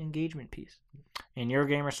fun engagement piece. And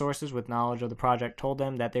Eurogamer sources with knowledge of the project told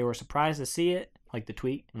them that they were surprised to see it, like the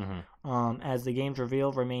tweet, as the game's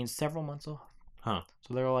reveal remains several months off. Huh.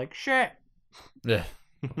 So they were like, shit. Yeah.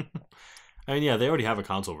 I mean, yeah, they already have a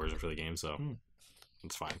console version for the game, so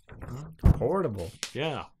it's fine. Portable.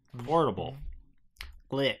 Yeah, portable.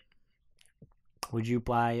 Lit. Would you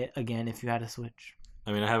buy it again if you had a Switch?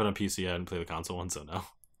 I mean, I have it on PC. I didn't play the console one, so no.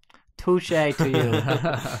 Touche to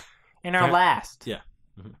you. In our last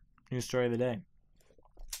news story of the day,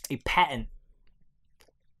 a patent.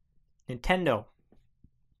 Nintendo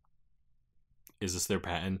Is this their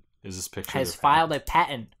patent? Is this picture has their filed a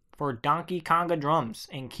patent for Donkey Konga drums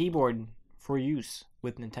and keyboard for use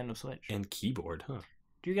with Nintendo Switch. and keyboard? Huh?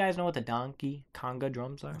 Do you guys know what the Donkey Konga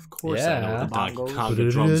drums are? Of course, I know what the Donkey Bongos.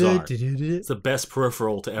 Konga drums are. It's the best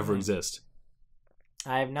peripheral to ever exist.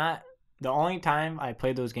 I have not. The only time I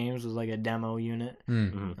played those games was like a demo unit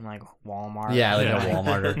in like Walmart. Yeah, like Yeah. a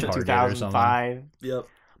Walmart or in Target or something. 2005. Yep.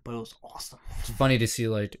 But it was awesome. It's funny to see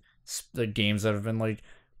like the games that have been like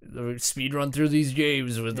speed run through these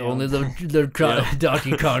games with Yeah. only the Yeah.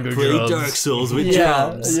 Donkey Konga Play drums. Dark Souls with Yeah,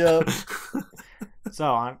 drums. yeah. So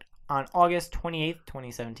on August 28th,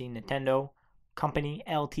 2017, Nintendo Company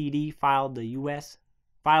Ltd. filed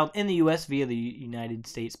in the U.S. via the United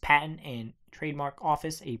States Patent and Trademark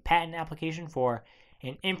Office a patent application for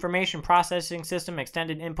an information processing system,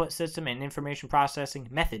 extended input system, and information processing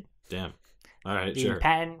method. Damn. All right, The sure.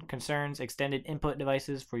 patent concerns extended input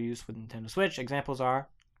devices for use with Nintendo Switch. Examples are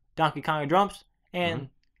Donkey Kong drums and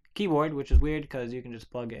keyboard, which is weird because you can just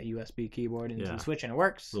plug a USB keyboard into the Switch and it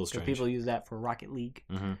works. A little Because strange. people use that for Rocket League.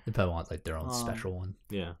 Mm-hmm. They probably want like their own special one.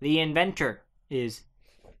 Yeah. The inventor is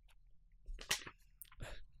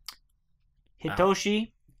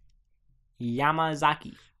Hitoshi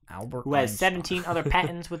Yamazaki, Albert who has Einstein. 17 other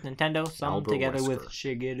patents with Nintendo, some Albert together with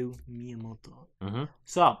Wesker. Shigeru Miyamoto. Mm-hmm.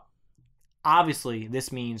 So, obviously,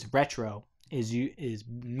 this means Retro is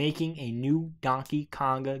making a new Donkey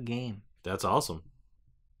Konga game. That's awesome.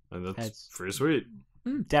 And that's That's- pretty sweet.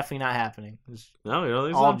 Definitely not happening. It's No, you don't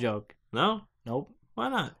think all so? joke. No? Nope. Why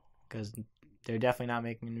not? Because they're definitely not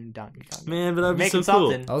making a new Donkey Kong. Man, but that'd be so Making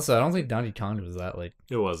cool. something. Also, I don't think Donkey Kong was that like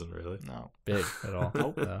It wasn't really. No. big at all.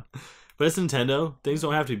 Nope. But it's Nintendo. Things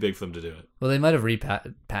don't have to be big for them to do it. Well, they might have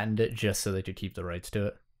repatented it just so they could keep the rights to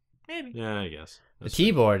it. Maybe. Yeah, I guess. The That's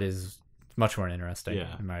keyboard is much more interesting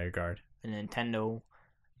Yeah. in my regard. A Nintendo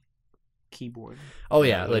keyboard. Oh Yeah,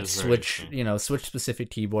 yeah, that like is very Switch, interesting. Switch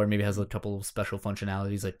specific keyboard maybe has a couple of special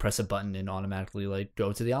functionalities like press a button and automatically like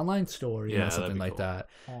go to the online store, Yeah, that'd something be like cool. that.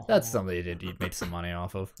 That's something they did make some money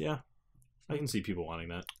off of. Yeah. I can see people wanting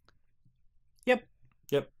that.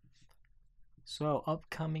 So,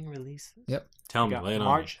 upcoming releases. Yep. Tell We me, got lay it on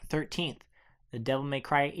March 13th, the Devil May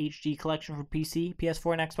Cry HD collection for PC,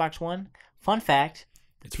 PS4, and Xbox One. Fun fact,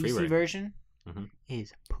 the It's PC free, right? version Mhm.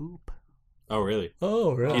 is poop. me. Oh, really?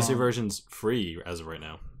 Oh really? PC version's free as of right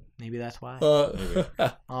now. Maybe that's why. Uh,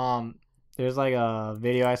 There's like a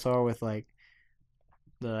video I saw with like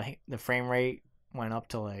the frame rate went up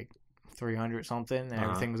to like 300 something and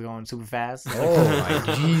everything was going super fast. Oh my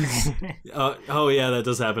jeez. Oh, yeah, that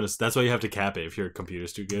does happen. That's why you have to cap it if your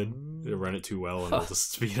computer's too good. It'll run it too well and it'll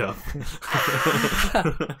just speed up.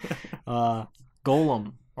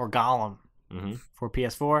 Golem or Gollum Mm-hmm. for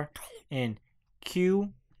PS4 and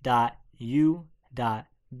Q.U.B.E.2.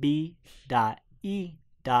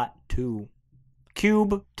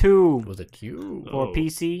 Cube 2 Was it cute? for Oh.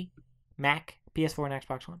 PC, Mac, PS4, and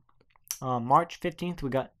Xbox One. March 15th, we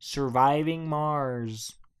got Surviving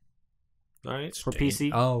Mars All right. for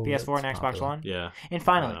PC, Oh, PS4, and that's Xbox popular. One. Yeah. And I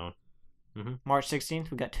finally, know. March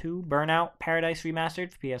 16th, we got Burnout Paradise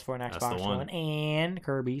Remastered for PS4 and That's Xbox the one. One, and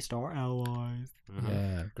Kirby Star Allies Mhm.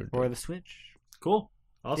 Yeah, good. for the Switch. Cool.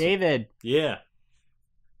 Awesome. David, Yeah.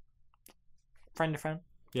 friend to friend.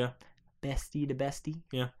 Yeah. Bestie to bestie.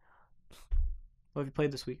 Yeah. What have you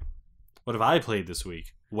played this week? What have I played this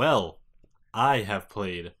week? Well, I have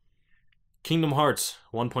played Kingdom Hearts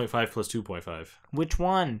 1.5 plus 2.5. Which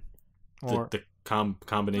one? Or The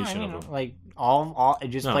combination No, of you know, them. like all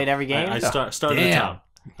just No, played every game. I started at the Damn.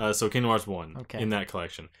 top. So Kingdom Hearts 1 Okay. in that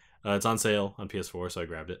collection. It's on sale on PS4, so I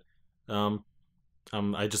grabbed it.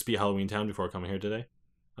 I just beat Halloween Town before coming here today.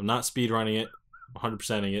 I'm not speed running it,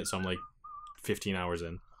 100%ing it, so I'm like 15 hours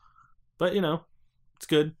in. But, it's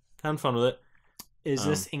good. Having fun with it. Is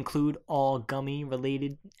this include all gummy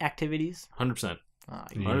related activities? 100%. Oh,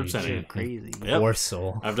 100%. you're crazy. Yep. Poor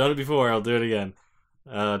soul. I've done it before. I'll do it again.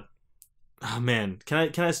 Oh man, can I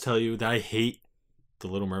just tell you that I hate the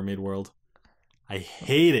Little Mermaid world? I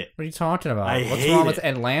hate it. What are you talking about? I What's hate wrong with it.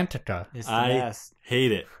 Atlantica? It's the I best.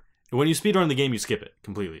 hate it. When you speedrun the game, you skip it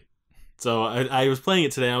completely. So I was playing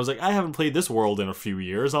it today. And I was like, I haven't played this world in a few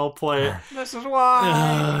years. I'll play it. This is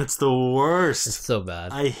why. It's the worst. It's so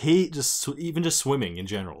bad. I hate even just swimming in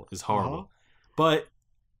general is horrible. But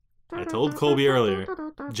I told Colby earlier,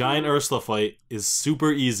 Giant Ursula fight is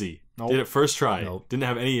super easy. Nope. Did it first try. Nope. Didn't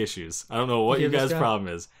have any issues. I don't know what Yeah, you this guys' guy-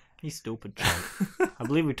 problem is. He's stupid. I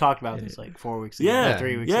believe we talked about this like 4 weeks ago. Yeah,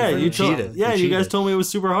 3 weeks yeah, ago. you cheated. Yeah, You you guys cheated. told me it was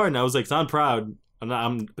super hard, and I was like, I'm proud. I'm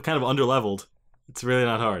kind of underleveled. It's really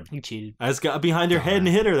not hard. You cheated. I just got behind your head and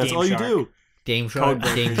hit her. That's Game all you Shark. do. Game Shark,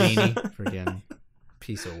 Code Game breakers. Genie, freaking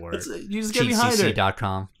piece of work. You just get behind her.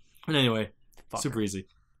 GCC.com, And anyway, Fucker. super easy.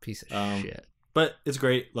 piece of Um, shit. But it's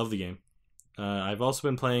great. Love the game. I've also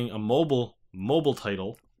been playing a mobile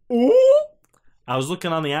title. I was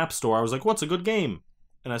looking on the App Store. I was like, what's a good game?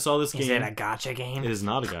 And I saw this Is game. it a gotcha game? It is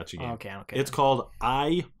not a gacha game. Okay. It's called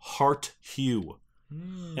I Heart Hue.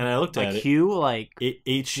 And I looked like at it. Hue, like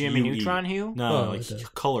H Jimmy U E. Neutron Hue. No, Oh, like okay.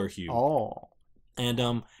 color hue. Oh, And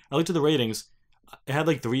I looked at the ratings. It had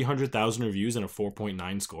like 300,000 reviews and a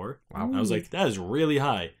 4.9 score. Wow. I was like, that is really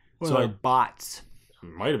high. So I bots.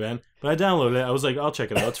 might have been, but I downloaded it. I was like, I'll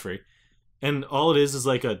check it out. It's free. And all it is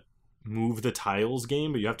like a move the tiles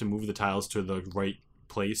game, but you have to move the tiles to the right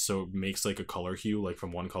place, so it makes like a color hue, like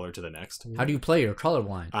from one color to the next. How do you play? You're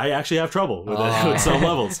colorblind. I actually have trouble with, Oh. with some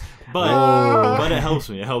levels, but Oh. but it helps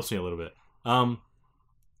me. It helps me a little bit.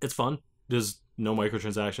 It's fun. There's no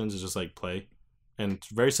microtransactions. It's just like play, and it's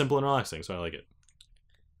very simple and relaxing. So I like it.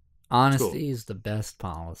 Honesty is the best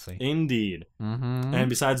policy. Indeed. Mm-hmm. And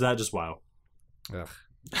besides that, just WoW. Ugh.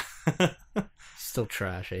 Still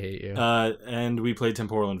trash. I hate you. And we played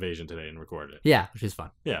Temporal Invasion today and recorded it. Yeah, which is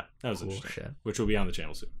fun. Yeah, that was Cool interesting. shit. Which will be on the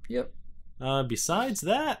channel soon. Yep. Besides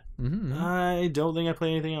that, Mm-hmm. I don't think I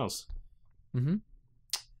played anything else. Mm-hmm.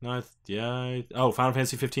 No, Final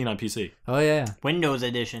Fantasy 15 on PC. Oh yeah. Windows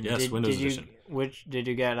Edition. Yes, Windows did Edition. Did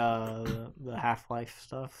you get the Half-Life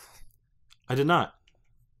stuff? I did not.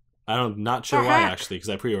 I'm not sure The why heck? actually, because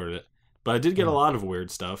I pre-ordered it. But I did get a lot of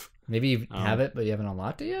weird stuff. Maybe you have it, but you haven't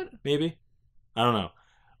unlocked it yet. Maybe, I don't know.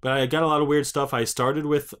 But I got a lot of weird stuff. I started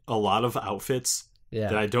with a lot of outfits Yeah.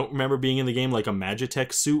 that I don't remember being in the game, like a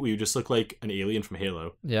Magitech suit where you just look like an alien from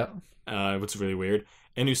Halo. Yep. Which is really weird.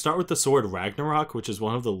 And you start with the sword Ragnarok, which is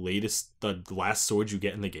one of the last swords you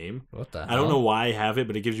get in the game. What the hell? I don't know why I have it,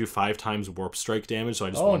 but it gives you 5 times warp strike damage, so I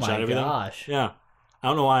just Oh one-shot my everything. gosh. Yeah. I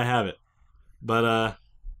don't know why I have it. But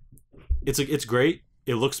it's great.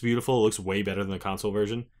 It looks beautiful. It looks way better than the console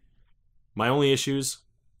version. My only issues,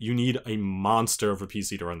 you need a monster of a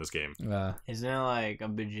PC to run this game. Isn't it like a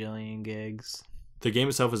bajillion gigs? The game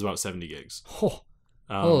itself is about 70 gigs. Oh,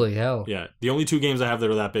 holy hell. Yeah. The only 2 games I have that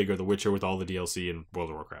are that big are The Witcher with all the DLC and World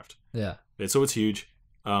of Warcraft. Yeah. So it's huge.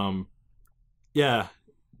 Yeah,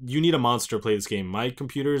 you need a monster to play this game. My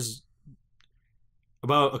computer's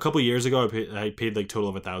about a couple years ago. I paid like total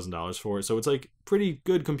of $1,000 for it, so it's like pretty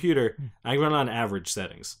good computer. I run on average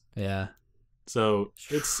settings, Yeah. so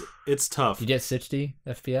it's tough. You get 60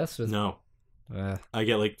 FPS with No, I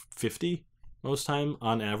get like 50 most time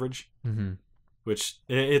on average, Mm-hmm. which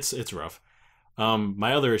it's rough.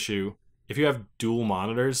 My other issue, if you have dual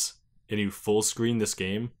monitors and you full screen this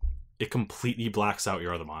game, it completely blacks out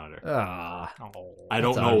your other monitor. I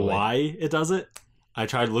don't That's know ugly. why it does it. I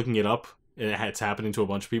tried looking it up, and it's happening to a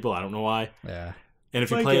bunch of people. I don't know why. Yeah. And if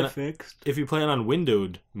you play it on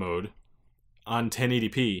windowed mode on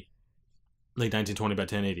 1080p, like 1920 by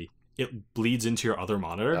 1080, it bleeds into your other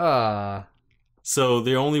monitor. So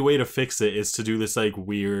the only way to fix it is to do this like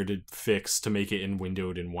weird fix to make it in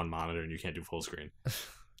windowed in one monitor, and you can't do full screen.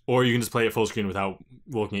 Or you can just play it full screen without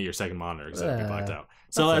looking at your second monitor because it'll be blacked out.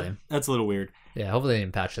 So that's a little weird. Yeah, hopefully they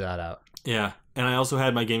didn't patch that out. Yeah, and I also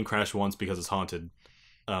had my game crash once because it's haunted.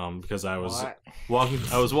 Because I was What?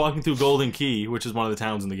 walking through Golden Key, which is one of the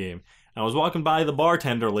towns in the game. And I was walking by the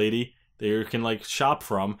bartender lady that you can like shop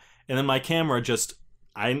from, and then my camera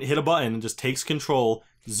I hit a button and just takes control,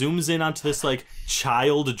 zooms in onto this like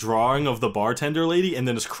child drawing of the bartender lady, and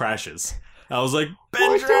then just crashes. I was like,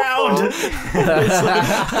 been drowned! It's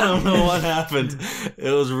like, I don't know what happened.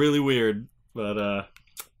 It was really weird. But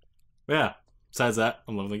yeah. Besides that,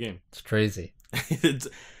 I'm loving the game. It's crazy. It's,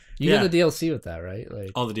 You get the DLC with that, right?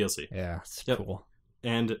 Like, all the DLC. yeah, it's Yep. cool.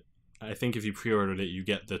 And I think if you pre-ordered it, you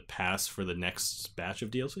get the pass for the next batch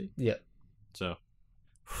of DLC. Yep. So,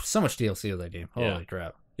 So much DLC with that game. Holy Yeah.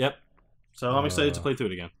 crap. yep. So I'm excited to play through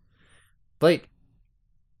it again. Blake,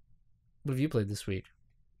 what have you played this week?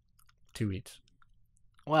 2 weeks.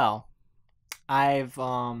 Well, I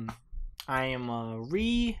am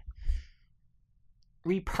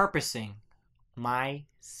repurposing my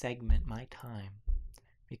segment, my time,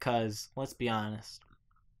 because let's be honest,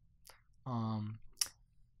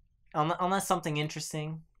 unless something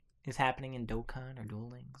interesting is happening in Dokkan or Duel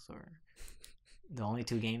Links or the only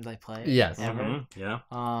 2 games I play Yes. ever, Mhm,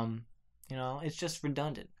 yeah. it's just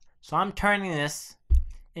redundant. So I'm turning this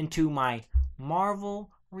into my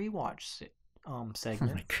Marvel rewatch Oh my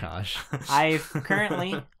segment. gosh. I've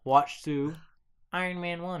currently watched through Iron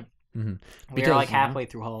Man 1. Mhm. We're Because- like halfway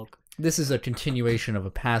through Hulk. This is a continuation of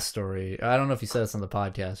a past story. I don't know if you said this on the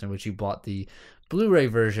podcast, in which you bought the Blu-ray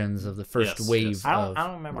versions of the first Yes, wave. yes. I of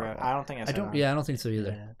don't remember. Marvel. I don't think I said that. Yeah, I don't think so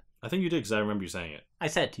either. Yeah. I think you did because I remember you saying it. I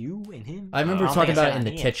said to you and him. I remember don't talking think I about it said in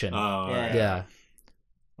the on here. kitchen. Oh, Yeah. Yeah.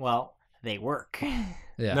 Well, they work.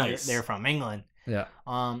 Yeah. Nice. They're from England. Yeah.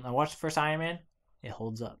 I watched the first Iron Man. It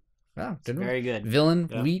holds up. Wow, It's good movie. very good. Villain,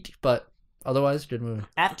 Yeah. weak, but otherwise good movie.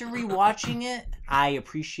 After rewatching it, I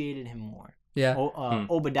appreciated him more. Yeah.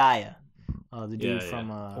 Obadiah, the dude Yeah,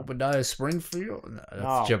 from Obadiah Springfield. No, that's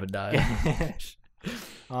Oh. Jebediah.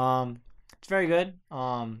 it's very good.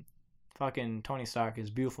 Fucking Tony Stark is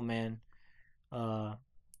a beautiful man.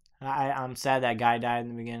 I'm sad that guy died in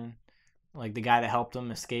the beginning. Like the guy that helped him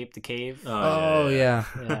escape the cave. Oh yeah.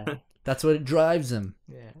 Yeah. That's what drives him.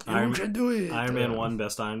 Yeah. Iron- You can do it. Iron Man 1,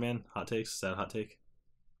 best Iron Man. Hot takes? Is that a hot take?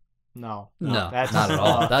 No, No, that's not at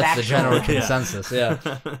all. That's the factual. general Yeah. consensus. Yeah.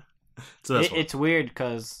 So that's It's weird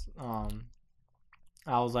because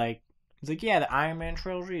I was like, he's like, yeah, the Iron Man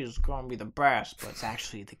trilogy is going to be the best, but it's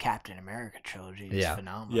actually the Captain America trilogy. It's Yeah.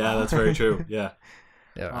 phenomenal. yeah, that's very true. Yeah.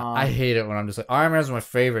 Yeah, I hate it when I'm just like, Iron Man's my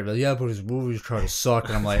favorite. But yeah, but his movies try to suck,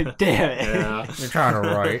 and I'm like, Damn it. Yeah. you're trying to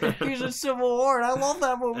write. He's in Civil War, and I love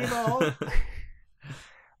that movie though.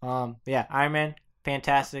 Yeah, Iron Man,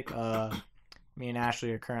 fantastic. Me and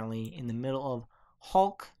Ashley are currently in the middle of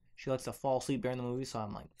Hulk. She likes to fall asleep during the movie, so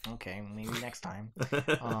I'm like, okay, maybe next time.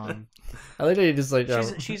 I like that you just like,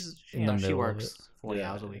 She's in you the know, she middle of works 40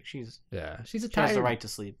 Yeah. hours a week. She's she's a she has tired. the right to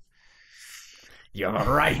sleep. You're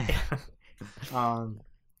right.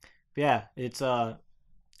 Yeah, it's as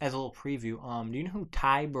a little preview. Do you know who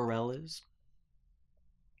Ty Burrell is?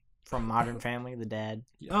 From Modern Family, the dad.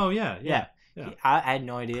 Oh yeah. Yeah. Yeah. I had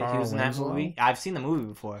no idea he Carl was in that Winslow? movie. I've seen the movie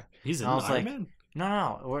before. He's in I was Iron like, Man.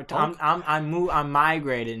 No. Hulk? I'm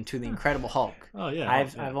migrated into the Incredible Hulk. Oh yeah.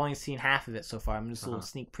 I've yeah. only seen half of it so far. I'm just a little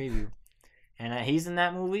sneak preview, and he's in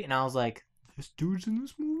that movie, and I was like, this dude's in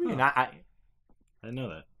this movie, and I didn't know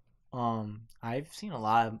that. I've seen a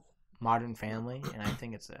lot of Modern Family, and I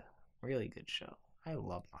think it's a really good show. I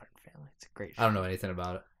love Modern Family. It's a great show. I don't know anything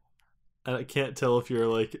about it. I can't tell if you're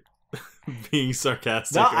like being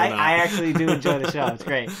sarcastic No, or not. I actually do enjoy the show. It's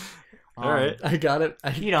great. All right. I got it.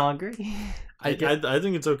 You don't agree? I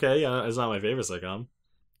think it's okay. It's not my favorite sitcom.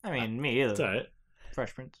 I mean, me either. It's alright.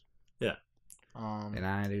 Fresh Prince. Yeah. And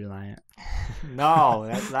I do like it. No,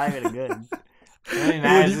 that's not even good. It doesn't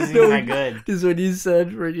matter. This isn't even that good. Because when you said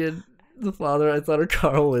freaking the father, I thought of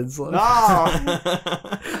Carl Winslow. No.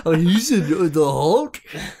 Oh, he's in the Hulk?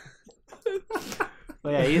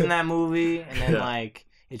 But yeah, he's in that movie, and then Yeah. like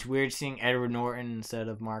it's weird seeing Edward Norton instead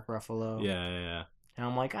of Mark Ruffalo. Yeah. And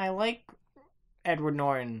I'm like, I like Edward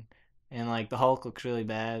Norton, and like the Hulk looks really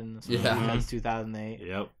bad in this movie. Yeah. That's 2008.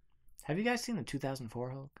 Yep. Have you guys seen the 2004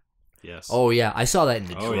 Hulk? Yes. Oh, yeah. I saw that in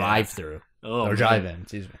the Oh, yeah. drive-through. Oh, Or man. drive-in,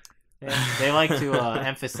 excuse me. They like to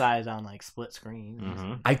emphasize on like split screen.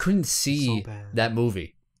 Mhm. I couldn't see So bad. that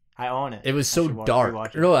movie. I own it. It was I so should dark.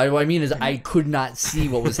 rewatch it. No, what I mean is I could not see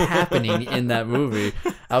what was happening in that movie.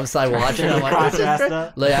 Outside watching it, I'm like, Cross this is dressed great.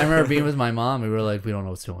 up. Like, I remember being with my mom. We were like, we don't know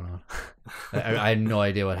what's going on. I had no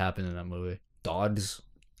idea what happened in that movie. Dogs.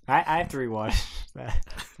 I have to rewatch that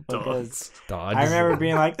because Dogs. I remember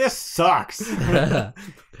being like, "This sucks."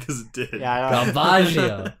 Because it did. Yeah, I know.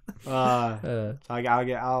 Gavaggio. So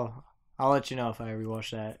I'll let you know if I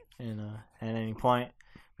rewatch that at any point.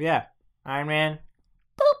 But yeah, Iron Man,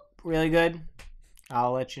 boop, really good.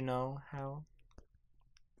 I'll let you know how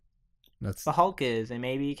That's the Hulk is, and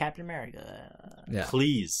maybe Captain America. yeah.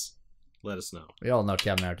 Please let us know. We all know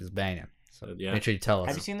Captain America's banging. So Yeah. make sure you tell us.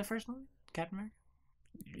 Have you seen the first one, Captain America?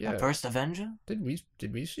 Yeah. The first Avenger? Did we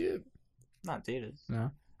see it? Not dated.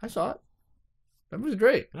 No, I saw it. That was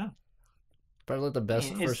great. Yeah. Probably like the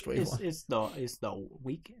best It's- first wave it's, one. it's the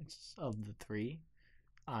weakest of the three.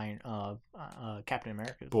 Captain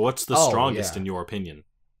America. But what's the Oh, strongest yeah. in your opinion?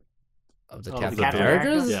 Of the Oh, Captain Captain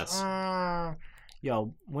Americas? Yes.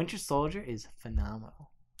 Yo, Winter Soldier is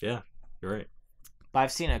phenomenal. Yeah, you're right. But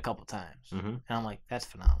I've seen it a couple times, Mm-hmm. and I'm like, that's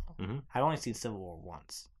phenomenal. Mhm. I've only seen Civil War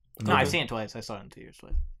once. No, Okay. I've seen it twice. I saw it in 2 years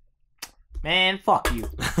twice. Man, fuck you.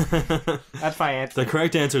 That's my answer. The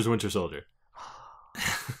correct answer is Winter Soldier.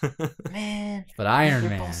 Man, But Iron you're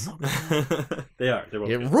Man. both so good. They are. They're both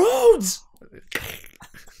It good. Rhodes!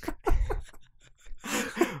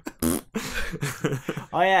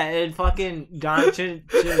 Oh yeah, and fucking John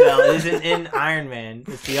Chizbell isn't in Iron Man.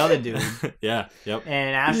 It's the other dude. Yeah. Yep.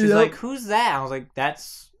 And Ashley's Yep. like, "Who's that?" I was like,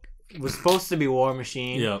 was supposed to be War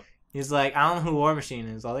Machine." Yep. He's like, "I don't know who War Machine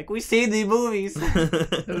is." I was like, "We see these movies."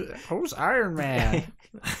 Who's Iron Man?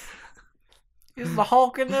 Is the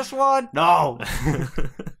Hulk in this one? No.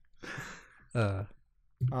 Good.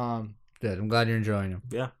 Um, I'm glad you're enjoying him.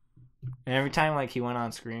 Yeah. and every time like he went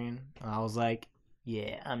on screen, I was like,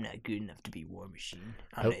 "Yeah, I'm not good enough to be War Machine.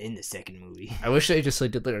 I'm Nope. not in the second movie." I wish they just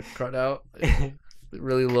like did like a cutout,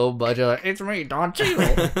 really low budget. Like, it's me, Don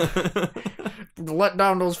Cheadle. Let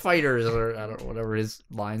down those fighters, or I don't know, whatever his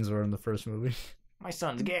lines were in the first movie. My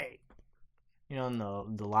son's gay. You know, in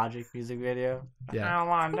the Logic music video. Yeah. I don't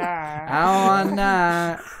want to die. I want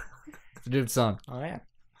that. It's a dude's son. Oh yeah.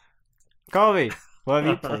 Kobe, what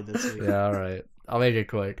have you played this week? Yeah, all right. I'll make it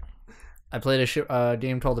quick. I played a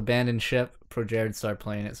game called Abandoned Ship. Pro Jared started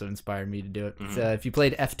playing it, so it inspired me to do it. Mhm. If you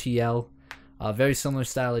played FTL, very similar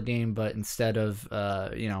style of game, but instead of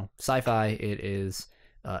sci-fi, it is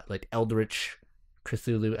like Eldritch,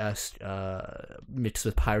 Cthulhu-esque, mixed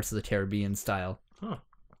with Pirates of the Caribbean style. Huh.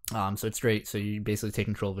 So it's great. So you basically take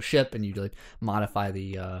control of a ship and you like modify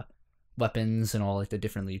the weapons and all like the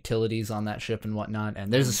different utilities on that ship and whatnot.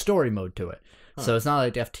 And there's a story mode to it, so it's not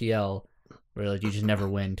like FTL where like you just never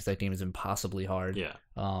win because that game is impossibly hard. Yeah.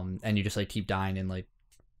 And you just like keep dying and like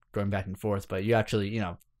going back and forth, but you actually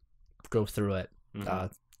go through it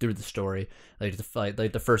through the story. Like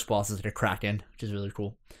the first boss is like a Kraken, which is really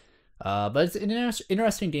cool. But it's an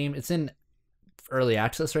interesting game. It's in early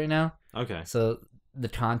access right now. Okay. So the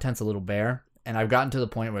content's a little bare, and I've gotten to the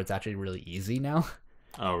point where it's actually really easy now.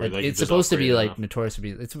 Oh, really? It's supposed to be like notorious to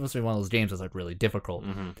be. It's supposed to be one of those games that's like really difficult.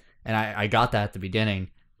 And I got that at the beginning,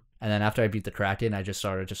 and then after I beat the Kraken, I just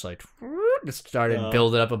started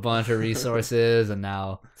building up a bunch of resources, and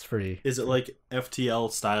now it's pretty. Is it like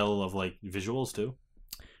FTL style of like visuals too?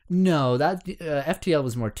 No, that FTL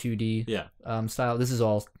was more 2D. Yeah. Style. This is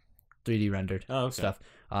all 3D rendered stuff.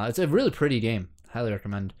 It's a really pretty game. Highly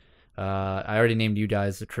recommend. I already named you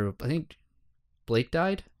guys the crew. I think Blake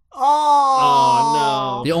died.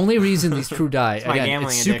 Oh no! The only reason these crew die again,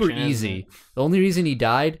 it's super addiction, easy. The only reason he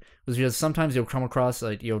died was because sometimes you'll come across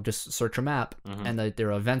like you'll just search a map and like there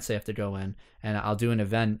are events they have to go in, and I'll do an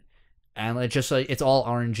event, and it's just like it's all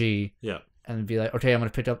RNG. Yeah. And be like, okay, I'm gonna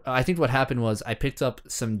pick up. I think what happened was I picked up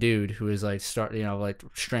some dude who was like like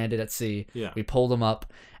stranded at sea. Yeah. We pulled him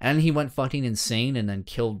up, and he went fucking insane, and then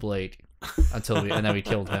killed Blake and then we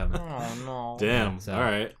killed him. Oh no! Damn. So, all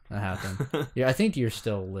right. That happened. Yeah, I think you're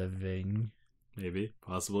still living. Maybe,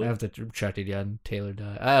 possibly. I have to check again. Taylor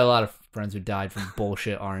died. I had a lot of friends who died from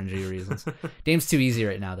bullshit RNG reasons. Game's too easy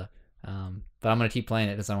right now though. But I'm gonna keep playing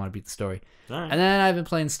it because I want to beat the story. All right. And then I've been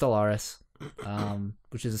playing Stellaris,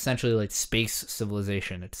 which is essentially like space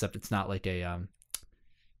civilization, except it's not like a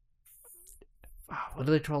what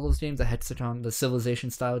do they call those games? The hexagon, the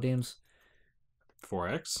civilization style games.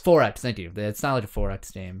 4X. 4X. Thank you. It's not like a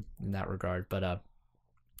 4X game in that regard, but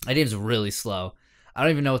that game's really slow. I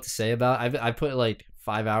don't even know what to say about. I put like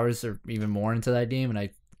 5 hours or even more into that game, and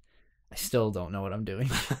I still don't know what I'm doing.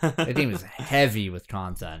 That game is heavy with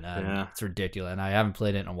content. Yeah. It's ridiculous, and I haven't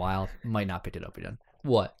played it in a while. Might not pick it up again.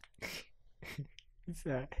 What?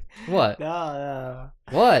 Sorry. What? No.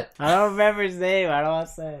 What? I don't remember his name. I don't want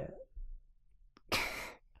to say it.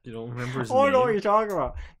 You don't remember his I name? know what you're talking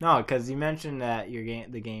about. No, because you mentioned that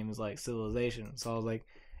the game is like Civilization. So I was like,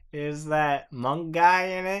 is that monk guy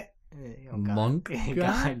in it? Monk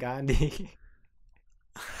guy? Gandhi.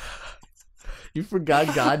 You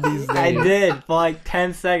forgot Gandhi's name. I did for like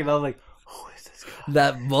 10 seconds. I was like, who is this guy?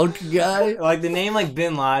 That monk guy? Like the name like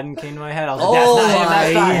Bin Laden came to my head. I was like, Oh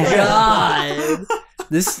that's not him. my God.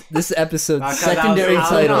 This episode's Because secondary I was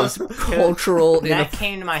title is cultural. That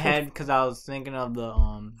came to my head because I was thinking of the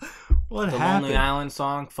What the happened? Lonely Island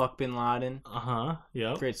song, "Fuck Bin Laden."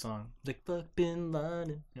 Yep. Great song. Like "Fuck Bin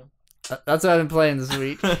Laden." You know? That's what I've been playing this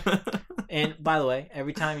week. And by the way,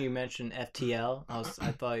 every time you mentioned FTL,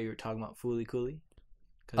 I thought you were talking about Fooly Cooly.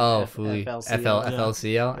 Oh, Fooly.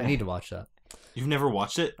 FLCL. I Yeah. need to watch that. You've never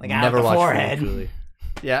watched it? Like, Never out the watched forehead. Fooly Cooly.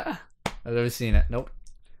 Yeah, I've never seen it. Nope.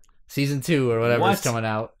 Season 2 or whatever is What? coming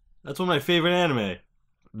out. That's one of my favorite anime.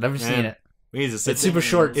 Never seen it. We need to sit It's super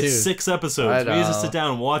short too. It's 6 episodes. We need to sit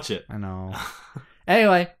down and watch it. I know.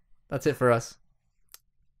 Anyway, that's it for us.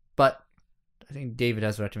 But I think David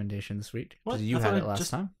has a recommendation this week. What? Because you I had thought it I last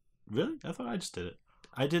just- time. Really? I thought I just did it.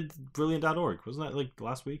 I did brilliant.org. Wasn't that like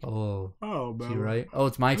last week? Oh, Oh, is he right? Oh,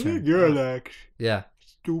 it's my turn. Alex. Yeah.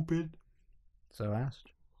 Stupid. So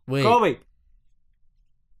asked. Wait, Kobe.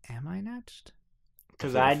 am I next?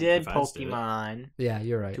 Because If I did Vance did it. Pokemon Yeah,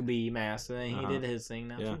 you're right. to be master, and he did his thing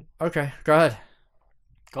now Yeah. too. Okay, go ahead.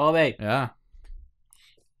 Kobe, Yeah,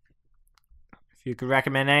 if you could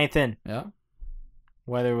recommend anything, yeah.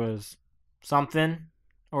 whether it was something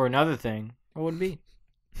or another thing, what would it be?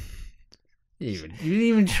 You didn't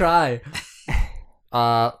even try. If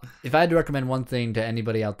I had to recommend one thing to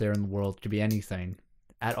anybody out there in the world, it could be anything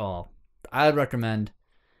at all, I'd recommend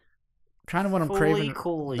kind of what I'm craving.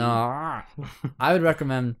 Coolly. No, I would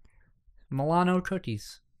recommend Milano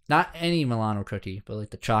cookies. Not any Milano cookie, but like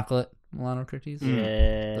the chocolate Milano cookies.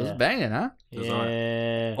 Yeah. Those are banging, huh? Those are.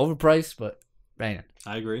 Yeah. Overpriced, but banging.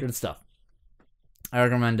 I agree. Good stuff. I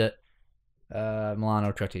recommend it.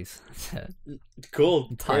 Milano cookies. Cool.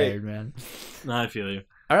 I'm tired, man. No, I feel you.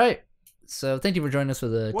 All right. So thank you for joining us for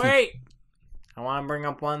the Wait. I want to bring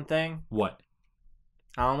up one thing. What?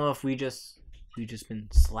 I don't know if we just been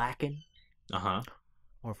slacking, Uh-huh.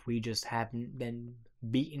 or if we just haven't been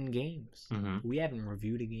beating games. Mm-hmm. We haven't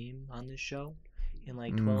reviewed a game on this show in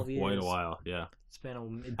like 12 years. Quite a while, yeah. It's been a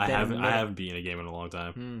minute. I haven't beaten a game in a long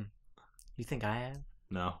time. You think I have?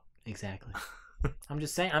 No. Exactly. I'm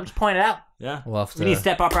just saying. I'm just pointing it out. Yeah. We'll have We need to to.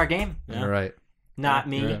 step up our game. Yeah. You're right. Not Yeah,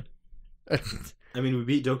 me. you're right. I mean, we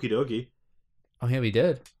beat Doki Doki. Oh yeah, we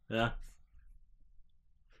did. Yeah.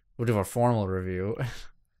 we'll do our formal review.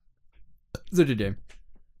 So today,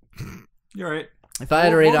 You're right. if I had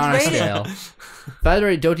to rate on a rate it? scale, if I had to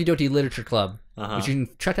rate Doti Doti Literature Club, Uh-huh. which you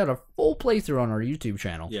can check out a full playthrough on our YouTube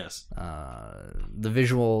channel. Yes. The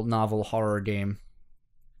visual novel horror game.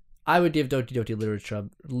 I would give Doti Doti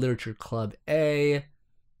Literature Club a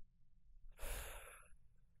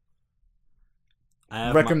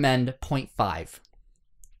recommend 0.5.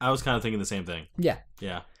 I was kind of thinking the same thing. Yeah.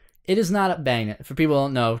 Yeah. It is not a bang. For people who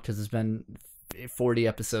don't know, because it's been 40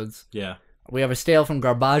 episodes, Yeah. we have a scale from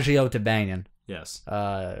Garbaggio to banging. Yes.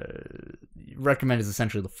 Recommend is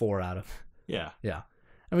essentially the 4 out of. Yeah. Yeah.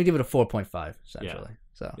 And we give it a 4.5, essentially.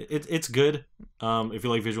 So It's good. If you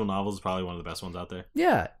like visual novels, it's probably one of the best ones out there.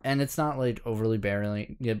 yeah, and it's not like overly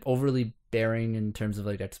bearing in terms of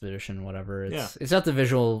like exposition and whatever. It's not the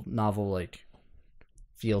visual novel like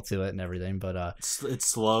feel to it and everything, but It's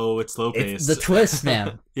slow. It's slow paced. the twist,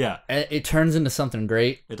 man. Yeah. It turns into something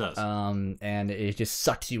great. It does. And it just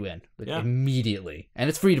sucks you in Yeah. immediately, and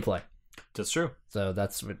it's free to play. That's true. So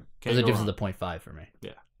that's what Can't it go gives wrong. it the 0.5 for me.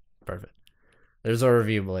 Yeah. Perfect. There's our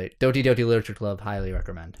review, Blake. Doti Doti Literature Club, highly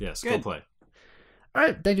recommend. Yes. Good. Go play. All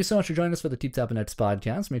right, thank you so much for joining us for the Keep Tappin X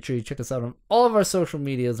podcast. Make sure you check us out on all of our social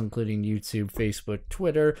medias, including YouTube, Facebook,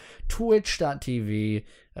 Twitter, Twitch.tv,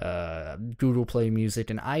 Google Play Music,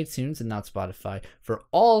 and iTunes, and not Spotify. For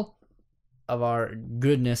all of our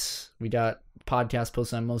goodness, we got podcast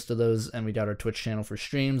posts on most of those, and we got our Twitch channel for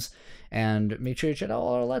streams. And make sure you check out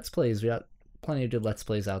all our Let's Plays. We got plenty of good Let's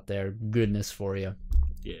Plays out there. Goodness for you.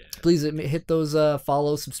 Yeah. Please hit those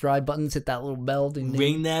follow, subscribe buttons. Hit that little bell. Ding, ding.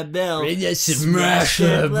 Ring that bell. Ring that smash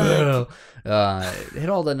that bell. Hit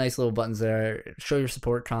all the nice little buttons there. Show your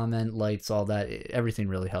support, comment, lights, all that. Everything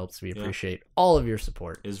really helps. We appreciate all of your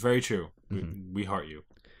support. It's very true. Mm-hmm. We heart you.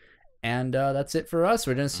 And that's it for us.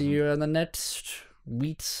 We're going to see you on the next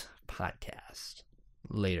week's podcast.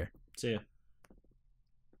 Later. See ya.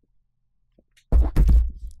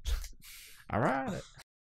 All right.